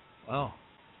 Oh.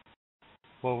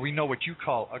 Well, we know what you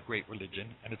call a great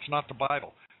religion, and it's not the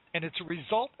Bible. And it's a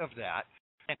result of that,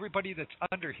 and everybody that's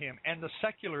under him, and the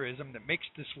secularism that makes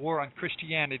this war on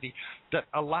Christianity that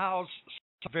allows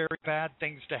some very bad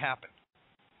things to happen.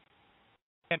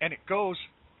 And it goes,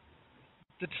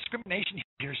 the discrimination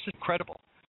here is incredible.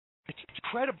 It's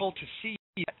incredible to see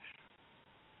that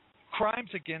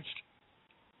crimes against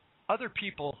other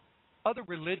people, other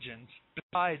religions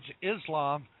besides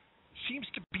Islam seems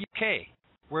to be okay,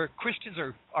 where Christians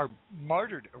are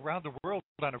martyred around the world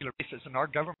on a regular basis, and our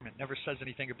government never says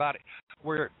anything about it.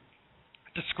 Where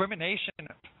discrimination,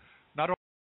 not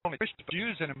only Christians but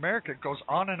Jews in America, goes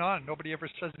on and on. Nobody ever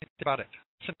says anything about it.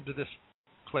 Listen to this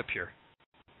clip here.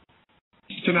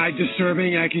 Tonight,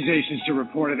 disturbing accusations to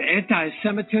reported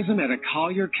anti-Semitism at a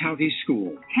Collier County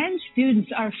school. 10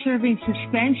 students are serving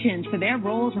suspensions for their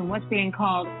roles in what's being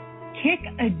called Kick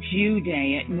a Jew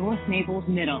Day at North Naples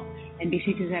Middle.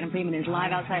 NBC 2's Adam Freeman is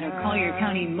live outside of Collier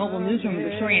County Mobile Newsroom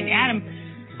with the story. And Adam,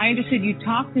 I understood you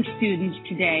talked to students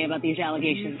today about these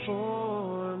allegations.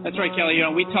 That's right, Kelly. You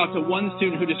know, we talked to one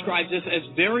student who describes this as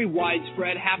very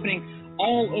widespread, happening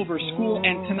all over school,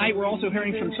 and tonight we're also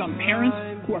hearing from some parents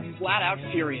who are flat out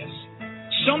furious.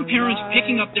 Some parents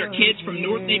picking up their kids from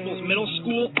North Naples Middle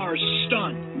School are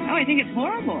stunned. Oh, I think it's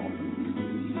horrible.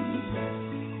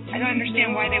 I don't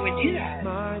understand why they would do that.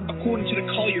 According to the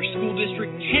Collier School District,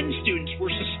 10 students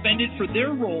were suspended for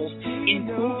their roles in,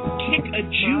 quote, Kick a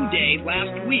Jew Day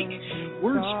last week.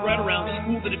 Word spread around the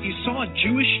school that if you saw a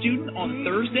Jewish student on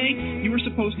Thursday, you were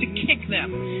supposed to kick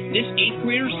them. This 8th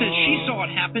grader says she saw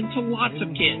it happen to lots of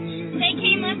kids. They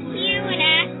came up to you and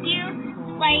asked you,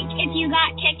 like, if you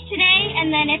got kicked today,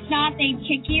 and then if not, they'd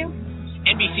kick you.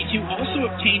 NBC2 also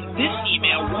obtained this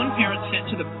email one parent sent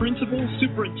to the principal,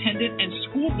 superintendent, and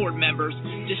school board members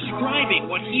describing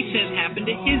what he says happened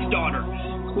to his daughter.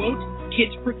 Quote,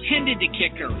 kids pretended to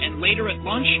kick her, and later at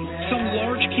lunch, some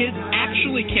large kids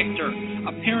actually kicked her.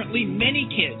 Apparently, many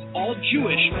kids, all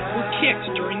Jewish, were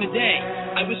kicked during the day.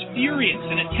 I was furious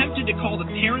and attempted to call the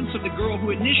parents of the girl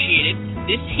who initiated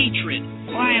this hatred.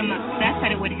 Well, I am upset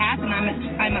that it would happen.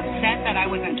 I'm upset that I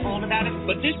wasn't told about it.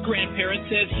 But this grandparent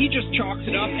says he just chalks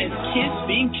it up as kids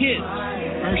being kids.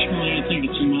 Personally, I think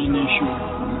it's a non-issue.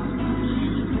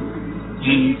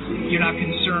 And you're not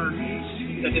concerned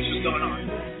that this was going on?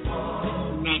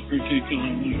 Not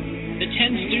particularly. The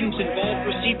 10 students involved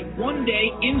received 1 day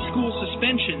in-school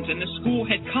suspensions, and the school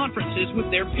had conferences with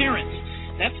their parents.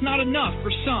 That's not enough for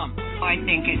some. I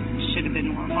think it should have been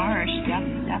more harsh,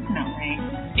 definitely.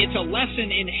 It's a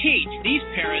lesson in hate these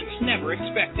parents never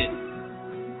expected.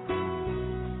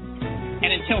 And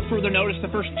until further notice,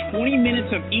 the first 20 minutes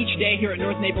of each day here at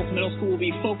North Naples Middle School will be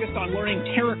focused on learning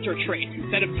character traits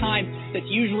instead of time that's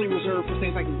usually reserved for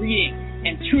things like reading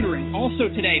and tutoring. Also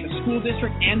today, the school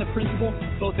district and the principal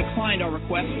both declined our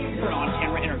request for an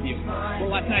on-camera interview.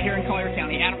 We're live tonight here in Collier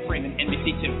County. Adam Freeman,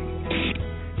 NBC2.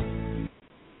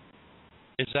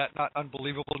 Is that not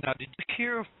unbelievable? Now, did you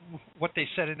hear what they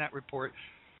said in that report?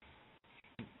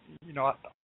 You know,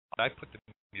 I put the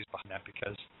music behind that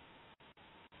because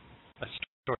a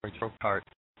story broke heart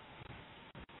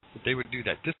that they would do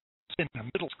that. This was in the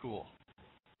middle school.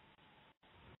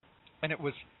 And it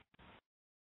was,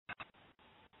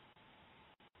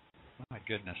 oh my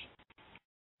goodness.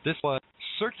 This was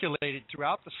circulated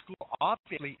throughout the school,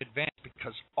 obviously advanced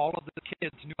because all of the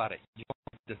kids knew about it. You know,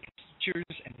 the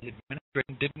teachers and the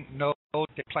administration didn't know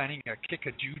they're planning a Kick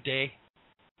a Jew Day.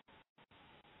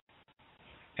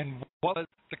 And what was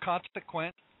the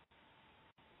consequence?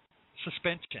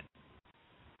 Suspension.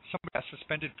 Somebody got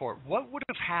suspended for it. What would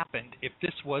have happened if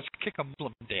this was Kick a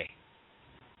Muslim Day?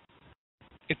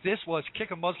 If this was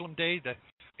Kick a Muslim Day, the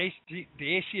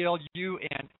ACLU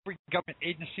and every government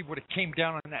agency would have came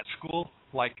down on that school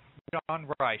like John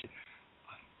Rice.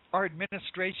 Our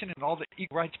administration and all the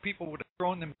equal rights people would have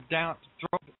thrown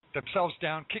themselves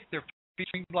down, kicked their feet,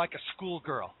 screamed like a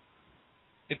schoolgirl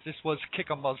if this was Kick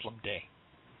a Muslim Day.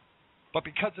 But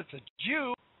because it's a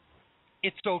Jew,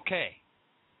 it's okay.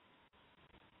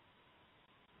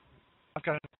 I've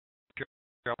got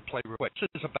to play real quick. This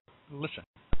is about, listen.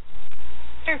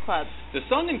 Club. The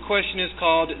song in question is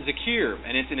called Zakir,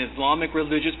 and it's an Islamic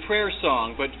religious prayer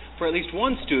song, but for at least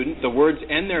one student, the words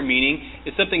and their meaning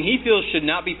is something he feels should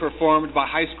not be performed by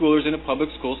high schoolers in a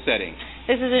public school setting.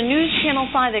 This is a News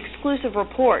Channel 5 exclusive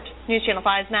report. News Channel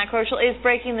 5's Matt Kerschel is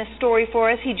breaking this story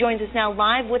for us. He joins us now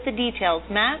live with the details.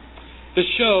 Matt? The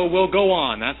show will go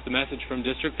on. That's the message from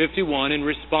District 51 in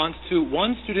response to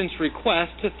one student's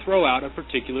request to throw out a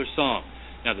particular song.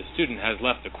 Now, the student has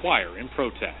left the choir in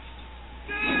protest.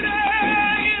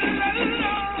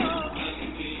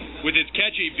 With its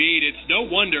catchy beat, it's no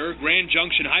wonder Grand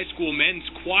Junction High School men's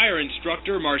choir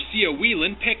instructor Marcia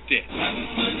Whelan picked it.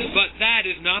 But that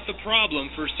is not the problem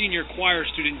for senior choir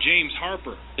student James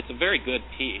Harper. It's a very good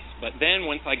piece, but then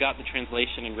once I got the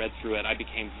translation and read through it, I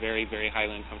became very, very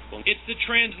highly uncomfortable. It's the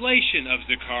translation of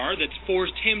Zakar that's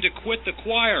forced him to quit the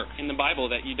choir. In the Bible,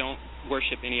 that you don't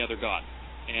worship any other god.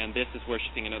 And this is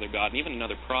worshiping another god and even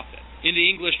another prophet. In the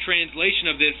English translation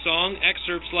of this song,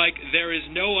 excerpts like, "There is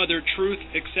no other truth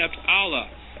except Allah,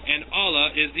 and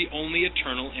Allah is the only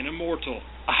eternal and immortal."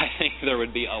 I think there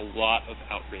would be a lot of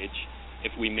outrage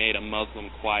if we made a Muslim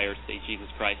choir say Jesus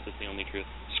Christ is the only truth.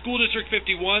 School District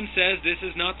 51 says this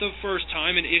is not the first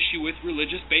time an issue with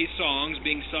religious-based songs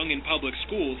being sung in public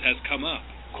schools has come up.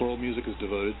 Choral music is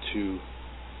devoted to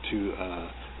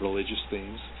religious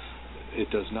themes. It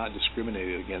does not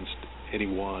discriminate against any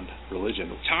one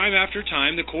religion. Time after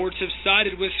time, the courts have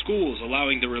sided with schools,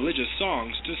 allowing the religious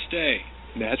songs to stay.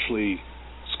 Naturally,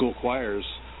 school choirs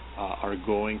are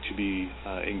going to be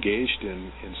engaged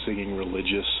in singing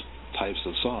religious types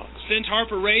of songs. Since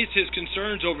Harper raised his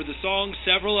concerns over the song,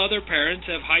 several other parents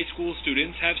of high school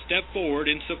students have stepped forward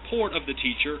in support of the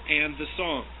teacher and the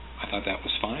song. I thought that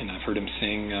was fine. I've heard him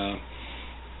sing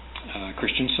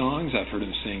Christian songs. I've heard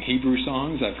him sing Hebrew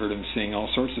songs. I've heard him sing all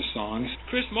sorts of songs.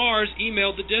 Chris Mars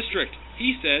emailed the district.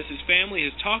 He says his family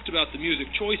has talked about the music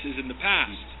choices in the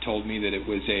past. He told me that it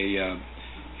was a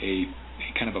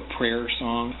kind of a prayer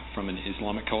song from an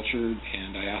Islamic culture,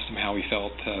 and I asked him how he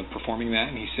felt performing that,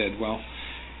 and he said, well,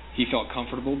 he felt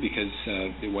comfortable because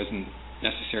it wasn't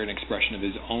necessarily an expression of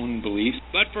his own beliefs.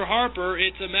 But for Harper,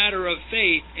 it's a matter of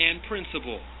faith and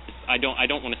principle. I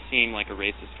don't want to seem like a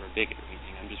racist or a bigot or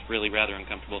anything. I'm just really rather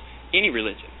uncomfortable. Any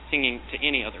religion, singing to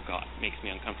any other god, makes me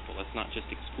uncomfortable. That's not just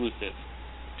exclusive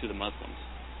to the Muslims.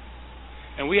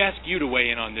 And we ask you to weigh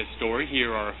in on this story.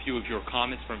 Here are a few of your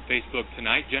comments from Facebook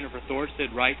tonight. Jennifer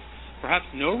Thorstad writes, perhaps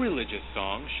no religious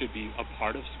song should be a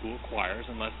part of school choirs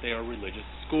unless they are religious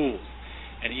schools.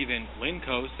 And even Lynn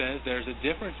Coe says there's a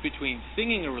difference between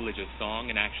singing a religious song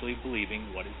and actually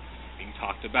believing what is being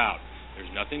talked about.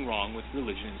 There's nothing wrong with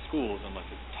religion in schools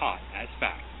unless it's taught as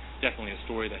fact. Definitely a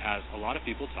story that has a lot of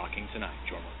people talking tonight,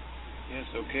 Jorma. Yes,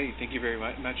 okay. Thank you very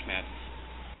much, Matt.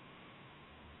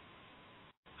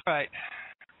 All right.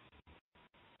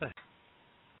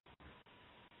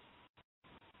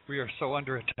 We are so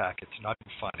under attack, it's not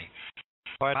funny.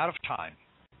 But I'm out of time.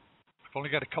 I've only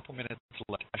got a couple minutes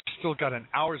left. I've still got an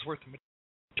hour's worth of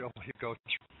material to go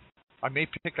through. I may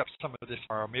pick up some of this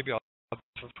tomorrow. Maybe I'll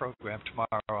do a program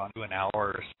tomorrow on an hour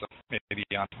or so, maybe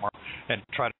on tomorrow, and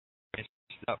try to finish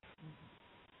it up.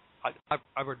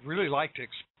 I would really like to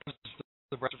expose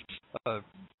the rest of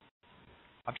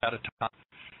I'm out of time.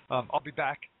 I'll be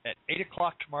back at 8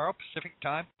 o'clock tomorrow, Pacific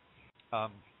time.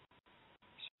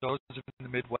 So those in the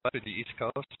Midwest or the East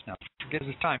Coast, now forget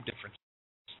the time difference.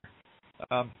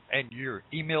 And your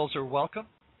emails are welcome.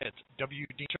 It's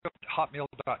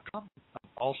wdeancook@hotmail.com.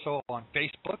 Also on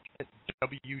Facebook at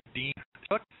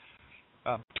wdeancook,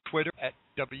 Twitter at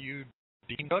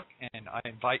wdeancook, and I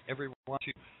invite everyone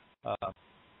to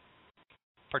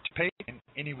participate in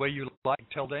any way you like.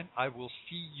 Until then, I will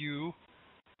see you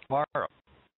tomorrow.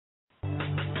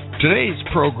 Today's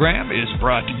program is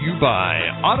brought to you by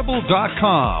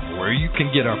Audible.com, where you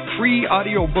can get a free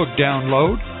audiobook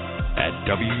download at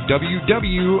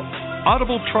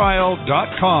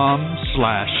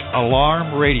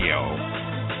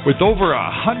www.audibletrial.com/alarmradio. With over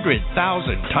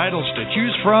 100,000 titles to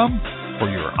choose from for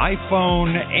your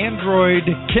iPhone,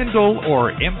 Android, Kindle,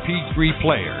 or MP3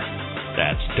 player.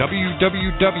 That's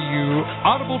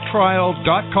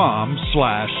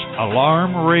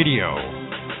www.audibletrial.com/alarmradio.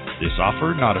 This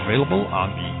offer not available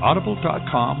on the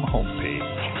Audible.com homepage.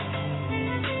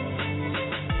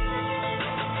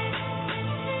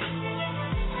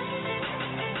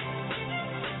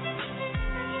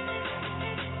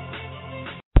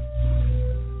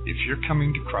 If you're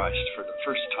coming to Christ for the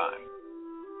first time,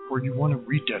 or you want to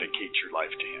rededicate your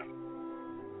life to Him,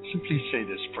 simply say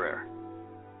this prayer.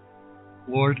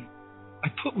 Lord, I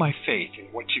put my faith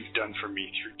in what you've done for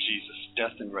me through Jesus'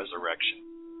 death and resurrection.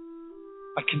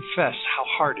 I confess how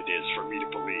hard it is for me to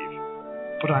believe,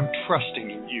 but I'm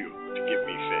trusting in you to give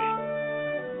me faith.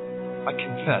 I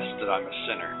confess that I'm a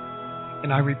sinner,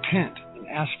 and I repent and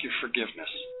ask your forgiveness.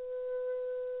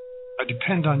 I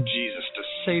depend on Jesus to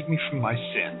save me from my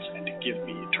sins and to give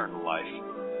me eternal life.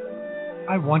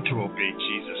 I want to obey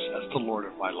Jesus as the Lord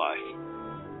of my life.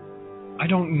 I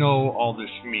don't know all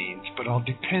this means, but I'll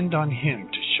depend on Him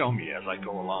to show me as I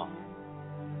go along.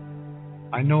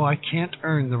 I know I can't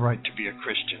earn the right to be a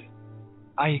Christian.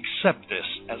 I accept this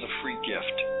as a free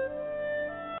gift.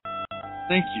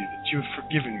 Thank you that you have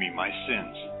forgiven me my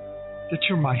sins, that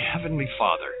you're my heavenly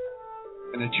Father,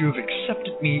 and that you have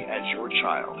accepted me as your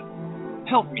child.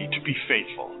 Help me to be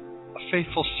faithful, a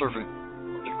faithful servant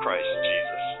of the Christ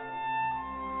Jesus.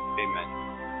 Amen.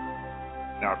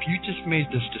 Now, if you just made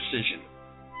this decision,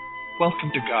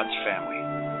 welcome to God's family.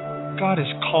 God has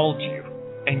called you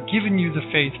and given you the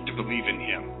faith to believe in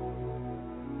Him.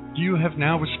 You have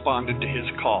now responded to His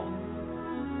call.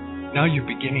 Now you're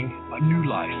beginning a new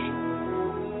life,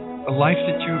 a life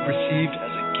that you have received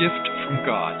as a gift from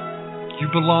God. You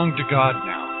belong to God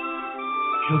now.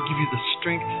 He'll give you the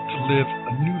strength to live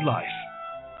a new life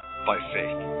by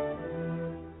faith.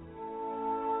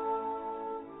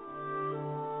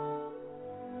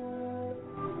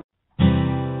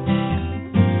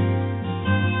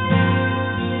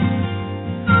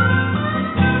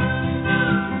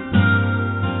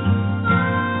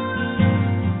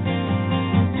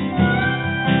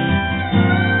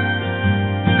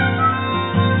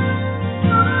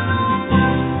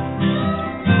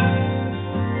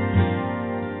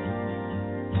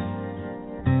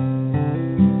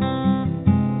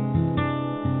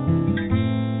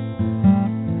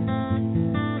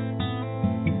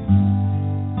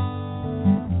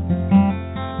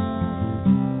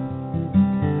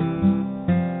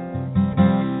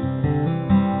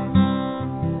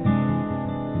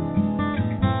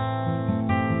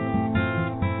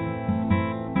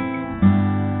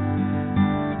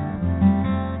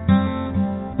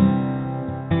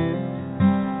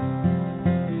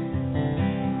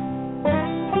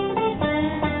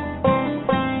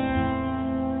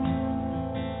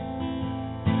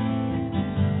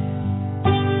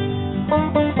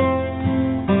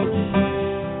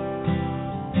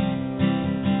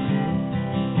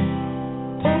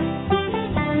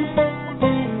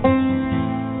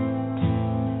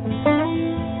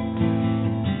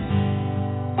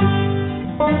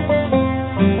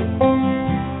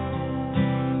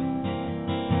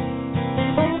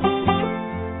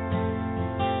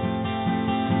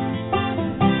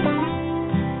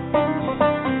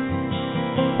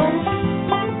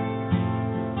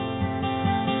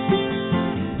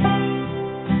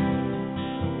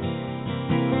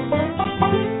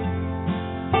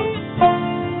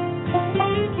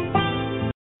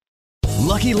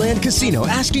 Lucky Land Casino,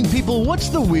 asking people, what's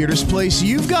the weirdest place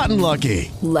you've gotten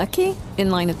lucky? Lucky? In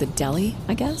line at the deli,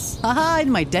 I guess? Aha,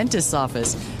 in my dentist's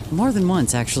office. More than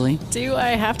once, actually. Do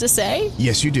I have to say?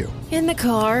 Yes, you do. In the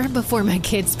car before my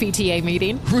kids' PTA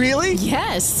meeting. Really?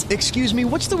 Yes. Excuse me,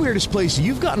 what's the weirdest place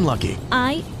you've gotten lucky?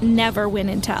 I never win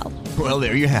and tell. Well,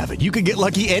 there you have it. You can get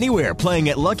lucky anywhere, playing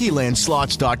at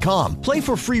LuckyLandSlots.com. Play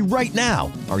for free right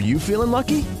now. Are you feeling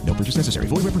lucky? No purchase necessary.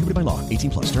 Void where prohibited by law.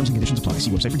 18+. Terms and conditions apply. See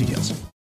website for details.